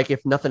 but like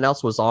if nothing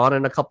else was on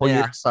in a couple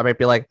years, I might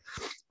be like,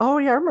 "Oh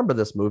yeah, I remember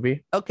this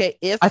movie." Okay,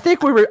 I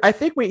think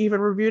we even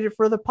reviewed it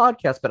for the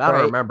podcast, but I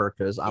don't remember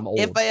because I'm old.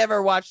 If I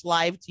ever watched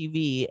live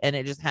TV and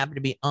it just happened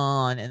to be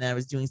on, and then I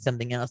was doing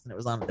something else and it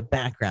was on in the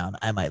background,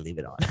 I might leave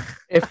it on.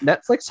 If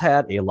Netflix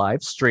had a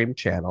live stream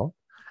channel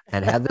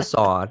and had this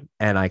on,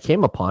 and I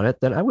came upon it,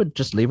 then I would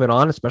just leave it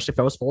on, especially if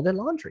I was folding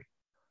laundry.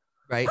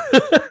 Right.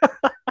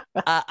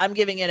 I'm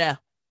giving it a.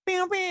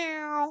 Pew,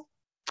 pew.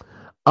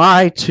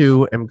 I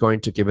too am going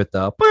to give it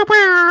the.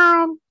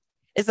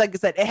 It's like I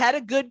said, it had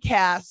a good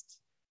cast.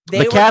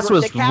 The cast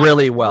was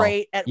really well.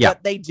 Great at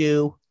what they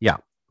do. Yeah.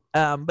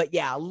 But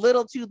yeah, a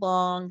little too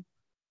long.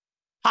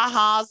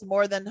 Ha-ha's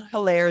more than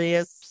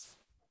hilarious.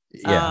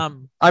 Yeah.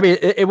 I mean,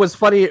 it was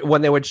funny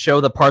when they would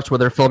show the parts where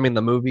they're filming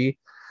the movie,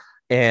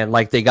 and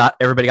like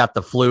everybody got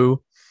the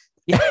flu.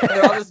 Yeah,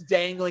 they're all just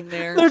dangling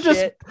there. They're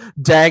just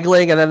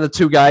dangling, and then the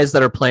two guys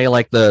that are playing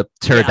like the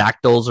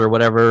pterodactyls or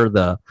whatever,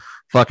 the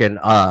fucking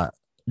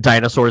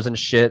dinosaurs and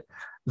shit,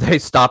 they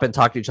stop and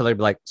talk to each other and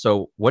be like,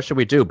 so what should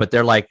we do? But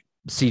they're like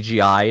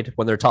CGI'd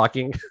when they're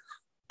talking.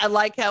 I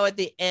like how at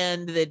the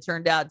end it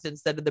turned out to,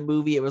 instead of the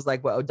movie, it was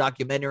like a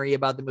documentary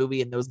about the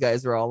movie, and those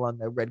guys are all on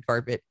the red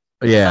carpet.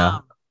 Yeah.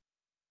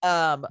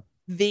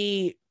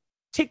 The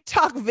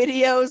TikTok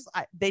videos,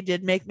 they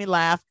did make me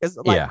laugh because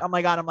oh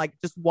my god, I'm like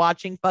just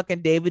watching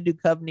fucking David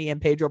Duchovny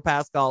and Pedro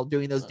Pascal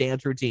doing those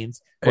dance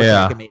routines.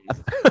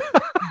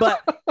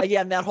 But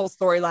again, that whole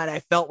storyline I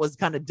felt was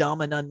kind of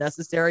dumb and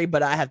unnecessary,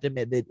 but I have to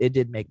admit that it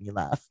did make me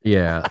laugh.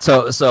 Yeah.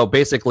 So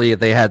basically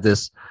they had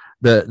this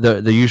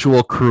the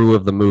usual crew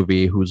of the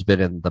movie who's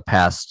been in the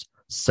past,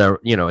 so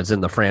is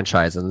in the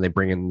franchise, and they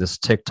bring in this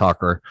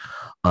TikToker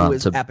who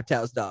is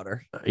Apatow's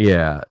daughter.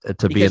 Yeah,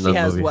 to be in the movie.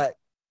 She has movie.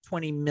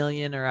 20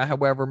 million or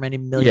however many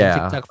million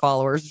TikTok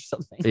followers or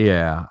something.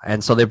 Yeah.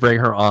 And so they bring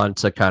her on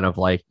to kind of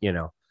like,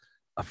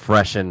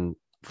 freshen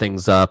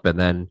things up, and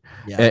then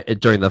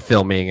during the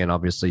filming and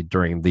obviously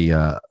during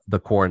the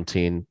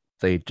quarantine,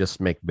 they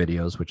just make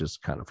videos, which is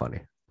kind of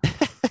funny.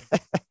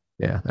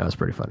 Yeah, that was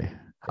pretty funny.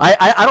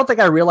 I don't think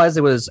I realized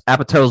it was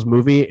Apatow's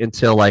movie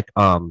until like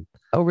oh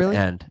really?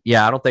 And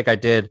yeah, I don't think I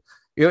did.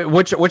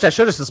 Which I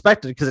should have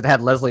suspected because it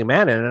had Leslie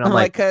Mann in it. And I'm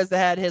like, because it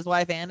had his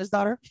wife and his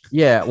daughter.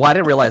 Yeah, well, I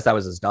didn't realize that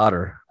was his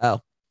daughter. Oh,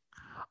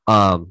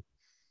 I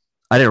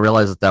didn't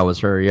realize that was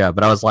her. Yeah,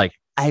 but I was like,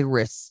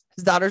 Iris.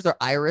 His daughters are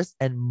Iris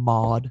and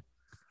Maud.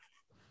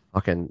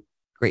 Fucking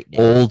great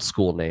names. Old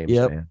school names,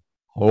 man.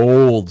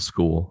 Old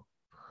school.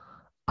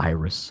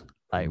 Iris.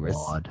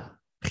 Maud.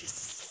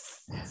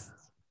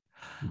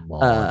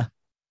 Maud.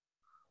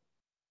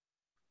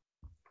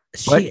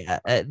 She,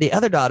 the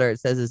other daughter, it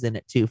says, is in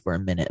it too for a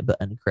minute, but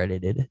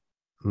uncredited.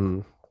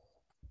 Hmm.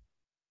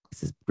 It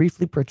says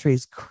briefly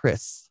portrays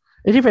Chris.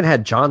 It even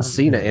had John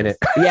Cena in it.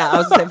 Yeah, I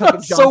was saying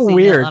fucking John so Cena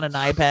weird on an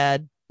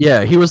iPad.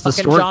 Yeah, he was the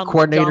store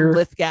coordinator. John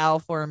Lithgow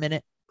for a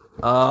minute.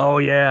 Oh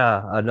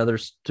yeah, another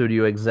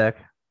studio exec.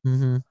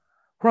 Mm-hmm.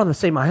 We're on the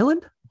same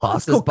island.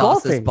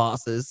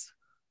 Bosses.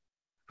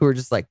 Who are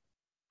just like,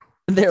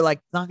 they're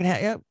like, not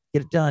gonna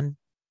get it done.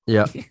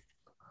 Yeah,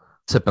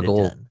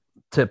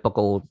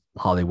 typical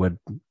Hollywood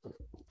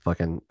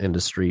fucking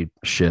industry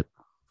shit.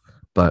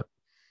 But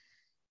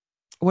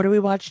what do we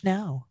watch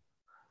now?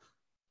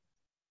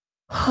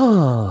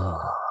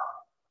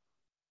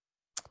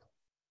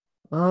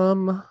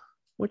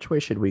 Which way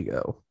should we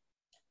go?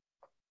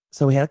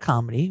 So we had a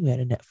comedy. We had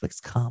a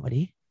Netflix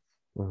comedy.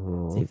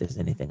 Mhm. See if there's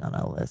anything on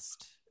our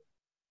list.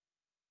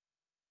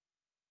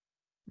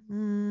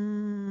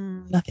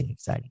 Nothing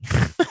exciting.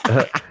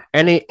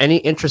 Any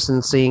interest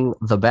in seeing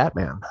The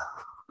Batman?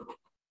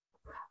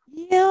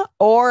 Yeah.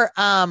 Or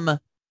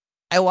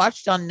I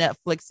watched on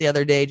Netflix the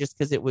other day just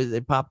because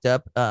it popped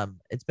up.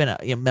 It's been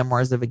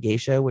Memoirs of a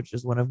Geisha, which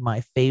is one of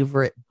my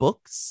favorite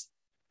books.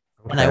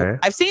 Okay. And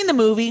I've seen the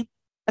movie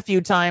a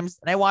few times,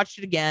 and I watched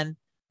it again.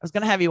 I was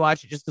gonna have you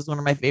watch it just because one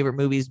of my favorite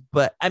movies,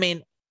 but I mean,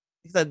 like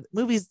I said,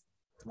 movies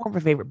more of my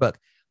favorite book.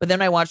 But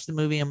then I watched the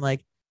movie, I'm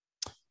like,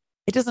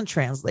 it doesn't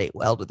translate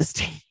well to this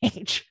day and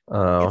age.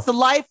 Oh. It's the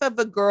life of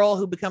a girl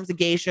who becomes a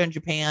geisha in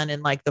Japan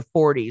in like the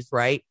 40s,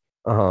 right?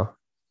 Uh-huh.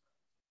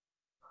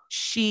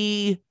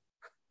 She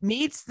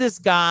meets this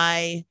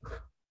guy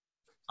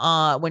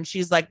when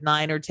she's like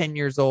 9 or 10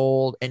 years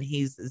old, and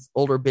he's this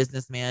older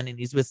businessman, and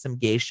he's with some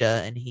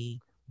geisha, and he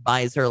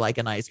buys her like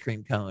an ice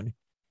cream cone,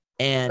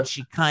 and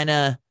she kind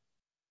of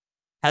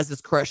has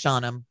this crush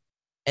on him.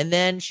 And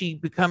then she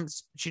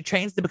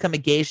trains to become a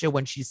geisha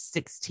when she's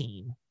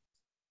 16,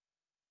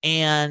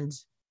 and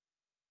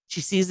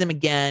she sees him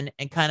again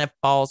and kind of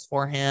falls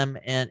for him.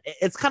 And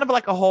it's kind of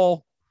like a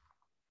whole,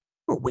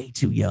 you were way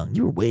too young.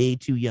 You were way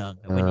too young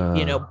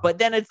when but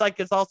then it's like,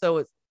 it's also,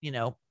 it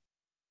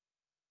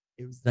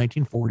was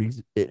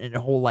 1940s and a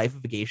whole life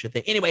of a geisha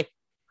thing. Anyway,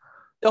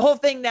 the whole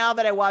thing, now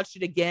that I watched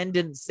it again,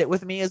 didn't sit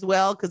with me as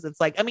well. Cause it's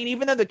like, I mean,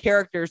 even though the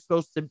character is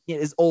supposed to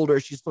is older,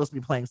 she's supposed to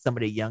be playing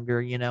somebody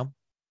younger,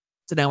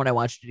 So now when I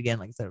watched it again,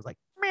 like I said, I was like,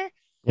 meh.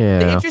 Yeah.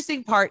 The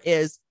interesting part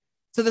is,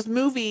 so this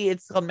movie,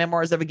 it's called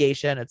Memoirs of a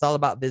Geisha, and it's all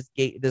about this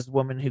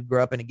woman who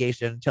grew up in a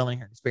geisha and telling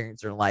her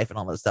experience in her life and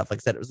all this stuff. Like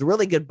I said, it was a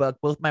really good book.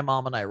 Both my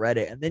mom and I read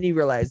it, and then you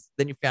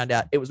found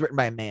out it was written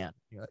by a man.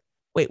 You're like,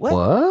 wait,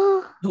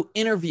 what? Who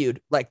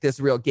interviewed like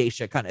this real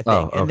geisha kind of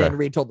thing, and then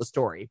retold the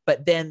story.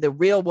 But then the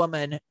real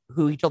woman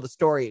who he told the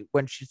story,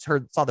 when she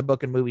saw the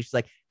book and movie, she's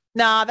like,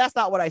 nah, that's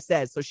not what I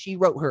said. So she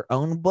wrote her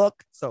own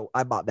book. So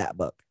I bought that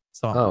book.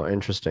 So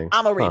interesting.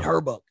 I'm gonna read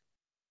her book.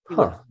 She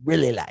would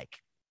really like.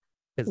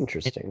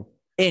 Interesting.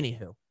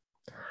 Anywho.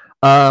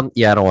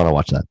 Yeah, I don't want to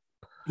watch that.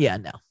 Yeah,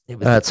 no.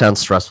 That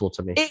sounds stressful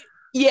to me.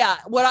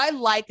 What I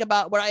like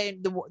about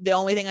the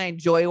only thing I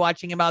enjoy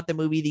watching about the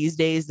movie these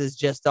days is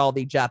just all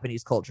the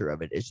Japanese culture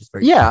of it. It's just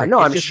very pretty.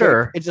 I'm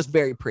sure it's just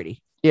very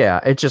pretty. Yeah,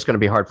 it's just going to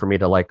be hard for me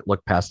to like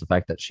look past the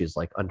fact that she's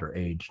like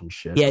underage and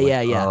shit.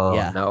 Yeah.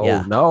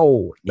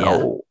 No.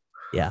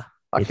 Yeah.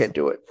 I can't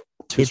do it.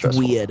 It's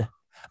stressful. Weird.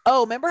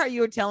 Oh, remember how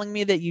you were telling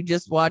me that you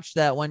just watched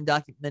that one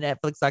the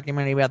Netflix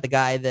documentary about the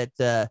guy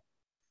that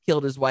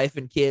killed his wife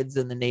and kids,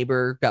 and the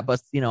neighbor got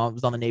busted, it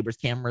was on the neighbor's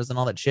cameras and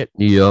all that shit?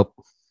 Yep.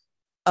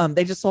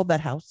 They just sold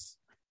that house.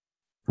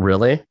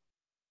 Really?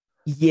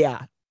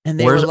 Yeah. And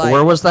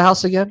where was the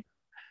house again?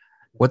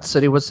 What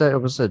city was that?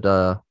 Was it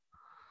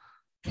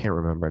can't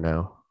remember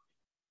now.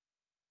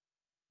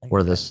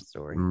 Where this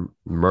story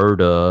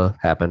murder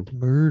happened. I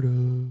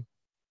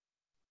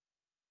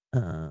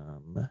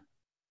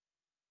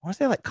want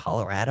to say like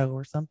Colorado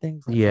or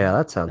something. Yeah,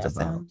 that sounds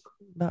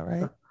about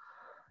right.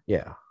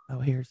 Yeah. Oh,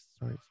 here's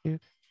story.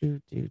 Do.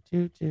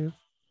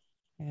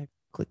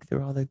 Click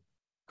through all the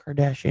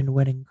Kardashian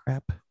wedding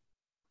crap.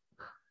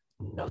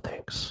 No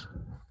thanks.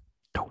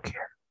 Don't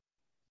care.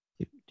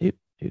 Do.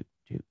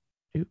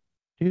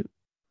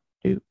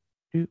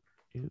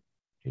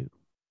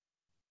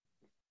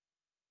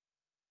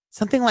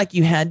 Something like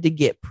you had to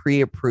get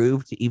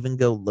pre-approved to even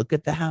go look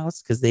at the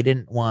house because they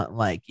didn't want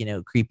like,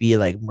 creepy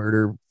like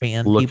murder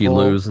fan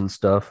looky-loos and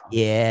stuff.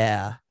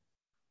 Yeah.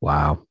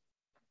 Wow.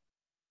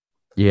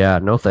 Yeah,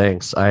 no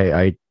thanks.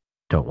 I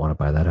don't want to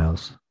buy that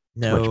house.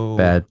 No. Too much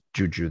bad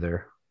juju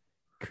there.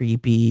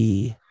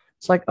 Creepy.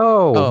 It's like,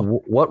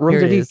 what room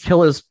did he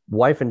kill his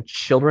wife and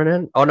children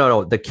in? Oh,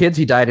 no. The kids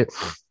he died in.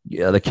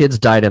 Yeah, the kids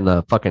died in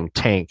the fucking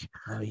tank.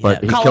 Oh, yeah.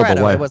 But he Colorado. killed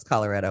the wife. It was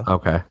Colorado.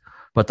 Okay.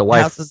 But the wife.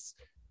 The house is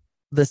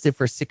listed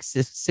for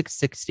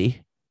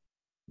 $660.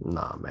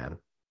 Nah, man.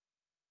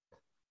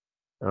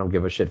 I don't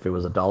give a shit if it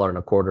was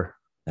 $1.25.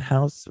 The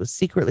house was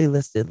secretly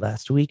listed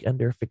last week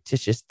under a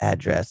fictitious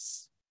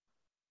address.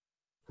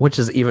 Which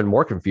is even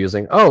more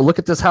confusing. Oh, look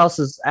at this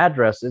house's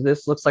address.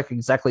 This looks like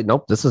exactly.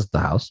 Nope, this is the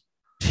house.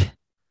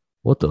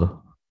 What the?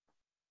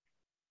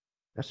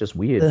 That's just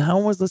weird. The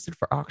home was listed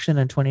for auction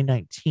in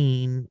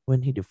 2019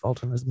 when he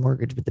defaulted on his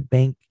mortgage, but the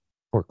bank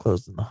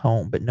foreclosed on the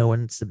home, but no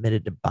one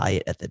submitted to buy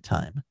it at the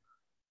time.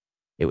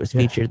 It was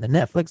featured in the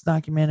Netflix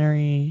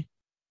documentary.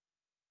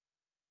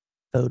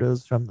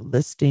 Photos from the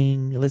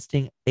listing.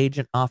 Listing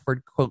agent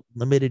offered, quote,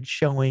 limited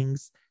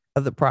showings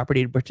of the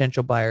property to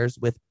potential buyers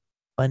with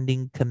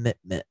funding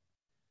commitment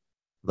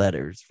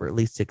letters for at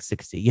least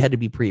 $660. You had to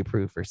be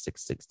pre-approved for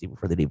 $660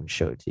 before they'd even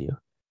show it to you.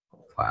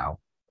 Wow.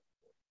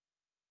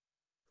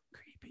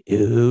 Creepy.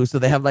 Ooh, so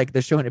they have like,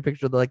 they're showing a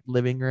picture of the like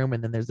living room,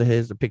 and then there's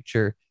a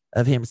picture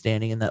of him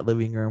standing in that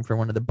living room for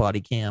one of the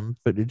body cam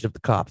footage of the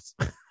cops.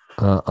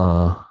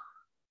 No,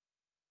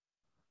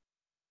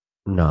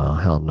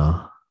 hell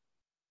no.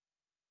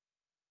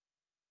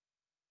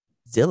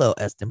 Zillow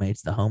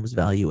estimates the home's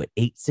value at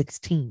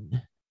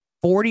 $816.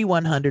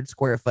 4,100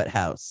 square foot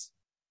house.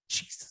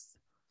 Jesus.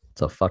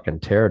 It's a fucking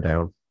tear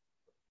down.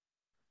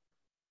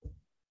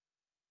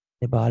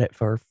 They bought it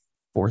for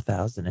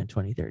 $4,000 in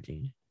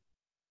 2013.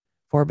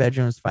 4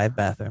 bedrooms, 5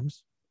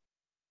 bathrooms.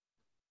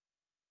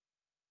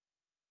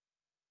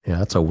 Yeah,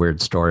 that's a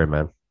weird story,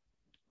 man.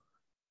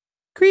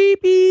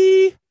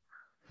 Creepy.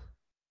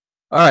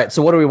 All right,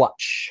 so what do we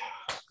watch?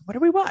 What do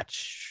we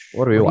watch?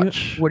 What do we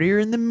watch? What are you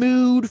in the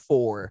mood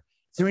for?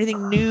 Is there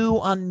anything new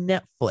on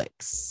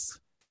Netflix?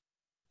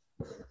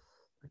 I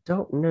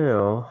don't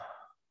know.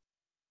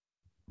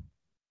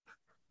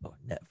 Oh,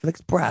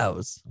 Netflix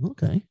browse.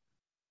 Okay.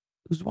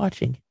 Who's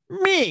watching?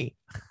 Me.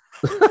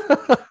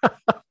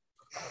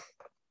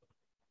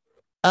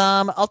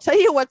 I'll tell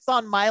you what's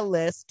on my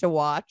list to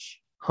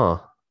watch. Huh.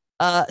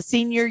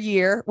 Senior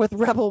Year with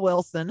Rebel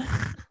Wilson.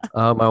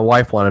 My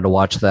wife wanted to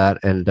watch that,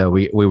 and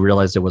we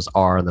realized it was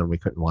R, and then we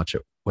couldn't watch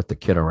it with the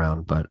kid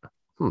around. But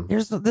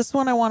here's this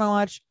one I want to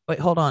watch. Wait,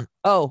 hold on.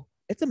 Oh,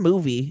 it's a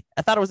movie.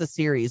 I thought it was a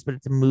series, but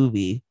it's a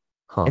movie.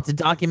 Huh. It's a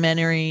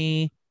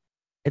documentary.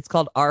 It's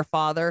called Our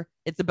Father.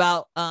 It's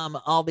about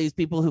all these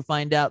people who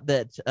find out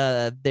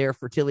that their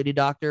fertility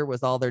doctor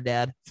was all their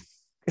dad.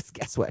 Because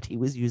guess what? He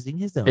was using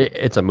his own.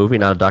 It's a movie,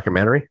 not a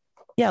documentary?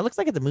 Yeah, it looks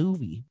like it's a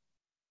movie.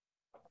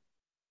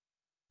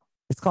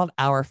 It's called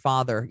Our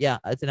Father. Yeah,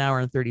 it's an hour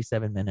and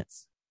 37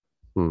 minutes.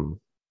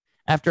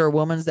 After a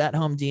woman's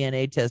at-home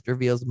DNA test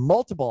reveals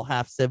multiple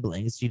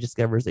half-siblings, she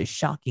discovers a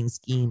shocking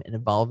scheme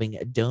involving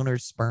a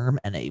donor's sperm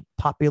and a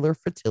popular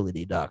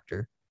fertility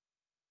doctor.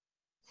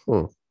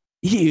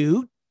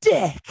 You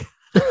dick.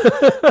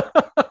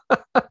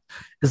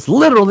 It's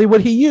literally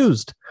what he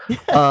used.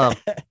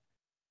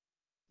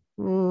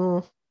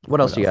 What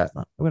else you got?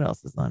 What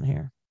else is on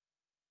here?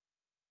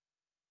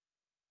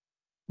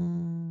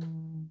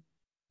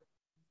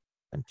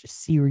 Bunch of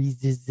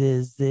series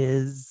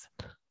is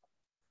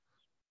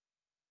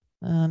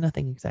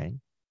nothing exciting.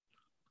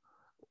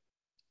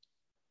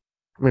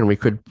 I mean, we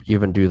could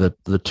even do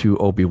the 2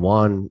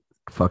 Obi-Wan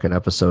fucking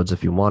episodes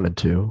if you wanted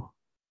to.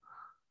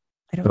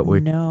 I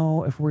don't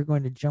know if we're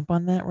going to jump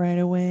on that right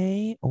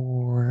away,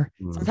 or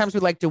sometimes we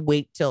like to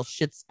wait till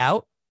shit's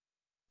out.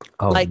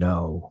 Oh,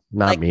 no,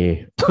 not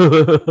me.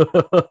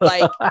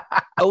 Like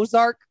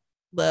Ozark,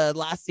 the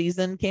last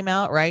season came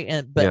out,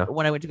 right? But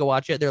when I went to go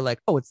watch it, they're like,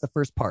 "Oh, it's the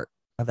first part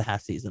of the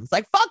half season." It's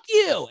like, "Fuck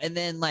you!" And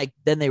then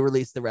they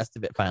released the rest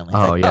of it finally.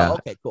 It's oh,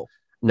 okay, cool.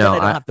 No,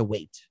 then I don't have to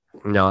wait.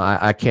 No,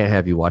 I can't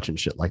have you watching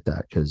shit like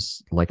that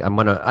because,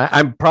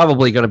 I'm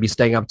probably gonna be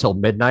staying up till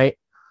midnight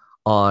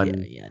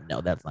on. Yeah,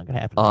 no, that's not gonna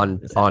happen on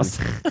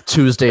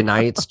Tuesday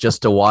nights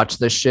just to watch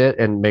this shit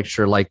and make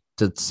sure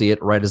to see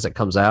it right as it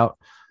comes out.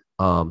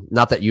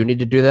 Not that you need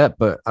to do that,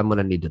 but I'm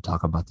gonna need to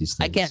talk about these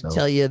things. I can't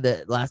tell you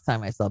that last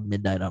time I saw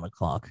midnight on a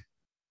clock.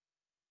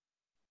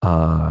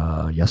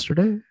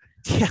 Yesterday?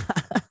 Yeah.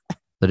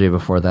 The day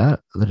before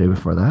that? The day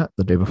before that?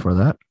 The day before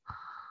that?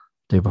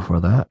 Day before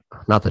that?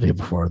 Not the day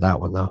before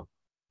that one though.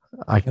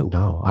 I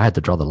had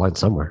to draw the line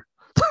somewhere.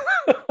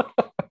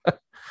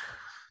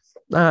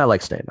 I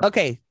like staying up.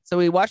 Okay, so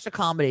we watched a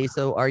comedy.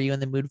 So are you in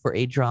the mood for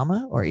a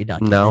drama or a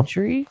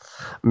documentary? No.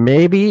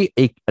 Maybe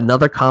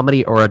another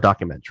comedy or a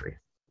documentary.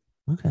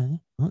 Okay.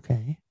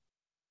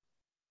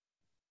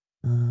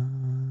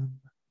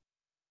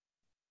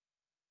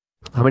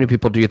 How many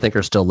people do you think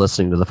are still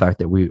listening to the fact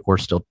that we're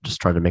still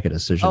just trying to make a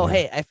decision? Oh,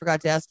 hey, I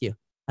forgot to ask you.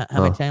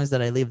 How many times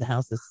did I leave the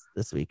house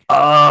this week?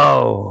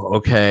 Oh,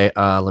 okay.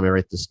 Let me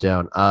write this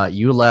down.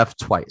 You left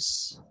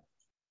twice.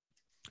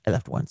 I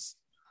left once.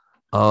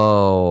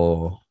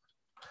 Oh.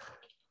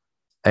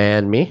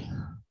 And me?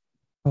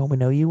 Well, we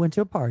know you went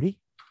to a party.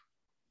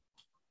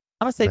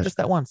 I'm going to say just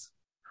that once.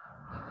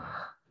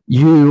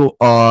 You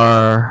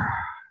are...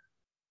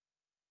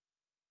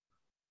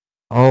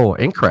 Oh,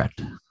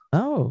 incorrect.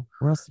 Oh,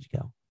 where else did you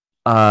go?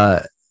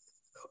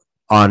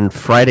 On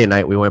Friday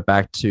night, we went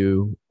back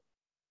to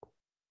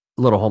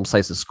Little Home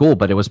Slices School,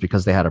 but it was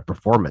because they had a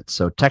performance.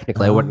 So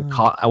technically, I wouldn't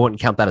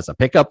count that as a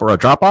pickup or a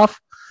drop off.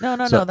 No.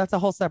 That's a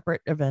whole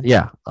separate event.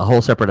 Yeah, a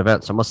whole separate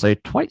event. So I'm gonna say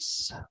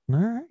twice. All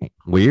right.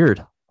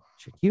 Weird.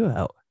 Check you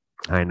out.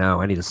 I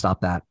know. I need to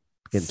stop that.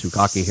 Getting too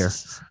cocky here.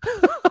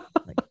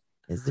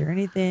 Is there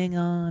anything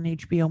on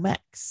HBO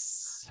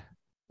Max?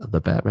 The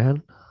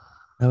Batman.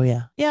 Oh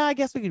yeah. I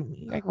guess I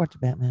can watch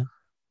Batman.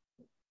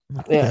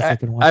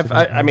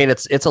 I mean,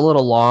 it's a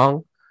little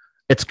long.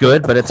 It's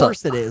good, but of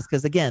course it is,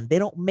 because again, they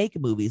don't make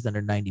movies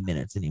under 90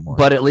 minutes anymore.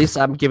 But at least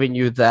I'm giving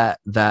you that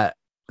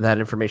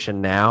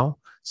information now,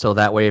 so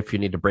that way, if you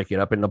need to break it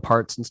up into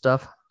parts and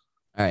stuff.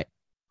 All right,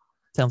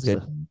 sounds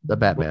good. The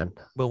Batman.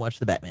 We'll watch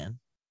the Batman.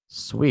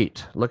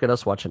 Sweet. Look at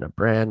us watching a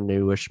brand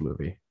newish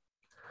movie.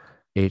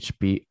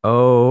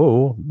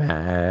 HBO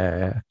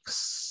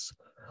Max.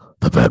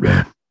 The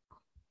Batman.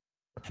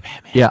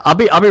 Yeah, I'll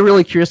be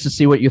really curious to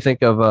see what you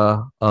think of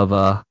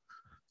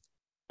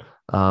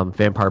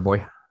Vampire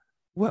Boy.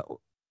 What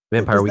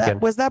Vampire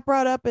Weekend was that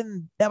brought up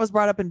in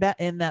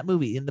that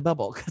movie in the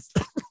bubble, because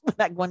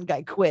that one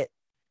guy quit.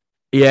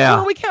 Yeah.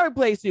 No, we can't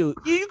replace you.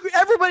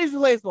 Everybody's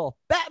replaceable.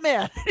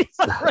 Batman. He's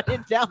like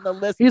running down the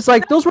list. He's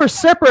like, those were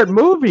separate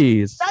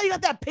movies. Now you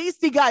got that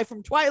pasty guy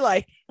from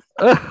Twilight.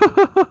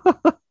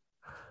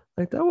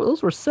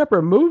 Those were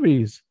separate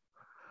movies.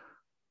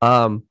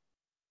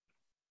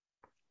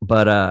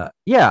 But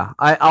yeah,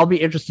 I'll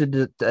be interested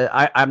to.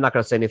 I'm not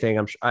going to say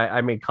anything.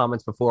 I made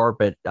comments before,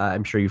 but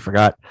I'm sure you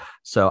forgot,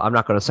 so I'm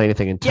not going to say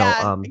anything until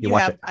you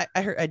watch it.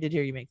 I did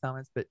hear you make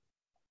comments, but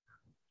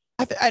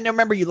I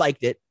remember you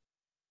liked it.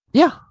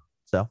 Yeah.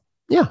 So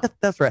yeah,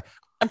 that's right.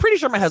 I'm pretty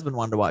sure my husband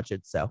wanted to watch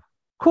it. So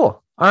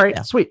cool. All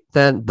right, sweet.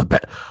 Then the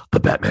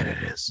Batman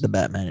it is. The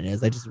Batman it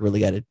is. I just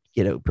really got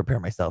to prepare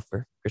myself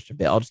for Christian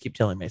Bale. I'll just keep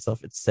telling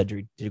myself it's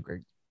Cedric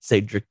Diggory.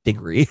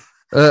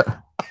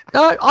 I'm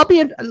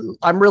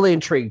really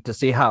intrigued to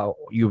see how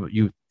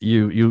you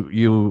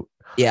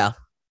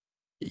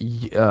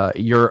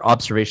your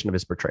observation of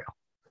his portrayal.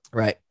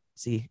 Right.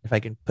 See if I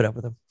can put up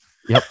with him.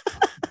 Yep.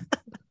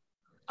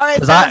 All right.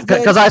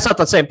 Because I thought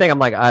the same thing. I'm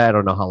like, I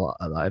don't know how long,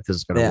 if this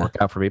is going to work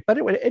out for me, but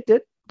anyway, it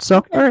did. So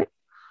okay. All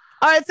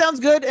right.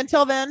 Sounds good.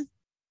 Until then.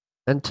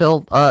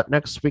 Until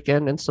next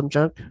weekend in some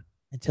junk.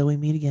 Until we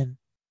meet again,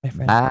 my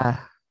friend. Bye.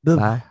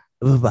 Bye.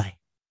 Bye. Bye.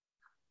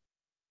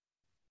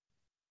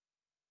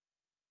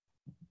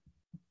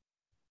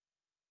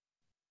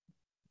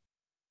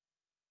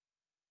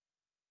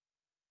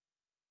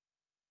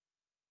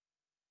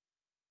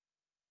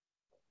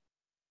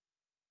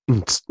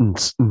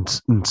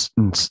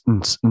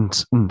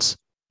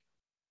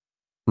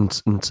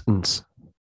 Unts.